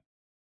storytelling.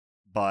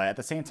 But at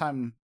the same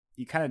time,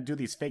 you kind of do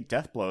these fake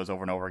death blows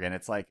over and over again.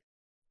 It's like,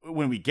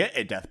 when we get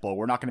a death blow,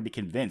 we're not going to be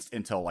convinced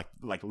until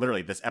like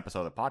literally this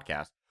episode of the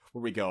podcast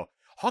where we go,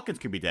 Hawkins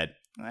could be dead.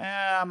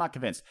 I'm not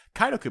convinced.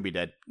 Kaido could be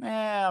dead.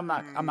 I'm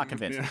not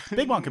convinced. Yeah.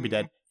 Big Mom could be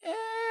dead.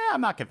 I'm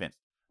not convinced.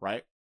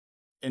 Right?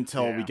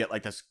 Until we get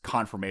like this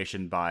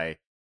confirmation by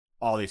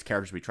all these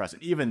characters we trust.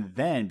 And even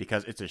then,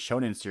 because it's a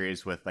shonen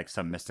series with like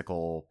some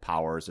mystical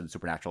powers and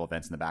supernatural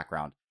events in the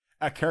background,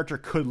 a character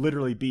could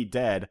literally be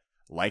dead,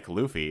 like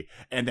Luffy,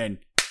 and then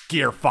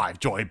Gear 5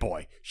 Joy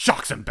Boy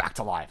shocks him back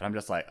to life. And I'm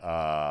just like,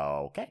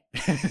 okay.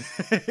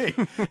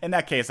 In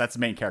that case, that's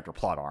main character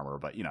plot armor,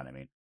 but you know what I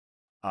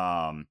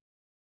mean.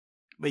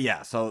 But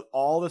yeah, so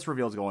all this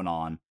reveals going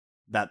on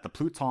that the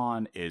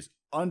Pluton is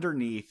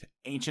underneath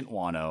ancient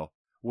Wano,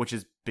 which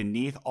is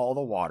beneath all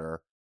the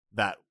water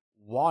that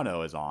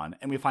Wano is on.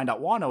 And we find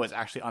out Wano is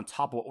actually on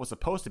top of what was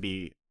supposed to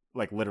be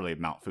like literally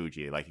Mount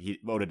Fuji. Like he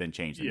voted and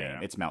changed the name.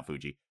 It's Mount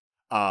Fuji.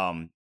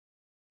 And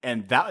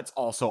that's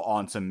also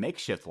on some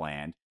makeshift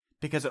land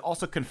because it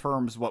also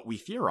confirms what we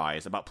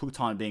theorize about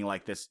Pluton being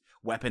like this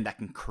weapon that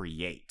can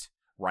create,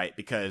 right?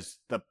 Because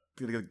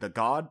the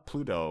god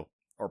Pluto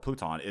or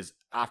Pluton is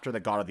after the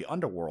god of the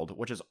underworld,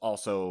 which is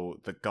also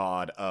the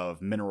god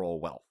of mineral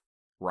wealth,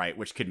 right?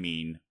 Which could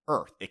mean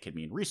earth. It could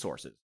mean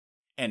resources.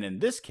 And in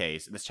this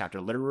case, this chapter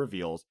literally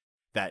reveals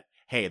that,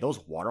 hey,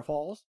 those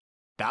waterfalls,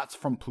 that's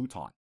from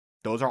Pluton.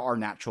 Those are our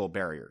natural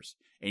barriers.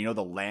 And you know,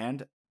 the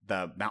land,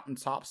 the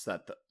mountaintops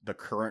that the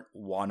current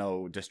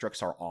Wano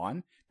districts are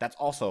on, that's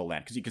also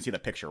land. Because you can see the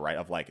picture, right,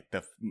 of like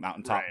the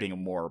mountaintop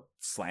being more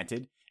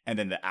slanted. And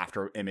then the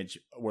after image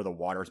where the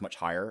water is much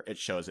higher, it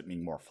shows it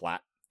being more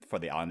flat for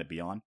the island to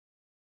be on.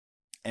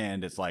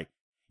 And it's like,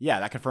 yeah,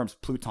 that confirms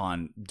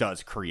Pluton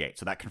does create.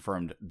 So that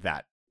confirmed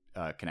that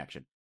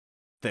connection.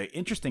 The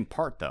interesting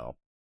part, though,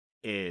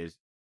 is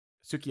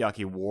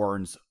Sukiyaki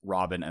warns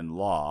Robin and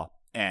Law,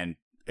 and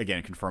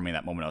again, confirming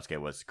that Momonosuke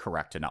was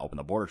correct to not open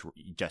the borders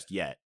just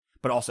yet,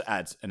 but also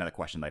adds another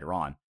question later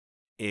on,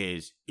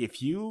 is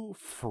if you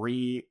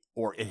free,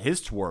 or in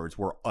his words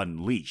were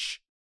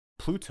unleash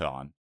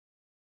Pluton,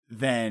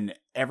 then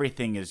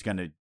everything is going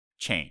to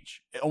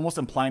change. Almost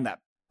implying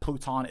that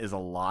Pluton is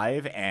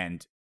alive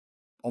and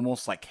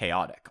almost like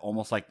chaotic,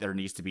 almost like there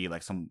needs to be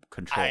like some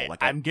control.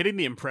 I'm getting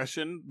the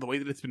impression, the way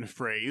that it's been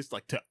phrased,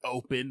 like to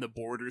open the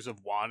borders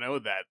of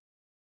Wano, that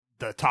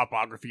the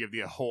topography of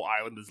the whole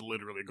island is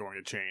literally going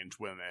to change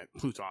when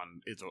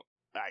Pluton is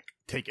like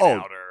taken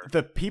out. Or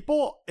the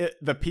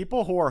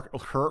people who are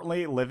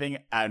currently living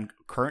at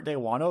current day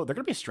Wano, they're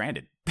going to be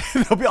stranded.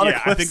 They'll be on a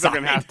cliff I think side.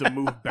 they're going to have to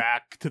move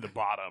back to the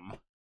bottom.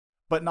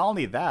 But not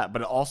only that,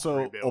 but it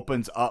also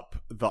opens up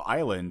the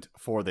island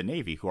for the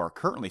Navy, who are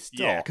currently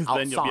still outside. Because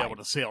then you'll be able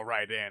to sail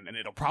right in, and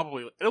it'll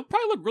probably look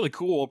really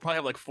cool. It'll probably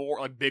have like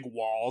 4 like big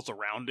walls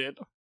around it,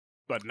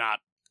 but not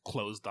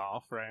closed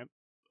off, right?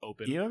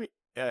 Open. You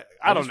know,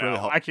 I don't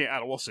know. I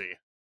can't. We'll see.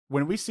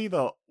 When we see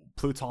the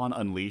Pluton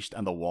unleashed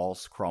and the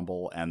walls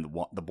crumble and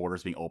the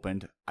borders being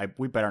opened,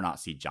 we better not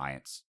see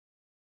giants.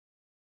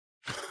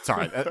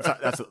 Sorry,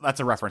 that's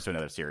a reference to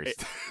another series.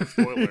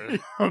 Spoiler.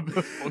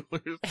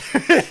 Spoilers.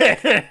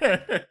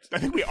 I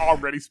think we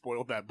already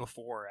spoiled that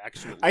before,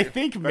 actually. I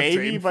think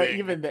maybe, but thing.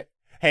 even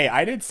hey,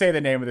 I didn't say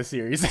the name of the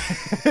series.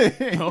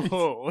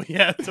 Oh,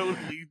 yeah,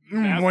 totally.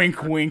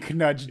 Wink, wink,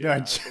 nudge,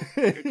 nudge.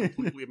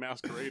 Completely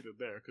masqueraded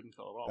there. Couldn't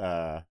tell at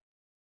all.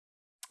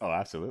 Oh,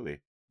 absolutely.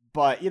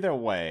 But either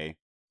way,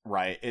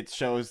 right, it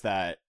shows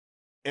that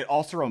it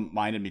also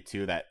reminded me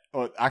too that,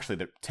 actually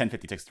the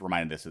 1056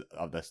 reminded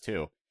of this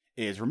too,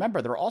 is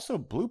remember there are also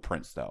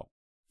blueprints though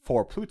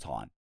for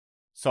Pluton.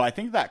 So I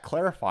think that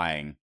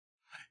clarifying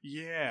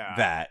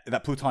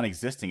that Pluton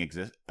existing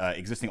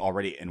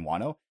already in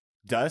Wano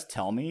does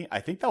tell me, I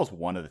think that was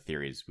one of the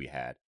theories we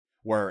had,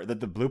 where the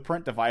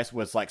blueprint device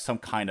was like some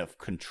kind of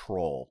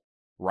control,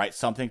 right?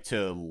 Something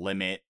to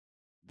limit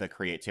the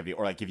creativity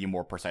or like give you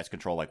more precise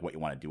control, like what you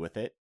want to do with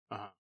it,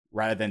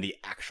 rather than the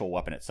actual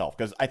weapon itself.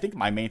 Because I think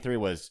my main theory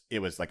was it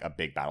was like a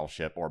big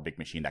battleship or a big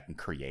machine that can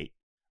create,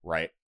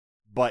 right?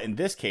 But in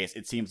this case,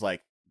 it seems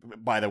like,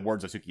 by the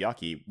words of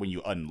Sukiyaki, when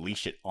you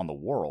unleash it on the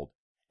world,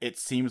 it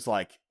seems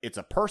like it's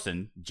a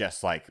person,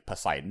 just like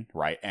Poseidon,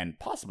 right? And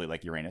possibly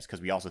like Uranus,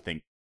 because we also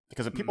think,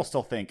 because people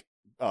still think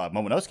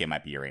Momonosuke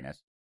might be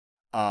Uranus.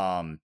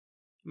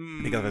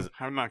 Because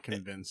I'm not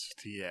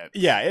convinced yet.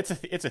 Yeah, it's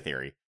a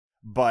theory,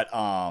 but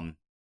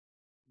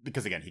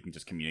because again, he can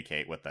just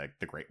communicate with the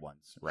great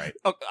ones, right?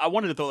 I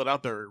wanted to throw that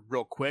out there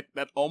real quick.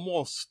 That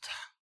almost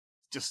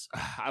just,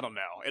 I don't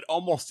know. It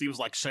almost seems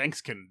like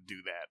Shanks can do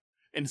that.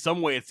 In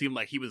some way, it seemed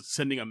like he was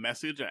sending a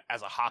message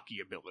as a hockey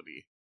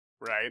ability,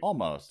 right?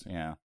 Almost,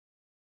 yeah.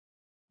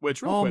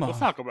 Which, real quick,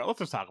 let's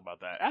just talk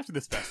about that. After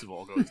this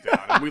festival goes down,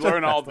 and we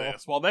learn all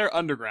this, while they're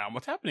underground,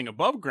 what's happening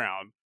above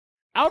ground,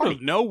 out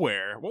of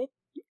nowhere, well,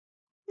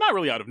 not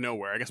really out of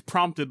nowhere, I guess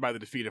prompted by the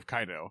defeat of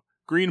Kaido,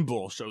 Green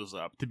Bull shows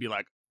up to be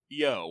like,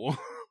 yo,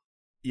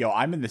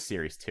 I'm in this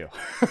series too.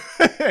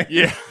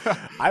 Yeah.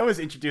 I was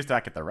introduced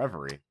back at the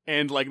Reverie.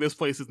 And, like, this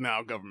place is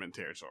now government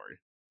territory.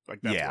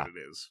 Like, that's what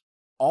it is.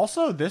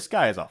 Also, this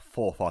guy is a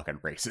full fucking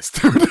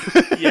racist,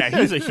 dude. Yeah,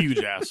 he's a huge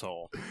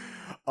asshole.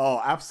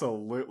 Oh,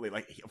 absolutely.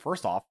 Like,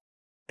 first off,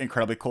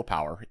 incredibly cool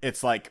power.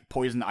 It's like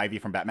Poison Ivy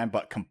from Batman,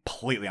 but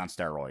completely on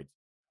steroids,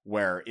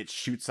 where it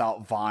shoots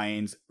out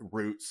vines,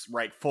 roots,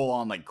 right? Full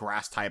on, like,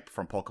 grass type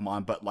from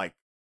Pokemon, but, like,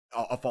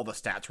 of all the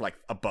stats were, like,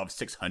 above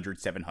 600,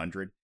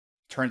 700.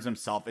 Turns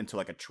himself into,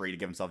 like, a tree to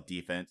give himself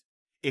defense.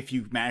 If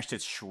you manage to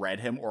shred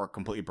him or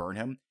completely burn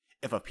him,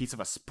 if a piece of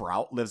a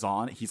sprout lives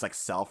on, he's like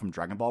Cell from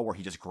Dragon Ball, where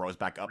he just grows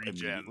back up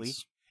immediately.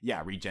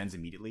 Yeah, regens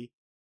immediately.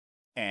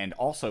 And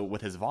also,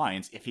 with his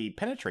vines, if he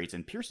penetrates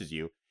and pierces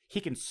you,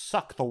 he can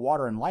suck the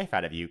water and life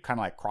out of you, kind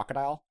of like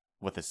Crocodile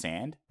with the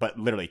sand, but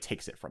literally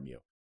takes it from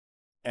you.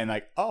 And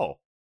like, oh,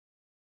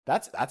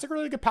 that's a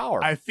really good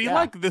power. I feel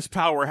like this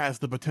power has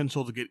the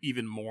potential to get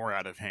even more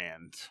out of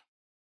hand.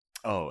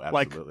 Oh,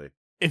 absolutely. Like,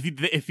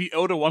 if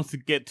Oda wants to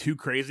get too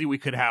crazy, we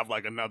could have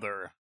like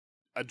another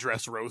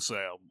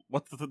Dressrosa.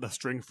 What's the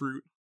string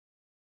fruit?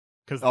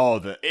 Because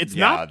it's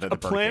not a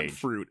plant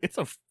fruit; it's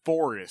a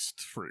forest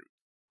fruit,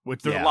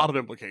 which there's a lot of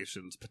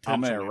implications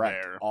potentially I'm gonna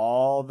there.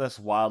 All this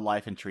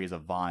wildlife and trees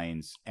of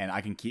vines, and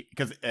I can keep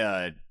because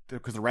the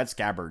red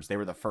scabbards, they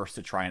were the first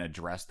to try and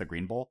address the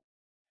Green Bull,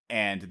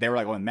 and they were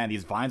like, "Oh man,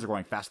 these vines are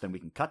growing faster than we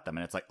can cut them."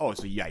 And it's like, "Oh,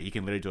 so yeah, you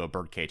can literally do a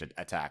birdcage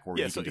attack."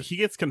 Where so he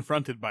gets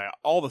confronted by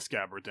all the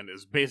scabbards and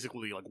is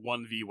basically like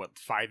 1v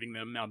 5ing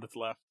them now that's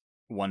left.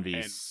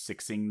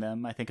 1v6ing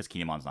them, I think, because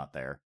Kinemon's not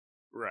there.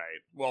 Right.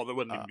 Well, there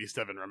wouldn't even be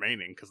 7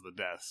 remaining because of the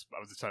deaths.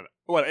 I was just trying to...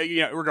 Well,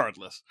 yeah,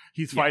 regardless.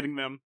 He's fighting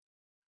them,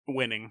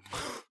 winning.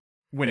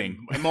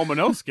 And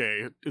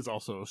Momonosuke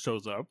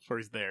shows up, or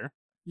he's there.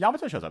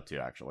 Yamato shows up too,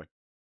 actually.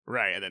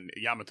 Right, and then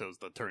Yamato's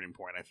the turning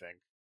point, I think.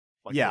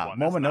 Like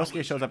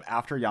Momonosuke shows up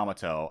after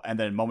Yamato, and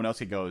then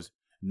Momonosuke goes,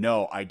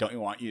 "No, I don't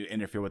want you to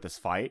interfere with this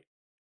fight,"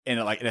 in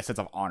a sense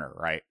of honor,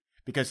 right?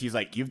 Because he's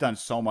like, "You've done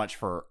so much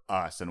for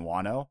us in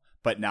Wano,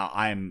 but now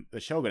I'm the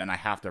Shogun, and I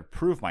have to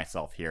prove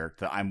myself here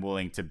that I'm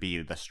willing to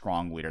be the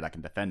strong leader that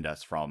can defend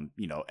us from,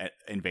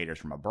 invaders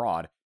from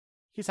abroad."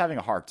 He's having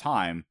a hard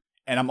time,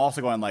 and I'm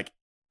also going like,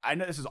 I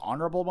know this is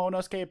honorable,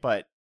 Momonosuke,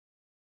 but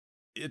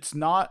it's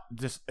not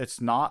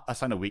a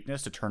sign of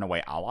weakness to turn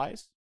away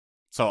allies.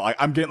 So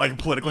I'm getting like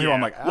political here.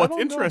 I'm like, what's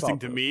interesting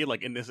to me,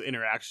 like in this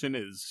interaction,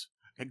 is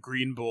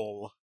Green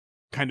Bull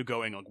kind of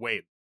going like,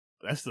 wait,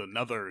 that's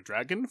another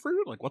dragon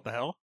fruit? Like, what the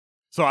hell?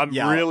 So I'm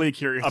really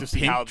curious to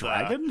see how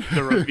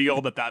the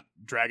reveal that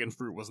dragon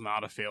fruit was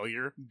not a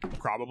failure,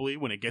 probably,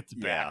 when it gets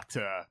back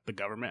to the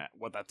government,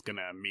 what that's going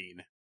to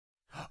mean.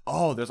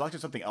 Oh, there's actually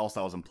something else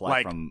that was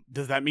implied from...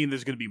 Does that mean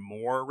there's going to be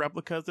more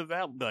replicas of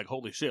that? Like,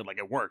 holy shit, like,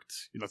 it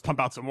worked. Let's pump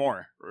out some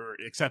more, or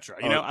etc.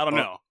 I don't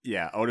know.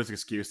 Yeah, Oda's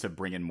excuse to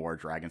bring in more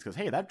dragons, because,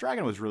 hey, that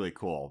dragon was really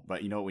cool,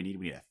 but you know what we need?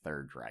 We need a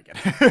third dragon.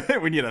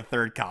 We need a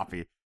third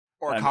copy.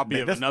 Or a copy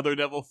of another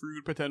devil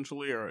fruit,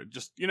 potentially, or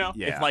just,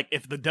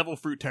 if the devil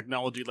fruit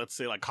technology, let's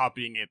say, like,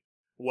 copying it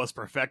was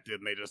perfected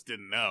and they just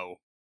didn't know,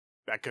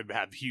 that could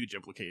have huge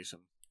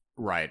implications.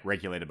 Right,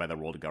 regulated by the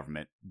world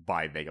government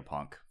by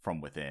Vegapunk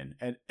from within,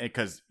 and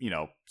because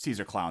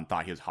Caesar Clown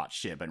thought he was hot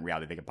shit, but in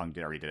reality Vegapunk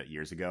already did it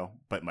years ago,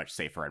 but much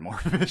safer and more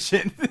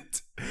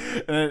efficient.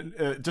 And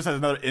just as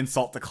another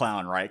insult to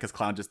Clown, right? Because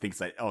Clown just thinks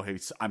that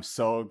I'm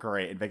so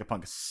great, and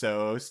Vegapunk is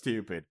so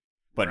stupid,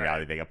 but in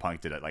reality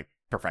Vegapunk did it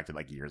perfected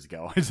years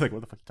ago. He's like,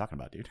 what the fuck are you talking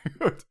about, dude?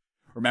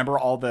 Remember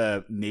all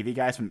the Navy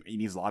guys from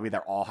Enies Lobby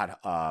that all had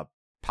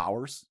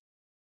powers?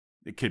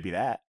 It could be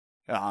that.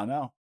 I don't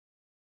know.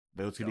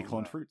 Those could be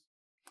cloned fruits.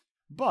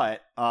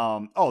 But,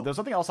 there's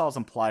something else that was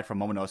implied from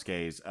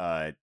Momonosuke's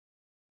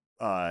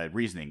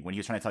reasoning when he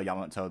was trying to tell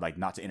Yamato,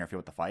 not to interfere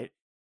with the fight.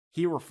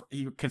 He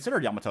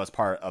considered Yamato as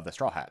part of the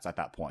Straw Hats at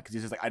that point, because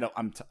he's just like,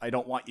 I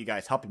don't want you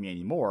guys helping me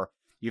anymore.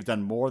 You've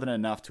done more than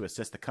enough to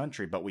assist the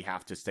country, but we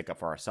have to stick up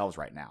for ourselves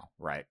right now,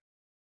 right?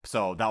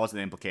 So that was an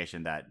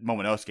implication that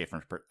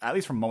Momonosuke, at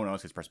least from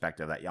Momonosuke's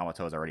perspective, that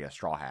Yamato is already a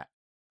Straw Hat.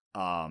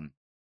 And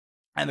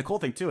the cool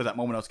thing, too, is that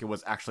Momonosuke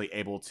was actually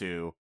able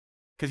to,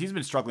 because he's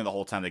been struggling the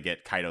whole time to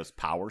get Kaido's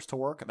powers to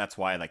work. That's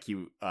why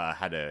he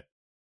had to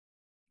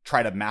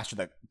try to master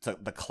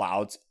the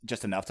clouds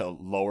just enough to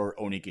lower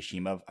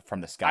Onigashima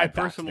from the sky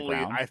back to the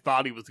ground. I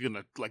thought he was going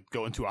to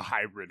go into a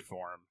hybrid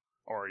form.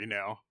 Or,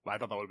 I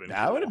thought that would have been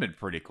That would have been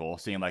pretty cool,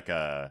 seeing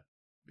an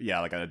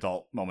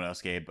adult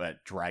Momonosuke,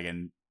 but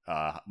dragon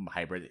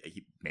hybrid,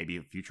 maybe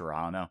future,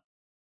 I don't know.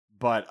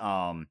 But,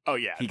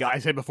 I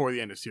said before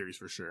the end of the series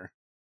for sure.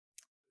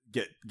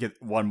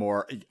 Get one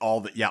more, all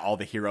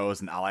the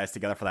heroes and allies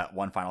together for that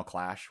one final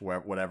clash,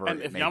 whatever.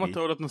 And if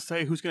Yamato doesn't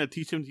say, who's going to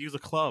teach him to use a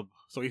club?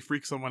 So he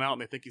freaks someone out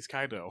and they think he's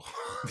Kaido.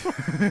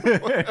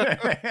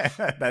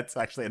 That's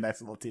actually a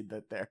nice little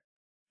tidbit there.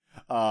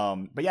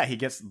 But yeah, he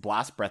gets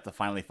Blast Breath to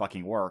finally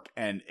fucking work,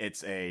 and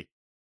it's a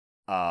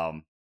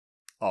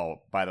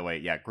by the way,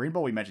 yeah, Green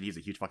Bull, we mentioned he's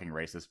a huge fucking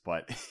racist,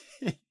 but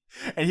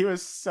and he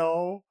was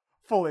so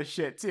full of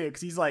shit too,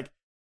 because he's like,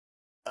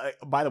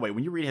 by the way,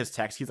 when you read his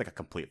text, he's like a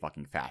complete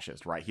fucking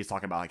fascist, right? He's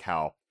talking about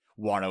how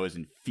Wano is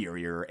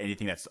inferior.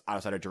 Anything that's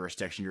outside of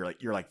jurisdiction,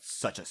 you're like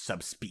such a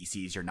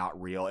subspecies. You're not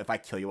real. If I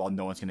kill you all,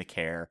 no one's gonna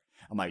care.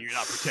 I'm like, you're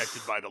not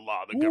protected by the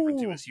law that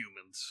governs you as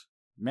humans.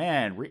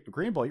 Man,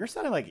 Green Bull, you're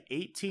sounding like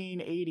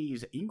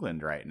 1880s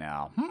England right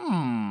now.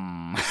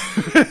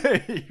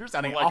 You're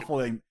sounding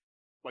awfully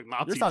like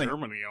Nazi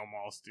Germany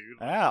almost, dude.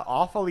 Yeah,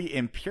 awfully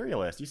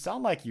imperialist. You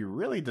sound like you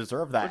really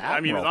deserve that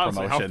admiral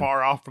honestly, promotion. How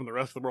far off from the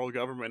rest of the world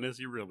government is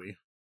he really?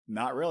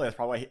 Not really.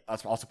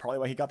 That's also probably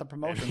why he got the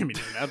promotion. I mean,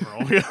 he's an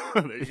admiral. Yeah,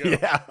 there you go.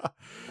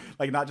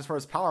 Yeah, not just for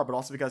his power, but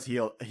also because he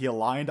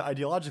aligned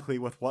ideologically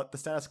with what the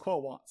status quo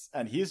wants,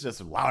 and he's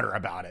just louder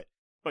about it.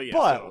 But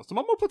so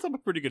Momo puts up a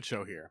pretty good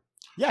show here.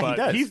 Yeah, but he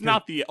does. He's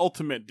not the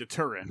ultimate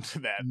deterrent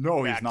that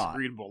he's not.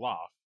 Green Bull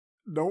off.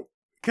 Nope,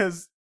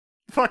 because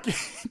fucking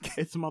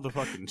it's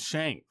motherfucking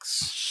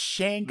Shanks.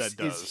 Shanks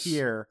is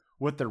here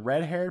with the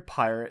red-haired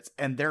pirates,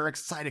 and they're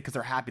excited because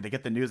they're happy. They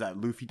get the news that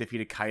Luffy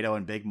defeated Kaido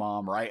and Big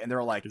Mom, right? And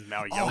they're like,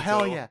 "Oh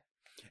hell yeah!"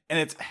 And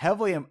it's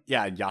heavily,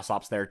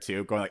 Yasop's there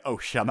too, going like, "Oh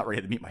shit, I'm not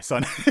ready to meet my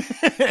son."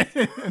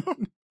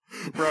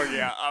 Bro,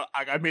 yeah,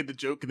 I made the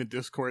joke in the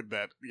Discord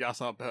that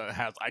Yasop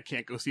has, I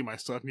can't go see my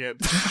son yet.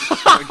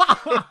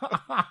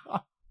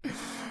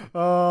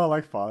 Oh,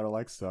 like father,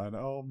 like son.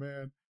 Oh,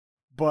 man.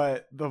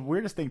 But the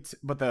weirdest thing,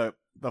 the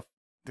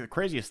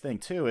craziest thing,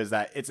 too, is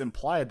that it's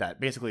implied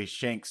that basically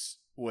Shanks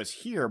was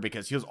here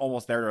because he was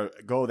almost there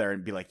to go there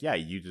and be like, yeah,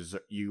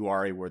 you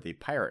are a worthy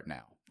pirate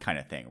now, kind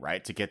of thing,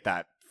 right? To get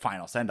that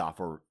final send-off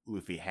where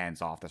Luffy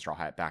hands off the Straw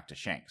Hat back to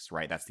Shanks,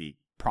 right? That's the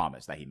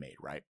promise that he made,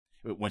 right?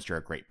 Once you're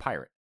a great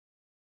pirate.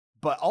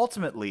 But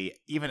ultimately,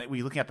 even when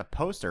you're looking at the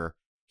poster,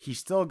 he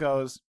still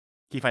finds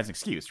an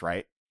excuse,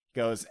 right?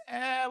 He goes,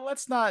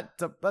 let's not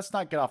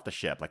get off the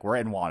ship. Like, we're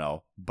in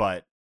Wano,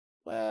 but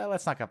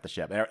let's not get off the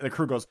ship. And the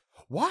crew goes,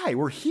 why?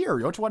 We're here.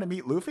 Don't you want to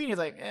meet Luffy? And he's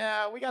like,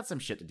 we got some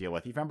shit to deal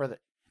with. Do you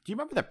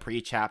remember the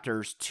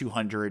pre-chapters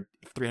 200,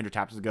 300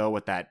 chapters ago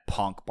with that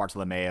punk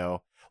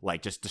Bartolomeo,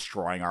 just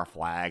destroying our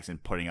flags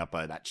and putting up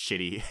that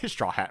shitty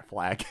Straw Hat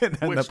flag?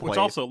 Which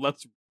also,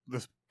 let's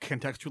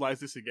contextualize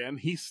this again.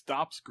 He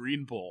stops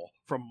Green Bull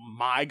from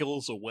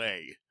miles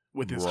away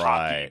with his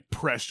hockey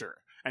pressure,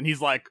 and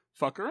he's like,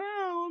 "Fuck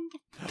around."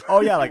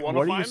 Oh yeah, like want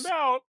to find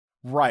out?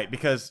 Right,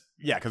 because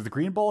the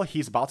Green Bull,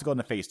 he's about to go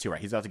into phase 2,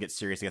 right? He's about to get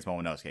serious against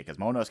Momonosuke because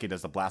Momonosuke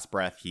does the blast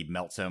breath, he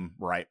melts him,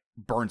 right,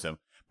 burns him,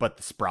 but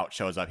the Sprout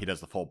shows up, he does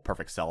the full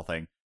perfect cell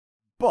thing.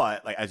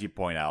 But as you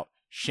point out,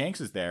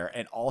 Shanks is there,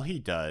 and all he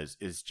does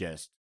is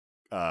just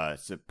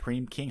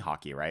Supreme King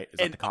Haki, right? Is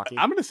that the Haki?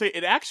 I'm gonna say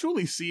it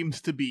actually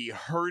seems to be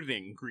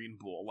hurting Green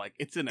Bull. Like,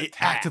 it's an attack.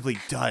 It actively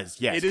does,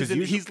 yes. It is.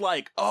 He's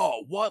like,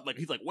 oh, what? Like,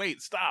 he's like,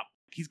 wait, stop.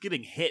 He's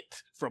getting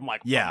hit from a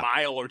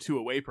mile or two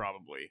away,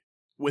 probably,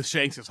 with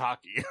Shanks'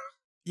 Haki.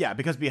 Yeah,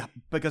 because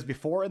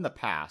before in the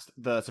past,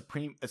 the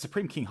Supreme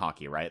King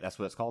Haki, right? That's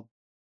what it's called.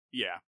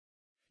 Yeah.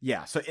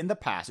 Yeah, so in the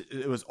past,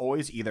 it was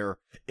always either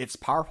it's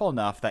powerful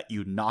enough that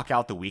you knock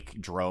out the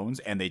weak drones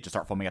and they just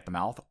start foaming at the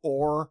mouth,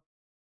 or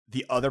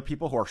the other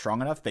people who are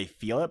strong enough, they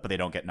feel it, but they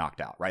don't get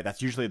knocked out, right?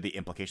 That's usually the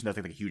implication. There's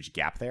like a huge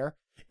gap there.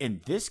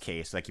 In this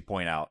case, like you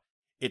point out,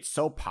 it's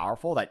so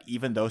powerful that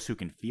even those who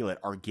can feel it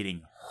are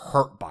getting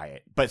hurt by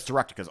it. But it's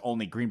direct because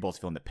only Green Bull's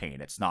feeling the pain.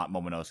 It's not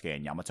Momonosuke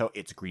and Yamato.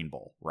 It's Green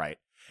Bull, right?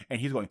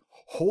 And he's going,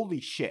 holy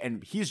shit.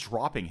 And he's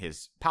dropping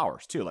his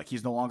powers too. Like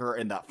he's no longer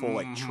in that full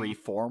like tree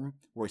form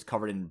where he's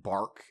covered in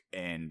bark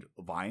and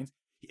vines.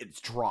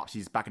 It drops.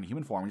 He's back in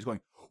human form. And he's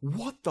going,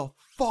 what the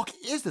fuck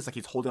is this? Like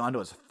he's holding onto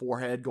his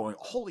forehead going,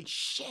 holy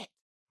shit.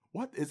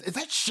 What is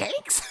that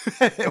Shanks?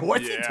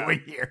 What's he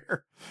doing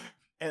here?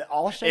 And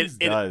all Shanks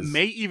does... It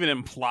may even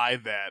imply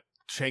that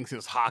Shanks'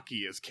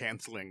 haki is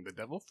canceling the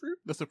Devil Fruit,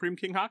 the Supreme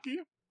King haki?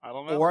 I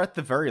don't know. Or at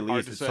the very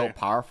least, it's so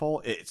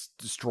powerful, it's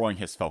destroying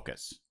his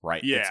focus,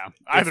 right? Yeah,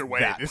 either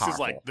way, this is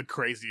like the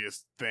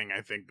craziest thing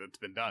I think that's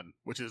been done,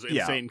 which is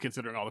insane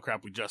considering all the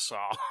crap we just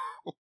saw.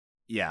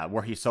 Yeah,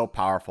 where he's so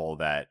powerful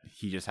that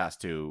he just has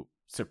to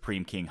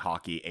Supreme King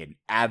haki an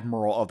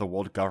admiral of the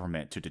world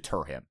government to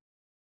deter him.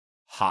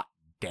 Hot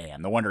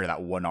damn. No wonder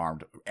that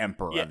one-armed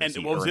emperor. Yeah, and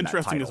what was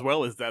interesting as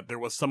well is that there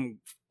was some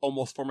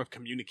almost form of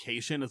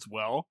communication as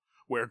well,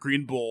 where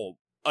Green Bull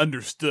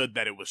understood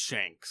that it was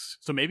Shanks.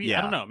 So maybe,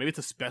 I don't know, maybe it's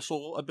a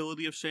special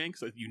ability of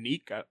Shanks, like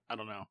unique, I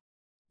don't know.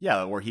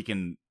 Yeah, where he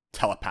can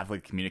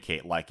telepathically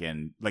communicate like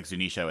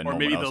Zunisha and Or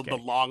maybe Momonosuke. the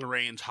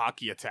long-range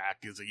haki attack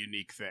is a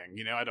unique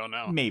thing, I don't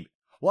know. Maybe.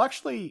 Well,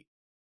 actually,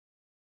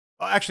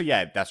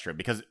 yeah, that's true,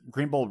 because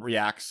Green Bull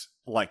reacts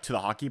like to the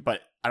haki, but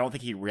I don't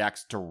think he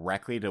reacts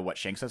directly to what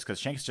Shanks says, because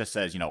Shanks just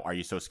says, are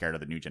you so scared of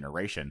the new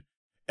generation?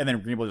 And then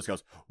Green Bull just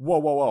goes,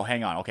 whoa,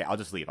 hang on. Okay, I'll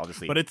just leave.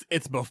 But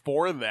it's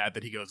before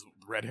that he goes,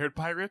 red-haired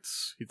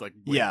pirates? He's like,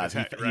 yeah,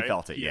 he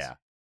felt it, yeah.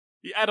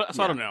 I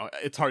don't know.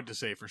 It's hard to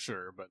say for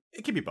sure, but...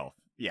 It could be both.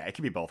 Yeah, it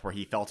could be both, where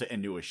he felt it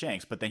and knew it was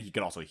Shanks, but then he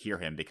could also hear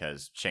him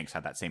because Shanks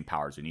had that same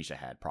power Zunisha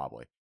had,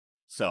 probably.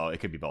 So it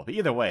could be both. But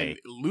either way...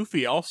 And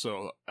Luffy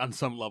also, on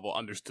some level,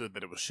 understood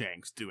that it was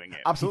Shanks doing it.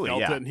 Absolutely, he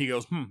felt it, and he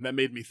goes, that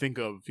made me think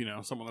of,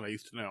 someone that I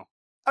used to know.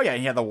 Oh, yeah,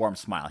 and he had the warm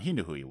smile. He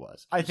knew who he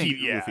was. I think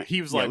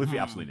he was like... Luffy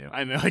absolutely knew.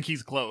 I know, like,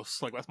 he's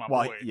close. Like, that's my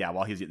boy. Yeah,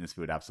 while he's eating his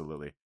food,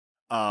 absolutely.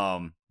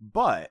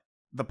 But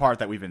the part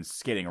that we've been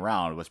skating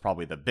around was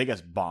probably the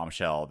biggest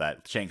bombshell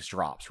that Shanks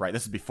drops, right?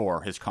 This is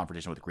before his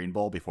confrontation with Green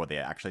Bull, before they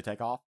actually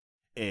take off,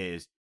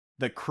 is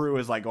the crew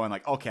is like going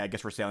like, okay, I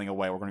guess we're sailing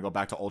away. We're going to go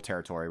back to old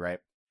territory, right?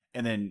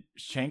 And then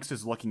Shanks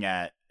is looking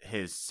at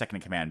his second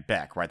in command,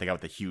 Beck, right? The guy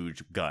with the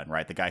huge gun,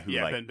 right? The guy who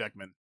Ben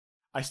Beckman.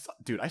 I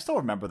still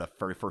remember the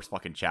very first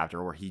fucking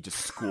chapter where he just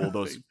schooled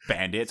those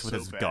bandits with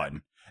his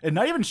gun. And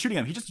not even shooting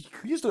them. He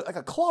used like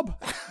a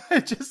club.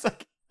 Just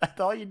like, that's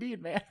all you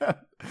need, man.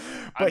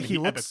 But he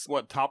looks...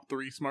 top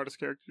 3 smartest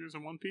characters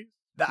in One Piece?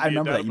 I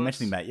remember that, you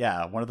mentioning that,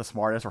 yeah. One of the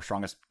smartest or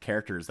strongest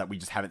characters that we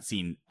just haven't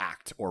seen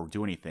act or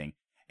do anything.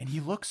 And he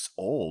looks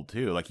old,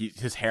 too. Like,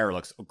 his hair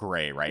looks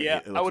gray, right? Yeah,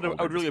 I would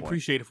really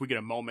appreciate if we get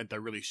a moment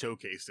that really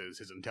showcases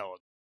his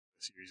intelligence.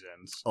 Series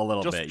ends. A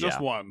little bit, yeah.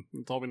 Just one.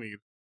 That's all we need.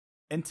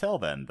 Until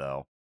then,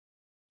 though,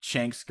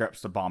 Shanks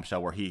grips the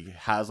bombshell where he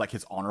has, like,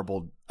 his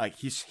honorable... Like,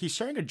 he's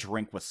sharing a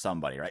drink with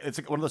somebody, right? It's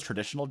like one of those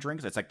traditional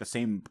drinks. It's like the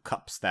same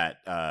cups that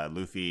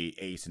Luffy,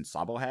 Ace, and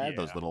Sabo had. Yeah.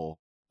 Those little...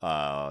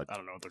 I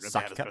don't know what they're going to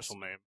have a special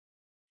name.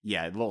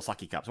 Yeah, little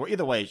sake cups. Well,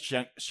 either way,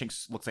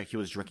 Shanks looks like he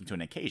was drinking to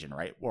an occasion,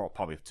 right? Or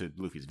probably to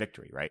Luffy's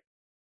victory, right?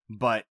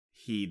 But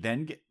he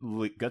then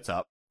gets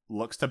up,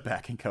 looks to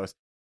Beck, and goes,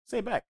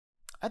 "Say, Beck,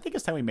 I think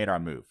it's time we made our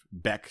move."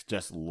 Beck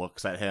just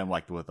looks at him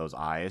like with those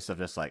eyes of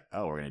just like,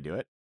 "Oh, we're gonna do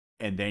it."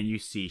 And then you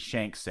see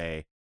Shanks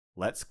say,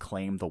 "Let's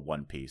claim the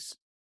One Piece."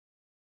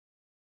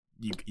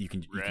 You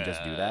can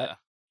just do that.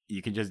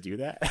 You can just do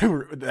that.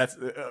 That's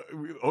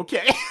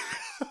okay.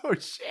 Oh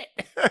shit.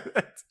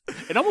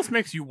 It almost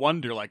makes you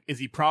wonder, like, is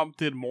he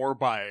prompted more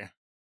by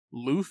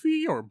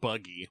Luffy or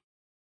Buggy?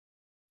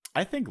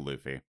 I think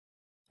Luffy.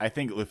 I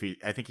think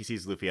he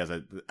sees Luffy as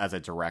a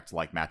direct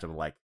like match of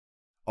like,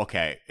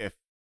 okay,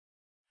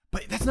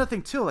 but that's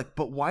nothing too. Like,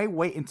 but why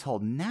wait until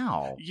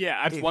now? Yeah,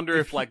 I just wonder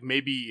if like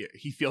maybe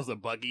he feels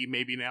that Buggy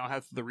maybe now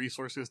has the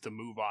resources to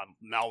move on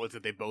knowledge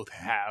that they both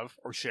have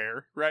or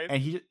share, right?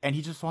 And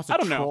he just wants to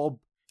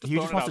troll. He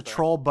just wants to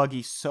troll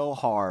Buggy so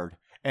hard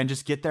and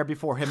just get there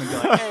before him and be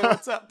like, "Hey,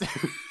 what's up, dude?"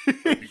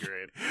 That'd be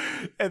great.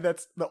 And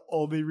that's the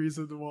only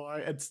reason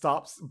why. And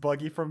stops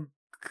Buggy from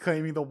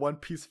claiming the One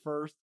Piece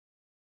first,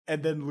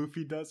 and then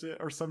Luffy does it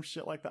or some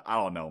shit like that. I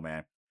don't know,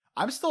 man.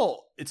 It's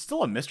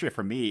still a mystery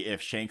for me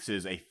if Shanks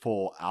is a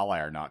full ally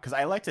or not, because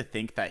I like to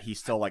think that he's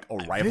still like a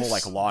rival,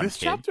 like Law. This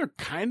chapter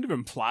kind of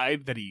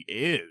implied that he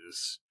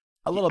is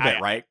a little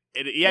bit, right?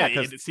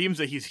 It seems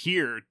that he's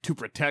here to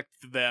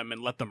protect them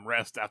and let them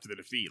rest after the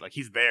defeat. Like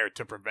he's there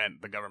to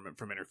prevent the government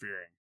from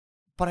interfering.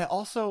 But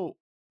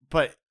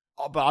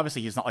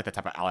obviously he's not like the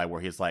type of ally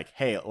where he's like,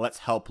 "Hey, let's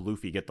help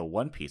Luffy get the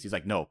One Piece." He's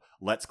like, "No,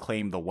 let's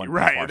claim the One Piece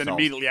right." And then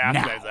immediately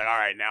after that, he's like, "All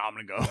right, now I'm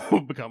gonna go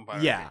become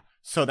pirate." Yeah.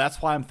 So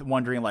that's why I'm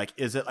wondering, like,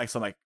 is it like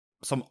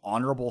some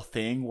honorable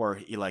thing where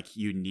he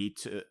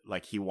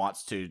he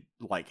wants to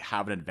like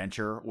have an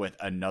adventure with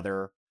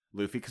another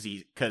Luffy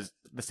because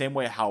the same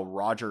way how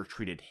Roger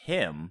treated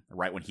him,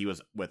 right, when he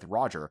was with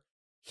Roger,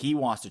 he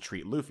wants to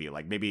treat Luffy.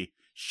 Like maybe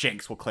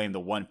Shanks will claim the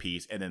One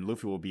Piece, and then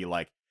Luffy will be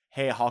like,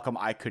 hey, how come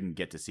I couldn't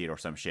get to see it or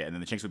some shit? And then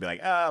the Shanks will be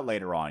like,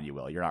 later on you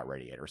will. You're not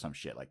ready yet or some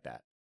shit like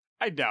that.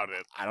 I doubt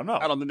it. I don't know.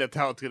 I don't think that's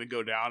how it's going to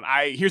go down.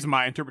 Here's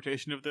my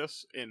interpretation of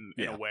this in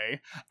a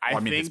way. I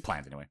mean, think his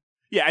plans anyway.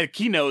 Yeah,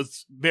 he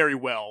knows very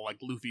well, like,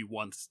 Luffy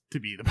wants to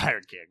be the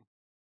Pirate King.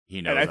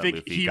 He knows that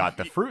Luffy got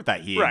the fruit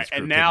that he right,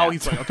 and now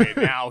he's like, okay,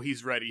 now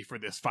he's ready for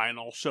this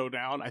final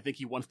showdown. I think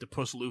he wants to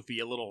push Luffy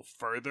a little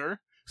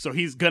further, so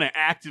he's gonna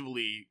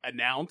actively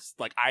announce,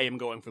 like, I am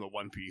going for the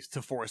One Piece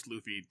to force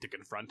Luffy to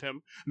confront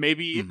him,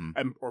 maybe,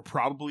 or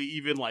probably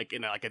even like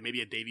in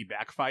maybe a Davy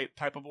back fight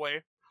type of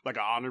way, like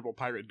an honorable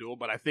pirate duel.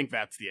 But I think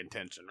that's the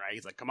intention, right?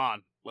 He's like, come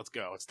on, let's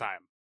go, it's time,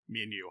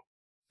 me and you.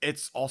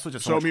 It's also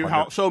just show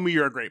me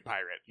you're a great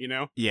pirate, you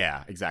know?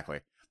 Yeah, exactly.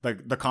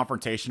 The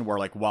confrontation where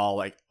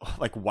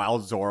while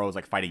Zoro is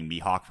like fighting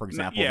Mihawk, for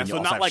example. Yeah,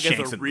 so not like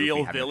as a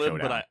real villain,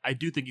 but I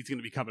do think he's going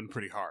to be coming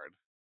pretty hard.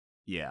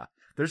 Yeah,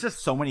 there's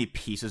just so many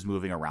pieces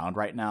moving around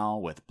right now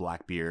with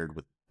Blackbeard,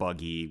 with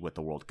Buggy, with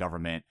the world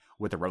government,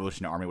 with the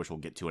Revolutionary Army, which we'll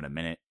get to in a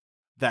minute.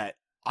 That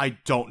I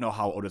don't know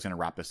how Oda's going to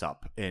wrap this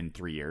up in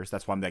 3 years.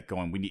 That's why I'm like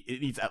going.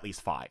 It needs at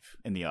least 5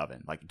 in the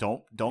oven. Like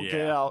don't get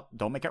it out.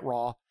 Don't make it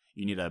raw.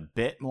 You need a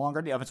bit longer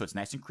in the oven so it's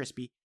nice and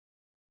crispy.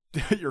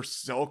 You're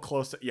so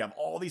close. You have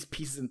all these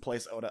pieces in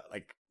place, Oda.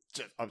 Like,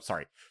 I'm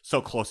sorry,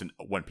 so close in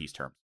One Piece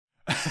terms.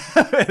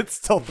 It's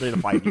still 3 to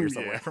 5 years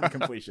away from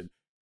completion.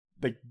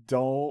 Like,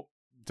 don't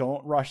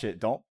rush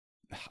it.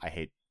 I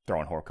hate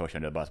throwing Horikoshi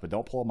under the bus, but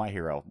don't pull My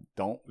Hero.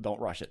 Don't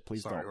rush it,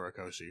 please. Sorry,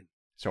 don't.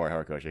 Sorry,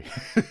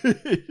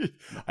 Horikoshi.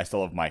 I still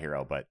love My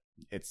Hero, but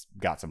it's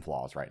got some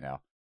flaws right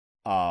now.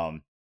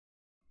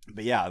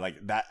 But yeah, like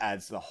that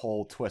adds the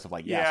whole twist of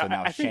like, so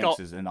now Shanks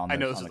is in on the competition. I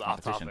know this is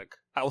off topic.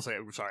 I will say,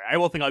 I'm sorry. I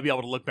will think I'll be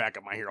able to look back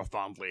at My Hero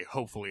fondly.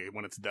 Hopefully,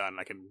 when it's done,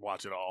 I can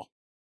watch it all.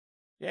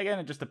 Yeah, again,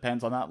 it just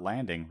depends on that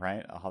landing,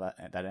 right? How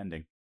that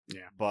ending.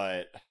 Yeah.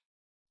 But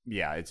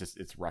yeah,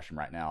 it's rushing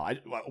right now.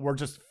 We're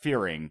just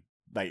fearing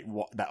like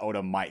that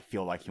Oda might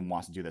feel like he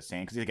wants to do the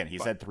same because again, he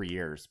said 3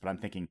 years, but I'm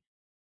thinking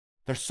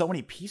there's so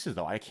many pieces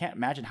though. I can't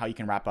imagine how you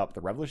can wrap up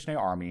the Revolutionary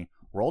Army,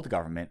 world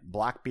government,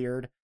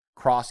 Blackbeard,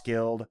 Cross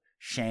Guild,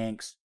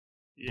 Shanks,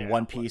 the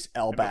One Piece,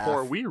 Elbaf,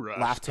 before we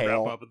rush to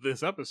Tail. wrap up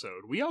this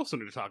episode, we also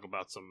need to talk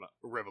about some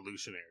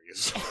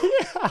revolutionaries.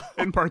 Yeah.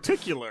 In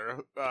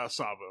particular,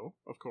 Sabo,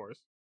 of course.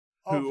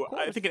 Who,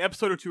 I think an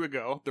episode or 2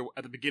 ago,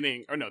 at the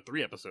beginning, or no,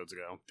 3 episodes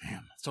ago,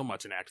 damn, so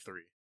much in Act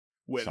 3.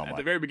 When, at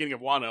the very beginning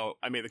of Wano,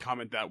 I made the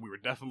comment that we were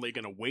definitely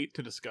going to wait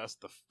to discuss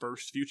the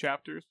first few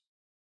chapters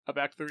of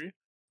Act 3.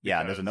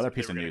 Yeah, there's another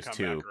piece of news,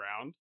 too.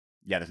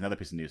 Yeah, there's another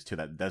piece of news, too,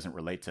 that doesn't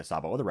relate to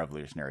Sabo or the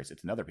revolutionaries.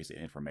 It's another piece of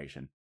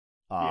information.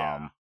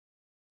 So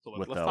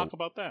let's talk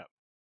about that.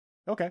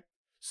 Okay.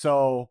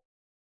 So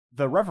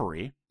the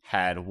Reverie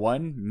had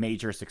one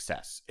major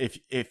success.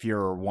 If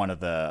you're one of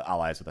the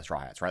allies of the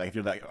Straw Hats, right? Like if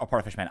you're a part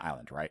of Fishman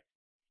Island, right?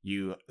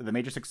 The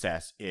major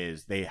success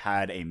is they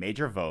had a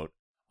major vote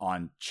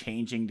on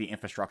changing the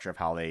infrastructure of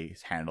how they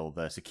handle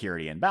the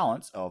security and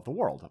balance of the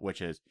world,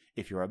 which is,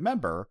 if you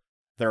remember,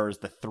 there's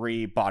the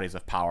 3 bodies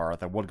of power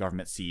the world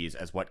government sees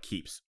as what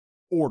keeps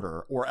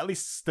order, or at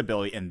least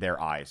stability in their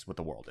eyes with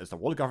the world. It's the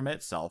world government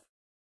itself.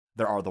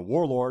 There are the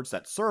warlords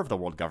that serve the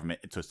world government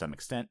to some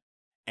extent,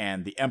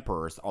 and the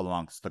emperors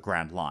alongst the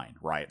Grand Line,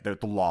 right? They're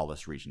the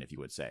lawless region, if you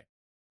would say.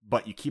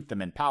 But you keep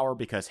them in power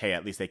because, hey,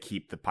 at least they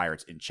keep the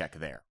pirates in check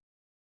there.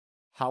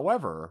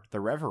 However, the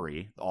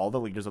Reverie, all the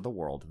leaders of the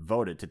world,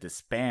 voted to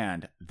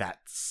disband that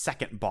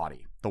second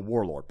body, the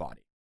warlord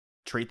body.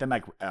 Treat them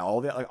like all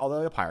the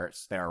other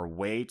pirates. They are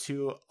way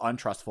too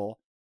untrustful.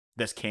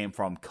 This came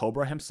from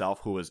Cobra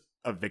himself, who was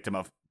a victim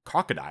of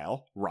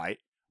Crocodile, right?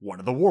 One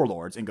of the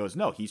warlords, and goes,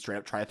 no, he straight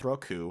up tried to throw a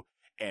coup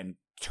and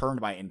turned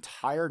my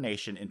entire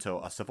nation into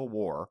a civil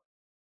war,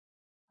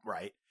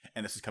 right?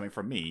 And this is coming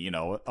from me,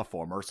 a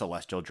former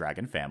Celestial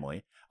Dragon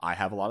family. I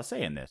have a lot of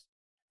say in this.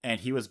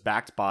 And he was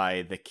backed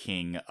by the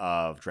king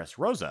of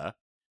Dressrosa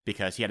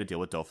because he had to deal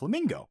with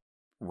Doflamingo,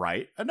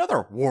 right?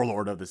 Another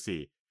warlord of the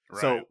sea. Right.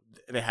 So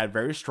they had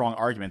very strong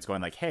arguments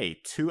going like, hey,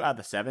 2 out of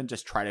the 7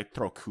 just try to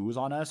throw coups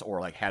on us,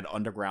 or like had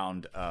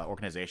underground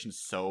organizations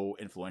so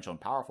influential and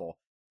powerful.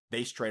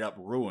 They straight up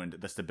ruined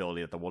the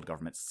stability that the world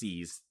government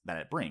sees that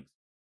it brings.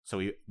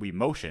 So we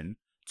motion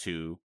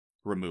to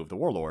remove the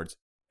warlords,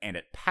 and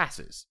it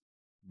passes.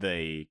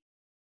 The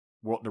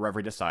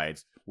Reverie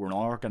decides we're no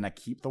longer going to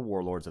keep the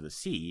warlords of the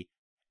sea,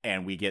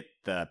 and we get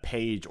the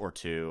page or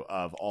 2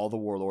 of all the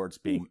warlords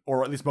being,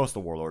 or at least most of the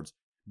warlords,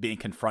 being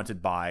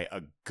confronted by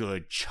a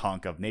good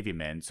chunk of Navy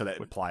men. So that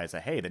implies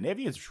that, hey, the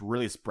Navy is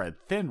really spread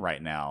thin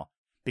right now,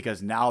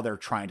 because now they're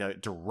trying to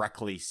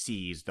directly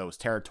seize those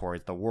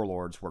territories the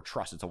warlords were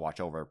trusted to watch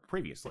over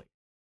previously.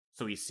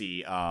 So we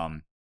see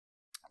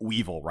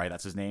Weevil, right?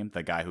 That's his name?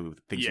 The guy who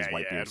thinks he's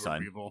Whitebeard's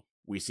son. Weevil.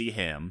 We see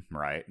him,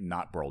 right?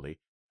 Not Brody.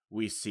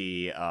 We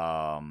see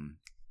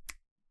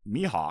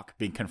Mihawk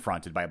being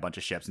confronted by a bunch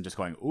of ships and just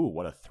going, ooh,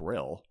 what a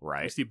thrill, We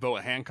right? see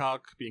Boa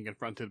Hancock being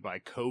confronted by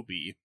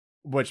Kobe.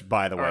 Which,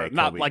 by the way, Or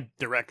not Kobe, like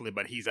directly,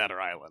 but he's at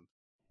her island.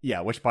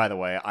 yeah, which, by the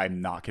way,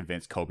 I'm not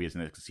convinced Kobe is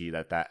going to succeed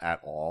at that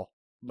at all.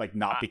 Like,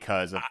 not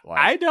because of, like...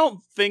 I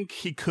don't think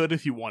he could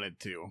if he wanted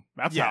to.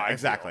 That's how yeah, I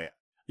exactly. feel.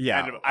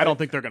 Yeah. I don't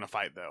think they're going to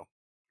fight, though.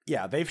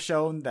 Yeah, they've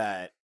shown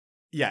that...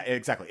 Yeah,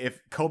 exactly. If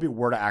Kobe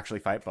were to actually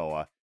fight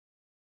Boa,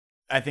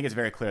 I think it's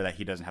very clear that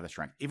he doesn't have the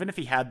strength. Even if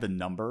he had the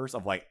numbers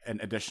of, like, an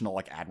additional,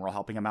 like, admiral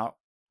helping him out,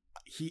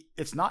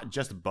 it's not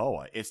just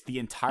Boa. It's the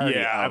entirety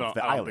of the I don't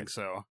island. think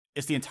so.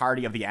 It's the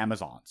entirety of the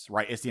Amazons,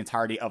 right? It's the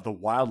entirety of the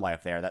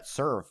wildlife there that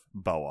serve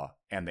Boa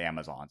and the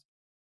Amazons.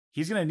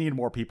 He's going to need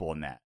more people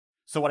in that.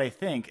 So what I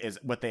think is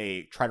what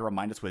they try to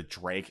remind us with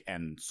Drake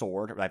and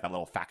Sword, like that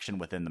little faction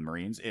within the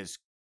Marines, is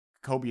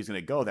Kobe is going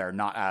to go there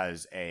not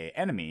as a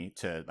enemy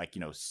to, like,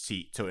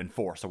 seek to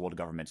enforce the world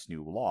government's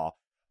new law,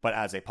 but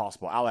as a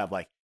possible ally of,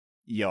 like,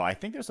 yo, I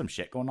think there's some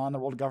shit going on in the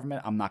world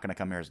government. I'm not going to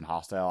come here as a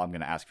hostile. I'm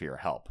going to ask for your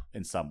help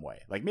in some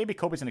way. Like, maybe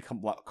Kobe's going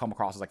to come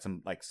across as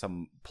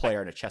some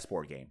player in a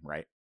chessboard game,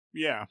 right?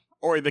 Yeah.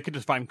 Or they could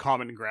just find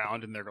common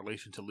ground in their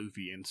relation to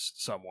Luffy in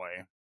some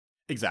way.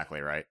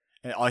 Exactly, right?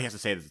 And all he has to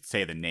say is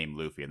say the name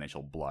Luffy, and then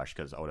she'll blush,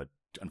 because Oda,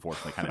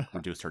 unfortunately, kind of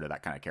reduced her to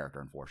that kind of character,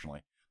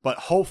 unfortunately. But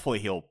hopefully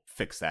he'll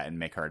fix that and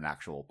make her an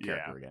actual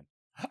character again.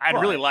 I'd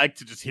really like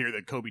to just hear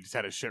that Kobe just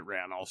had his shit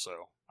ran also.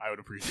 I would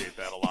appreciate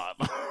that a lot.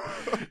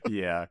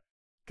 Yeah.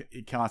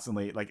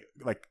 Constantly, like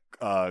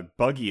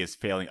Buggy is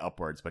failing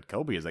upwards, but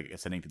Kobe is, like,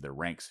 ascending through the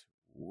ranks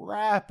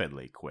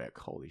rapidly quick.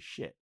 Holy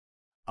shit.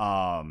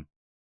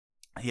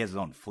 He has his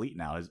own fleet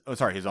now. His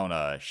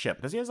own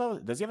ship. Does he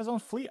have his own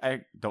fleet?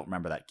 I don't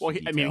remember that. Well,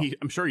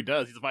 I'm sure he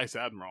does. He's a vice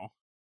admiral.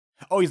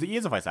 Oh, he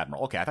is a vice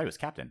admiral. Okay, I thought he was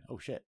captain. Oh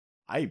shit,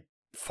 I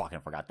fucking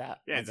forgot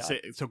that. Yeah,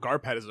 so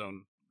Garp had his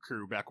own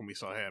crew back when we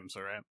saw him.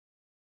 So right.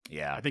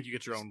 Yeah, I think you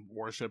get your own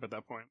warship at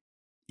that point.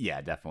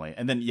 Yeah, definitely.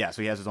 And then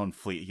so he has his own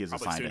fleet. He is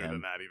probably assigned to sooner him.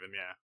 than that, even.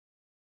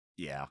 Yeah.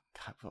 Yeah.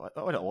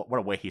 God, what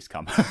a way he's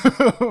come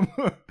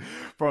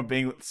from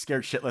being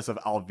scared shitless of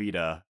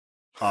Alvida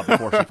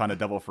before she found a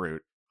devil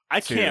fruit. I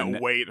can't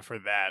wait for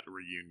that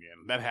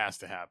reunion. That has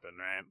to happen,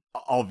 right?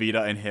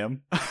 Alvida and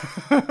him.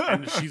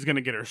 And she's going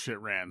to get her shit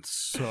ran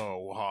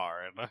so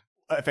hard.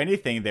 If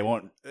anything,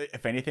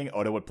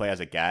 Oda would play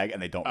as a gag,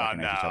 and they don't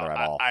recognize each other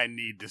at all. I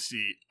need to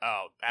see.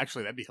 Oh,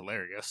 actually, that'd be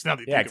hilarious. Now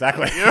that you yeah, think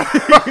about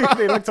exactly. it.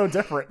 They look so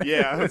different.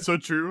 Yeah, that's so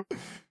true.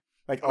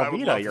 Like,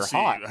 Alvida, you're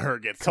hot. Her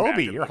get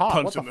Kobe, you're hot.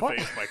 Punched what in the the fuck?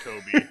 face by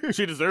Kobe.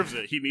 She deserves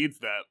it. He needs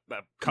that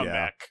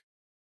comeback. Yeah.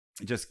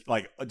 Just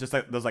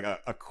there's like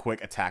a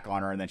quick attack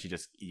on her, and then she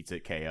just eats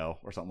it KO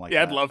or something like that.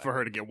 Yeah, I'd love for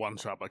her to get one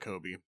shot by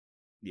Kobe.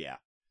 Yeah.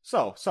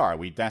 So, sorry,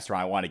 we danced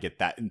around. I want to get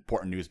that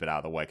important news bit out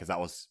of the way, because that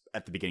was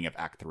at the beginning of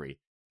Act 3.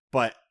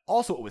 But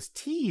also, it was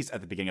teased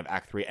at the beginning of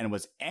Act 3, and it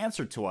was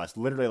answered to us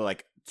literally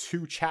like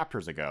 2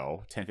 chapters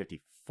ago,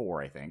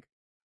 1054, I think.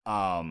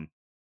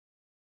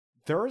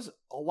 There was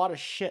a lot of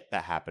shit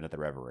that happened at the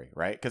Reverie,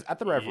 right? Because at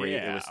the Reverie,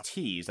 it was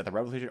teased that the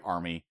Revolutionary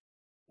Army,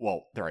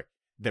 the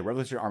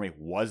Revolutionary Army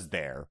was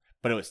there,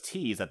 but it was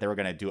teased that they were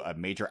going to do a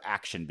major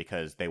action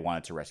because they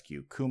wanted to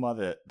rescue Kuma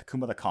the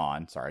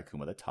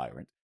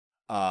Tyrant,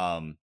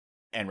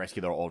 and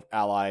rescue their old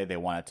ally. They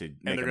wanted to,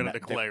 and they're going to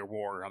declare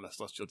war on the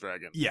Celestial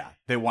Dragon. Yeah,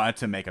 they wanted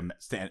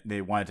to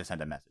they wanted to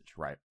send a message,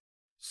 right?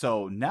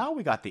 So now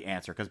we got the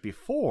answer, because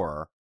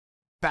before,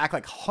 back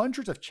like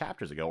hundreds of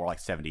chapters ago, or like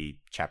 70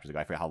 chapters ago,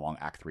 I forget how long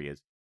Act 3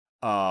 is.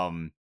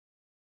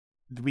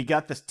 We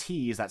got this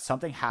tease that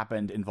something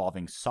happened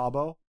involving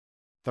Sabo.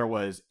 There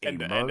was a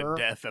murder. And a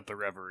death at the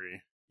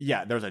Reverie.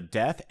 Yeah, there was a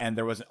death, and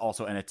there was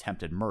also an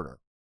attempted murder.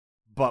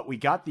 But we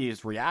got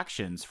these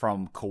reactions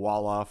from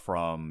Koala,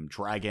 from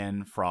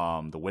Dragon,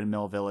 from the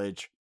Windmill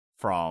Village,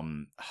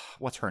 from,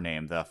 what's her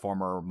name? The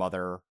former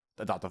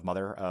adoptive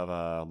mother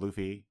of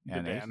Luffy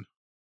and Ace.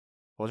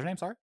 What was her name,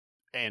 sorry?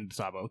 And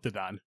Sabo,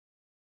 Dadan.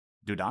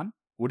 Udon?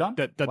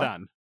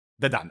 Dadan.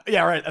 Dadan.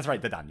 Yeah, right, that's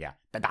right, Dadan, yeah.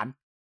 Dadan.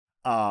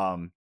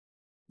 And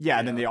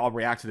then they all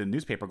reacted in the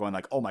newspaper going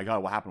like, oh my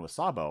god, what happened with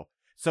Sabo?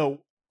 So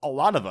a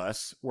lot of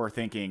us were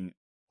thinking,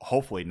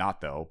 hopefully not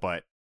though,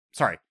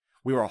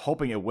 we were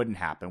hoping it wouldn't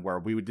happen, where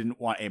we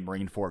didn't want a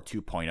Marineford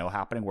 2.0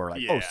 happening, where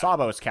like, oh,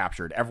 Sabo's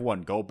captured,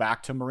 everyone go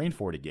back to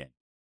Marineford again.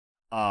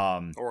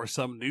 Or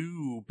some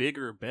new,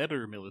 bigger,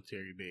 better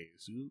military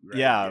base. Ooh, right?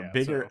 Yeah,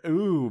 bigger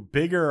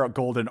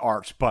Golden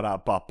Arch, right.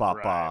 But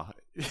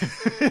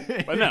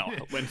no,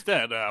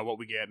 instead, what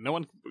we get,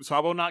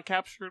 Sabo not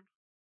captured?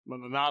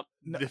 Not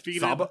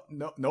defeated?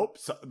 Nope.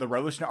 So the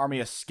Revolutionary Army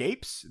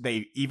escapes.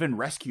 They even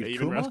rescued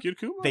Kuma.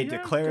 They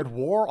declared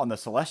war on the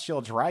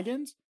Celestial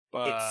Dragons.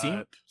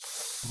 But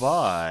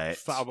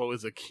Sabo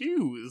is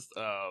accused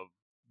of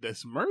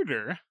this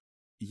murder.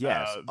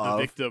 Yes, the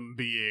victim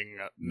being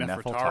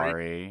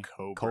Nefertari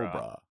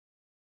Cobra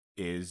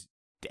is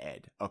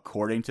dead.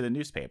 According to the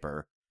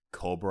newspaper,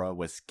 Cobra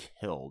was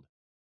killed.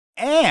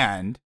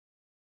 And,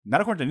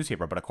 not according to the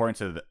newspaper, but according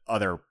to the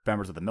other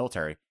members of the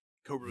military,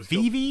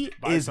 Vivi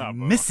is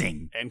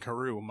missing. And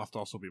Karoo must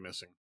also be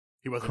missing.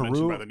 He wasn't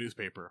mentioned by the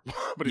newspaper,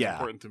 but he's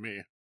important to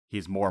me.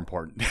 He's more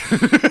important.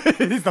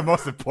 He's the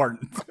most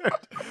important.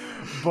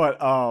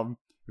 But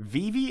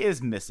Vivi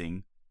is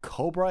missing.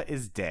 Cobra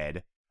is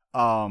dead.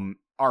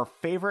 Our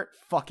favorite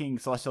fucking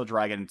celestial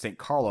dragon, St.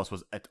 Carlos,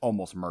 was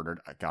almost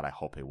murdered. God, I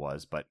hope he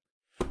was, but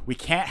we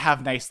can't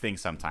have nice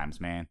things sometimes,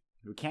 man.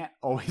 We can't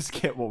always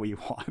get what we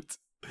want.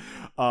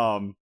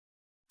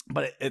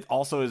 But it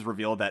also is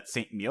revealed that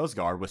St.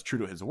 Miosgard was true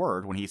to his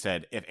word when he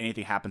said, if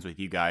anything happens with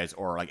you guys,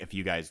 or like if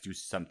you guys do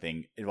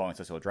something involving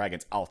celestial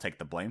dragons, I'll take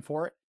the blame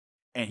for it.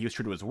 And he was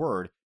true to his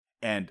word.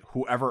 And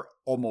whoever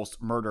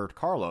almost murdered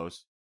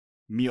Carlos,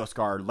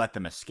 Miosgard let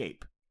them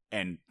escape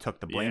and took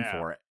the blame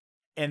for it.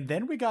 And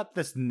then we got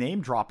this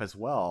name drop as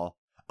well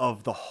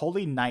of the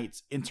Holy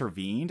Knights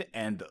intervened,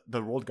 and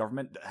the world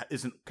government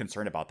isn't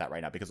concerned about that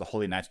right now because the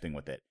Holy Knights are doing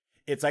with it.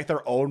 It's like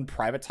their own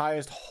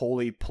privatized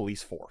holy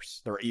police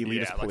force. Their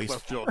elitist police like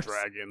celestial force.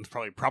 dragons,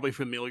 probably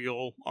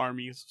familial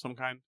armies of some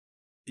kind.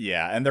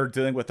 Yeah, and they're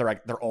dealing with their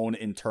own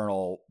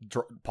internal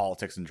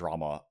politics and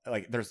drama.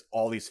 Like, there's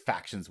all these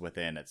factions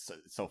within. It's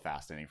so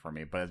fascinating for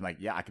me. But it's like,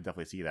 yeah, I can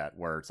definitely see that.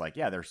 Where it's like,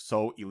 yeah, they're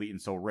so elite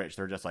and so rich.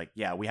 They're just like,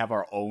 yeah, we have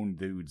our own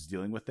dudes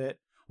dealing with it.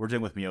 We're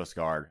dealing with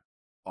Miosgard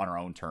on our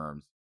own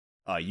terms.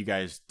 You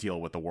guys deal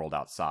with the world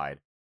outside.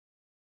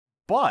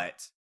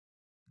 But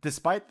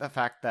despite the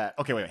fact that...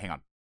 Okay, wait, hang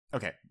on.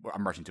 Okay,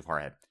 I'm rushing too far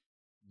ahead.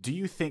 Do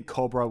you think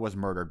Cobra was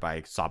murdered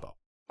by Sabo?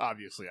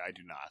 Obviously, I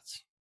do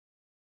not.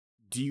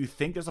 Do you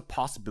think there's a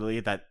possibility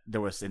that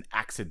there was an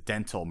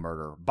accidental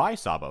murder by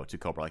Sabo to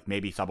Cobra? Like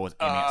maybe Sabo was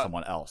aiming at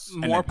someone else.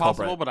 More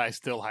possible, but I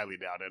still highly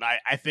doubt it.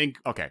 I think...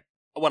 Okay.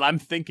 What I'm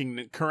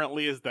thinking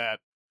currently is that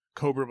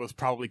Cobra was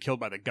probably killed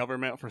by the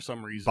government for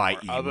some reason or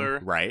other.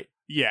 Right?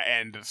 Yeah,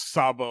 and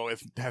Sabo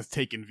has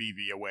taken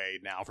Vivi away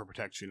now for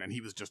protection, and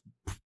he was just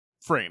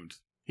framed.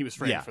 He was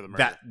framed for the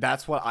murder.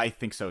 That's what I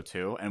think so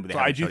too. And so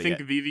I do think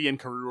Vivi and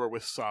Karoo are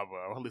with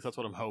Sabo. At least that's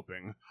what I'm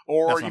hoping.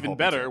 Or even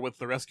better, with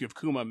the rescue of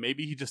Kuma,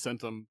 maybe he just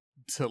sent them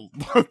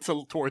towards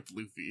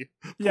Luffy.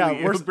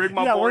 Please, bring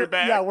my boy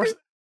back. Yeah,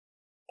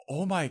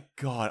 oh my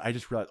god! I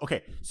just realized.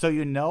 Okay, so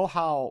you know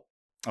how?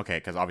 Okay,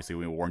 because obviously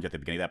we warned you at the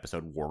beginning of the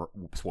episode.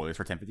 Spoilers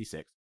for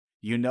 1056.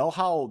 You know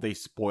how they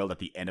spoiled at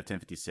the end of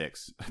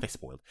 1056?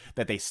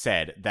 They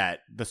said that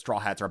the Straw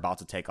Hats are about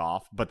to take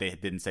off, but they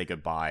didn't say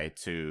goodbye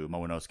to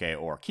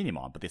Momonosuke or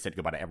Kinemon, but they said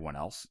goodbye to everyone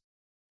else.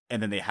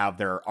 And then they have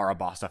their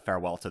Arabasta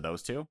farewell to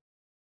those two.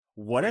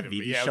 What if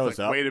Vivi shows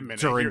up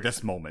during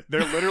this moment? They're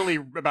literally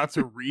about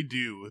to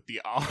redo the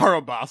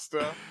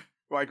Arabasta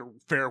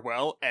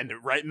farewell, and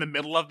right in the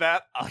middle of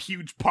that, a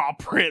huge paw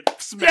print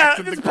smacks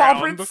in the ground. Paw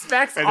print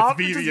smacks and off,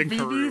 it's Vivi and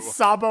Karoo.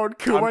 Sabo, and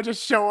Kuma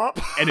just show up.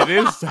 And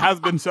it has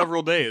been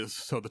several days,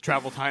 so the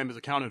travel time is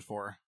accounted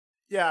for.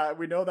 Yeah,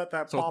 we know that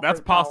so paw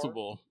that's print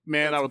possible. Power.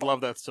 Man, I would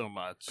love that so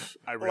much.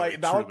 I really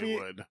truly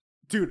would.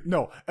 Dude,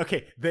 no.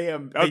 Okay,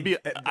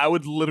 I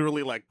would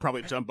literally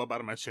probably jump up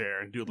out of my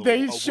chair and do the.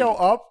 They show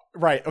up,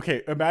 right?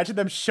 Okay, imagine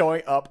them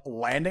showing up,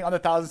 landing on the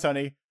Thousand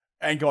Sunny,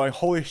 and going,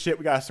 holy shit,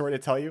 we got a story to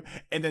tell you.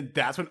 And then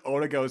that's when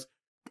Oda goes,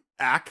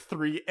 Act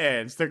 3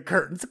 ends, the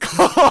curtains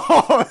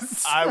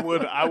close.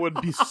 I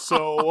would be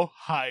so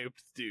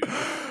hyped, dude.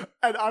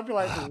 And I'd be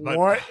like,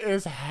 what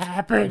is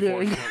happening?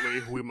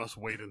 Unfortunately, we must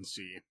wait and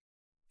see.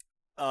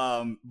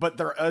 But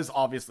there is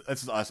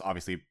this is us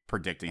obviously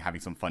predicting,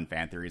 having some fun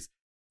fan theories.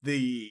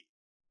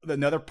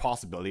 Another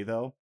possibility,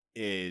 though,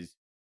 is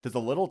there's a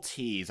little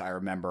tease, I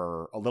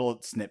remember, a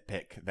little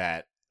snippet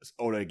that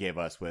Oda gave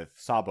us with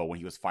Sabo when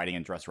he was fighting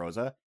in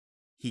Dressrosa.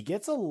 He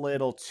gets a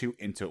little too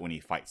into it when he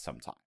fights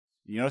sometimes.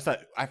 You notice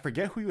that? I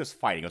forget who he was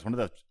fighting. It was one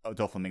of the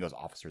Doflamingo's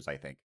officers, I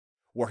think,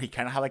 where he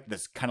kind of had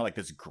this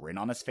grin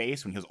on his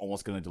face when he was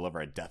almost going to deliver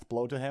a death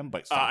blow to him.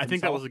 But I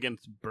think that was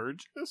against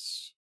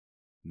Burgess.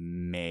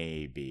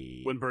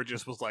 Maybe when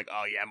Burgess was like,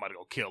 "Oh yeah, I'm about to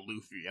go kill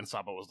Luffy," and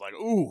Sabo was like,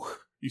 "Ooh,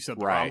 you said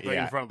the wrong thing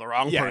in front of the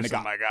wrong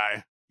person, my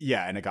guy."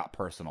 Yeah, and it got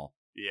personal.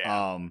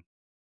 Yeah.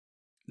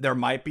 There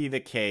might be the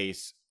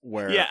case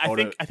where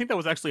I think that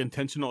was actually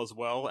intentional as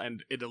well,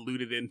 and it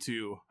alluded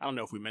into, I don't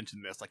know if we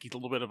mentioned this, he's a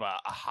little bit of a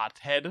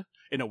hothead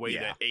in a way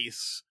that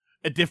Ace,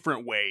 a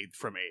different way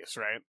from Ace,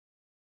 right?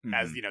 Mm-hmm.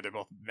 As they're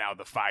both now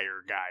the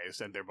fire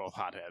guys, and they're both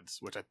hotheads,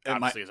 which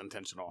obviously is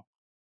intentional.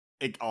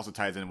 It also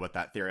ties in with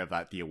that theory of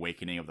the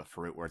awakening of the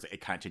fruit, where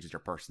it kind of changes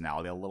your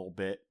personality a little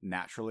bit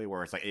naturally,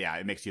 where it's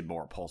it makes you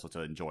more impulsive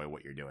to enjoy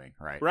what you're doing,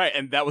 right? Right,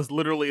 and that was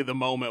literally the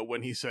moment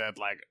when he said,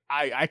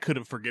 I could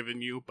have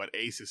forgiven you, but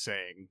Ace is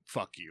saying,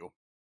 fuck you.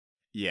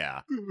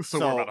 Yeah. So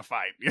we're about to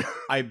fight.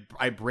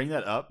 I bring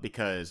that up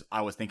because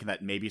I was thinking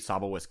that maybe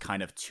Sabo was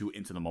kind of too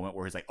into the moment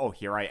where he's like, oh,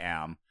 here I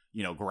am,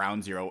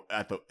 ground zero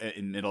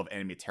in the middle of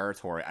enemy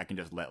territory. I can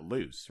just let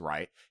loose,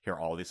 right? Here are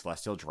all these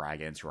celestial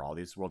dragons, here are all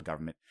these world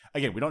government.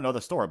 Again, we don't know the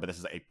story, but this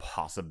is a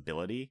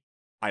possibility.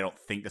 I don't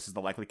think this is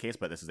the likely case,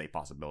 but this is a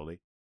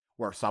possibility.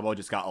 Where Sabo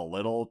just got a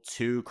little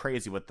too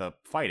crazy with the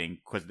fighting,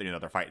 because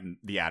they're fighting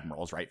the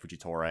admirals, right?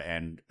 Fujitora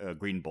and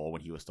Green Bull when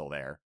he was still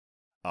there.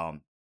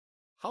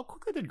 How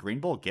quickly did Green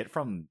Bull get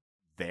from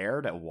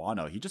there to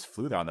Wano, he just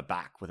flew there on the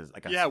back with his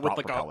like a with sprout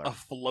like propeller. a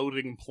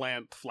floating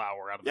plant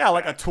flower out of Yeah,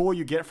 like a back. tool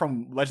you get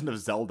from Legend of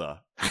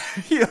Zelda.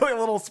 You know, like a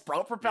little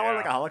sprout propeller,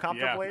 like a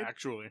helicopter blade.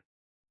 Actually.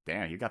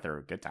 Damn, you got there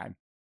a good time.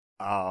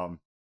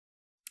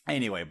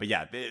 Anyway, but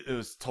yeah, it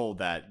was told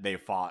that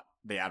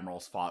the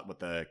admirals fought with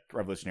the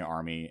Revolutionary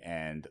Army,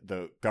 and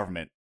the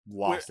government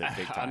lost it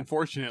big time.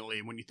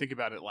 Unfortunately, when you think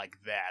about it like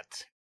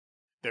that,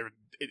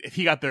 if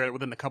he got there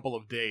within a couple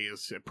of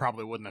days, it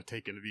probably wouldn't have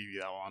taken Vivi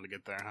that long to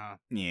get there, huh?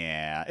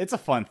 Yeah, it's a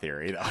fun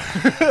theory, though.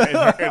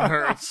 It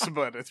hurts,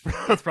 but it's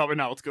probably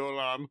not what's going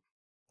on.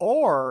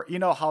 Or, you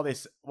know how they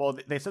said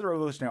the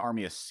Revolutionary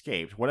Army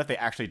escaped. What if they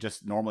actually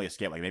just normally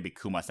escaped? Like maybe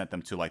Kuma sent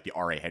them to like the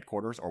RA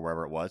headquarters or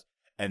wherever it was,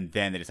 and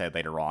then they decided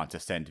later on to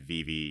send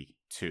Vivi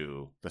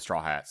to the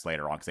Straw Hats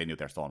later on because they knew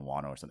they're still in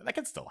Wano or something. That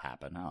could still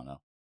happen. I don't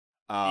know.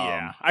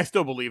 Yeah, I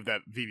still believe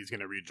that Vivi's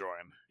going to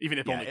rejoin, even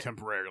if only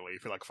temporarily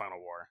for like Final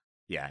War.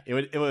 Yeah, it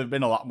would have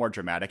been a lot more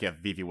dramatic if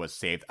Vivi was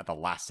saved at the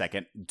last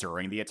second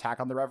during the attack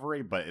on the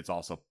Reverie, but it's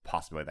also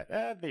possible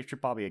that she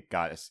probably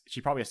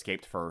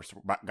escaped first,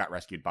 got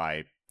rescued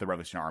by the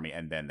Revolutionary Army,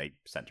 and then they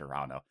sent her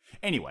around.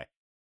 Anyway,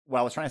 what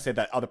I was trying to say,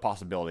 that other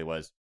possibility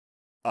was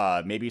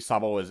maybe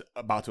Sabo was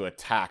about to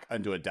attack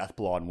and do a death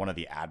blow on one of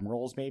the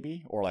admirals,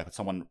 maybe, or like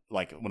someone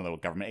like one of the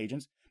government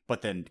agents.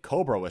 But then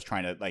Cobra was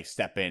trying to like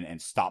step in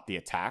and stop the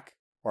attack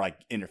or like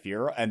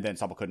interfere, and then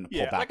Sabo couldn't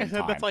pull back. Like I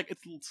said, that's like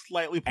it's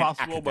slightly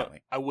possible, but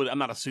I'm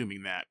not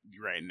assuming that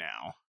right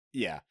now.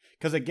 Yeah,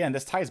 because again,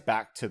 this ties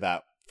back to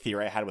that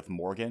theory I had with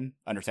Morgan,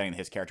 understanding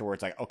his character, where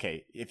it's like,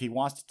 okay, if he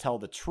wants to tell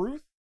the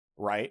truth,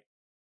 right,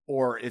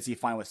 or is he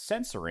fine with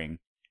censoring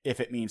if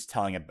it means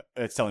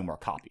selling more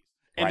copies?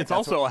 And right? It's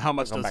also how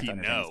much does he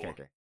know?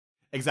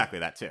 Exactly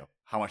that too.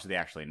 How much do they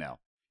actually know?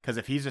 Because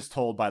if he's just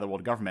told by the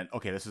world government,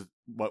 okay, this is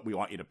what we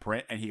want you to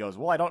print, and he goes,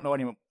 well, I don't know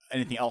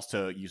anything else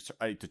to use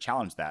to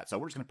challenge that, so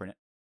we're just gonna print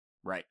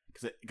it, right?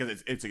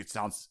 Because it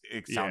sounds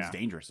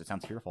dangerous. It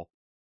sounds fearful.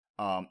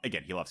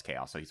 Again, he loves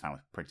chaos, so he's fine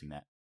with printing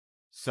that.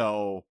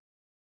 So,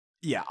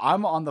 yeah,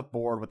 I'm on the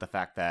board with the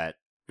fact that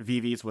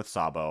Vivi's with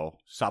Sabo.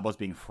 Sabo's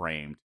being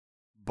framed,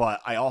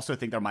 but I also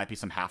think there might be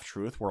some half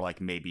truth where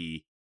like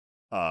maybe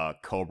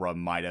Cobra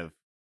might have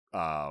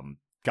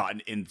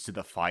gotten into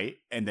the fight,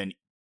 and then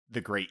the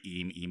great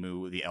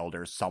Emu, the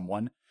elders,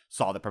 someone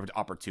saw the perfect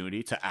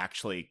opportunity to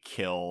actually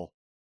kill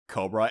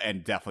Cobra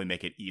and definitely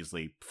make it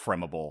easily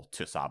frameable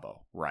to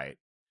Sabo, right?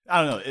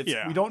 I don't know.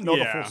 We don't know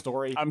the full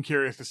story. I'm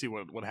curious to see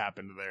what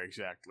happened there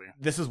exactly.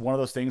 This is one of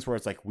those things where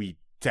it's like we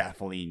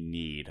definitely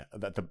need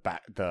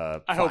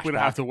the I hope we don't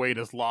have to wait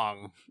as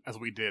long as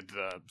we did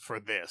for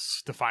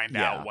this to find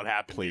out what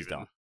happened. Please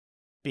don't.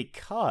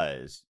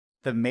 Because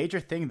the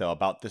major thing, though,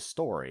 about this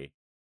story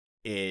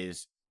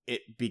is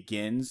it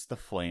begins the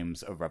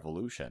flames of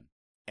revolution.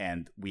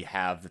 And we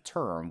have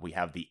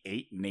the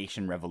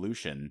 8-nation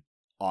revolution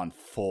on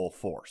full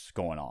force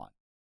going on.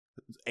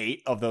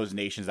 8 of those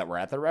nations that were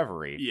at the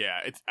Reverie. Yeah,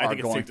 I think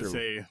it's safe to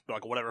say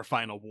like whatever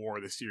final war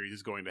the series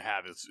is going to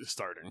have is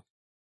starting.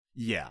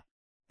 Yeah.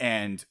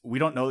 And we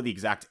don't know the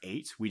exact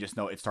 8. We just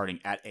know it's starting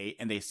at 8.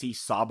 And they see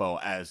Sabo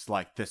as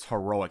like this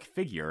heroic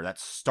figure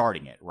that's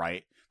starting it,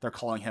 right? They're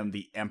calling him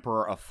the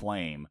Emperor of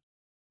Flame.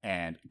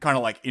 And kind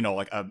of like, you know,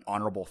 like an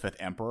honorable 5th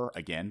emperor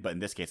again, but in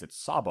this case it's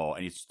Sabo,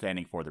 and he's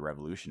standing for the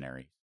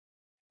revolutionary.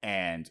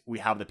 And we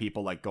have the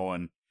people like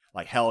going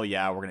like, hell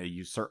yeah, we're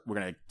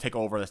gonna take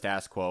over the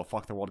status quo,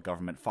 fuck the world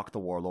government, fuck the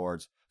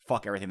warlords,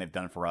 fuck everything they've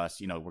done for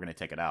us, you know, we're gonna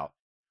take it out.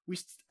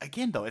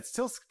 Again though, it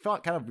still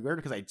felt kind of weird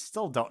because I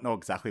still don't know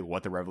exactly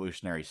what the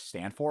revolutionaries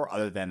stand for,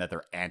 other than that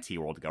they're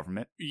anti-world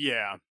government.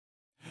 Yeah.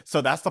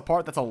 So that's the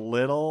part that's a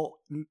little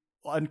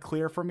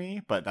unclear for me,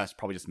 but that's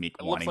probably just me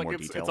wanting more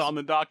details. It's on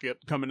the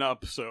docket coming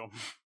up, so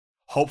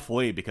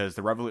hopefully, because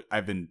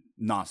I've been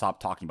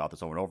nonstop talking about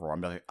this over and over. I'm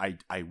like,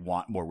 I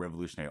want more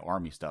Revolutionary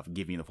Army stuff,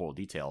 give me the full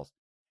details,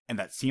 and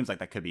that seems like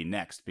that could be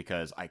next,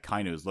 because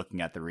Akainu is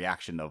looking at the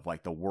reaction of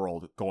like the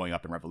world going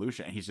up in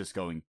revolution, and he's just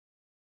almost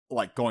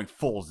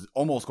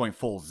going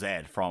full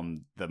Zed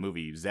from the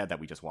movie Zed that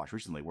we just watched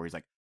recently, where he's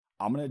like,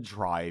 I'm gonna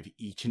drive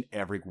each and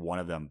every one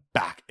of them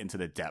back into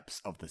the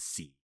depths of the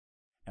sea,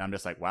 and I'm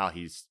just like, wow,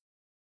 he's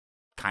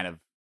kind of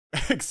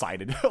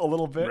excited a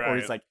little bit, right. Or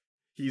he's like,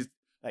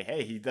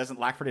 hey, he doesn't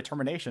lack for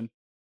determination.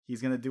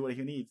 He's gonna do what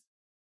he needs.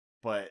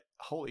 But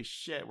holy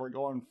shit, we're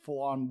going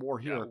full on war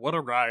here. Yeah, what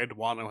a ride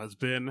Wano has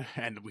been,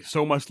 and we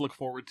so much to look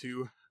forward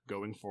to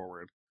going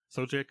forward.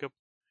 So Jacob,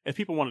 if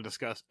people want to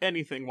discuss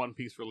anything One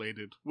Piece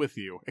related with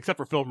you, except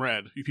for Film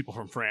Red, you people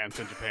from France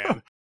and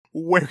Japan,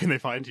 where can they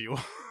find you?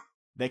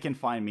 They can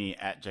find me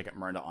at Jacob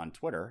Merenda on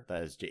Twitter.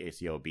 That is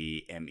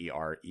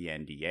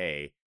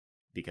JACOBMERENDA.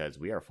 Because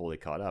we are fully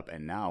caught up,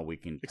 and now we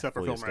can except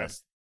for discuss Red.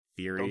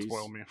 Theories. Don't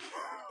spoil me.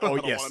 Oh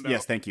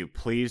yes, thank you.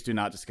 Please do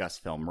not discuss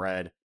Film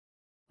Red.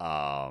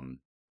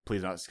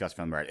 Please do not discuss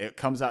Film Red. It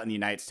comes out in the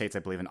United States, I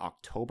believe, in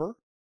October.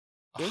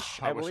 I wish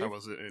I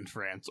was in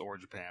France or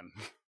Japan.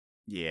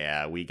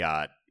 Yeah, we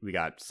got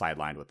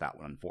sidelined with that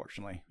one.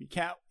 Unfortunately, you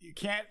can't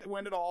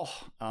win it all.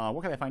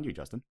 Where can I find you,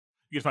 Justin?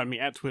 You can find me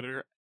at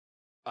Twitter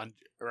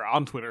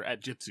on Twitter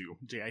at Jitsu,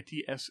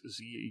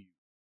 JITSZU.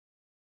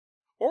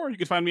 Or you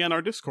can find me on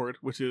our Discord,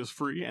 which is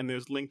free and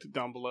is linked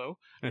down below.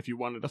 And if you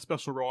wanted a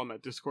special role on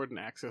that Discord and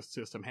access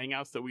to some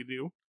hangouts that we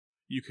do,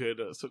 you could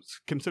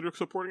consider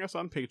supporting us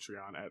on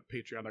Patreon at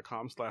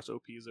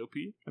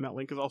patreon.com/OPsOP. And that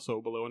link is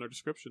also below in our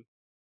description.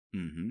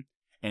 Mm-hmm.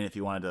 And if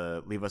you wanted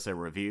to leave us a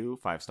review,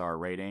 5-star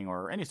rating,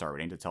 or any star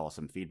rating to tell us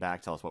some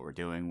feedback, tell us what we're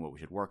doing, what we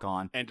should work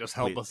on. And just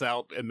help us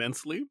out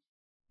immensely.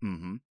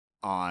 Mm-hmm.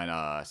 On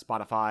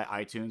Spotify,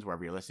 iTunes,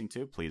 wherever you're listening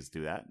to, please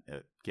do that.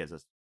 It gives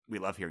us, we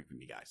love hearing from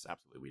you guys.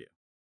 Absolutely, we do.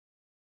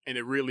 And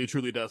it really,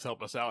 truly does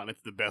help us out, and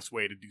it's the best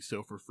way to do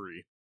so for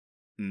free.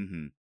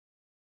 Mm-hmm.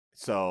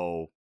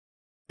 So,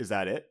 is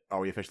that it? Are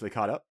we officially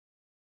caught up?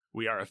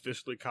 We are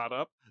officially caught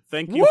up.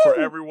 Thank you for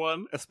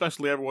everyone,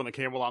 especially everyone that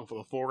came along for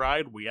the full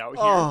ride. We out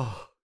here.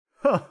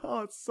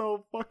 Oh, it's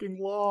so fucking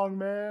long,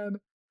 man.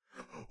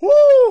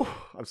 Woo!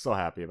 I'm so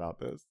happy about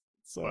this.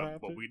 Happy.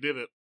 But we did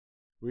it.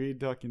 We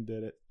ducking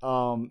did it.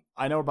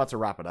 I know we're about to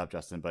wrap it up,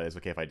 Justin, but it's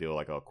okay if I do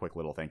like a quick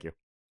little thank you.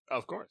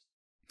 Of course.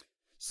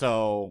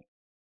 So,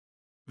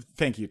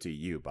 thank you to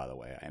you, by the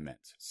way, I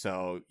meant.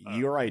 So,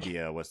 your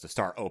idea was to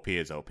start OP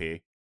as OP,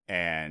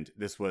 and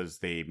this was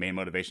the main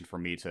motivation for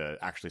me to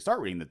actually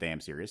start reading the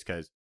damn series,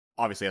 because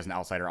obviously as an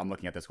outsider, I'm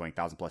looking at this going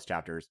 1,000+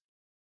 chapters.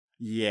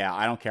 Yeah,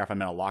 I don't care if I'm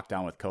in a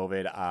lockdown with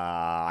COVID.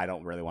 I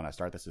don't really want to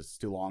start this. It's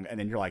too long. And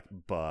then you're like,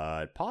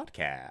 but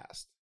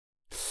podcast.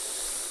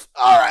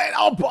 All right,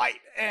 I'll bite.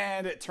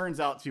 And it turns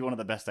out to be one of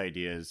the best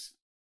ideas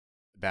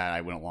that I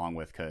went along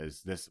with,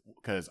 because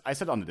I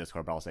said on the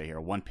Discord, but I'll say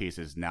here, One Piece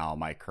is now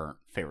my current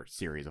favorite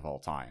series of all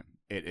time.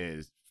 It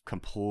is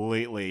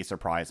completely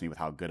surprised me with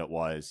how good it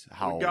was.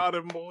 How we got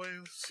him,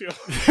 boys.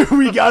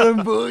 We got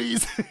him,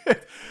 boys.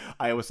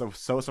 I was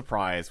so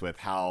surprised with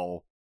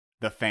how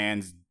the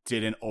fans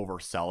didn't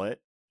oversell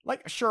it.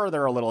 Like, sure,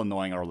 they're a little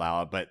annoying or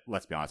loud, but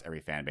let's be honest, every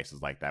fan base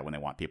is like that when they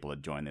want people to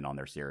join in on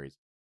their series.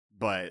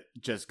 But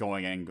just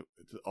going in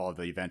all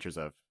the adventures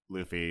of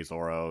Luffy,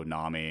 Zoro,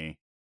 Nami,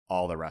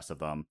 all the rest of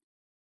them,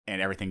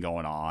 and everything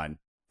going on.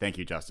 Thank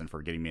you, Justin,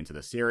 for getting me into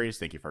the series.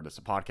 Thank you for this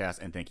podcast,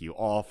 and thank you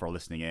all for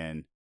listening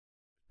in,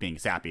 being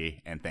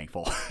sappy and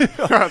thankful.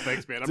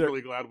 Thanks, man. I'm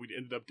really glad we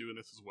ended up doing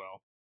this as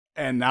well.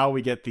 And now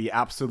we get the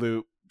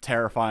absolute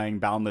terrifying,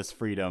 boundless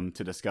freedom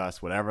to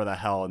discuss whatever the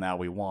hell now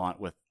we want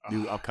with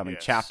new upcoming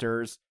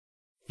chapters,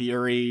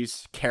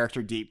 theories,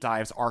 character deep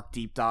dives, arc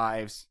deep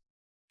dives.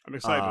 I'm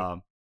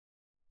excited.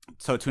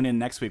 So tune in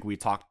next week. We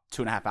talk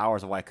 2.5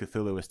 hours of why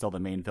Cthulhu is still the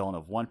main villain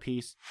of One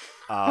Piece.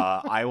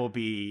 I will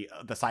be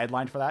the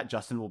sideline for that.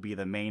 Justin will be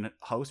the main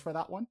host for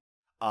that one.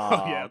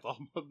 It's all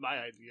my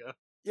idea.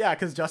 Yeah,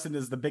 because Justin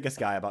is the biggest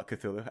guy about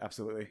Cthulhu.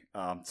 Absolutely.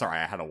 Sorry,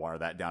 I had to water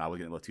that down. I was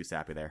getting a little too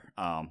sappy there.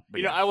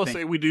 But I will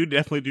say we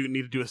definitely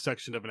need to do a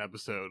section of an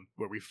episode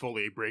where we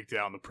fully break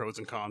down the pros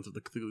and cons of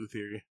the Cthulhu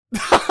theory.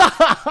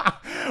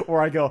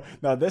 Where I go,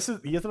 now these are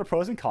the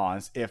pros and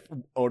cons if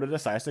Oda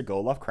decides to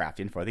go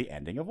Lovecraftian for the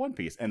ending of One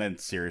Piece, and then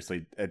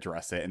seriously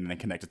address it and then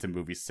connect it to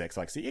movie 6.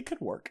 Like, see, it could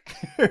work.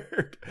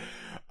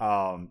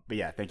 But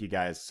yeah, thank you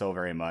guys so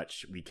very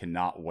much. We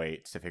cannot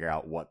wait to figure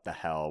out what the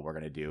hell we're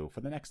going to do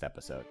for the next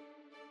episode.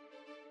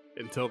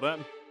 Until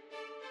then.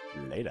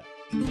 Later.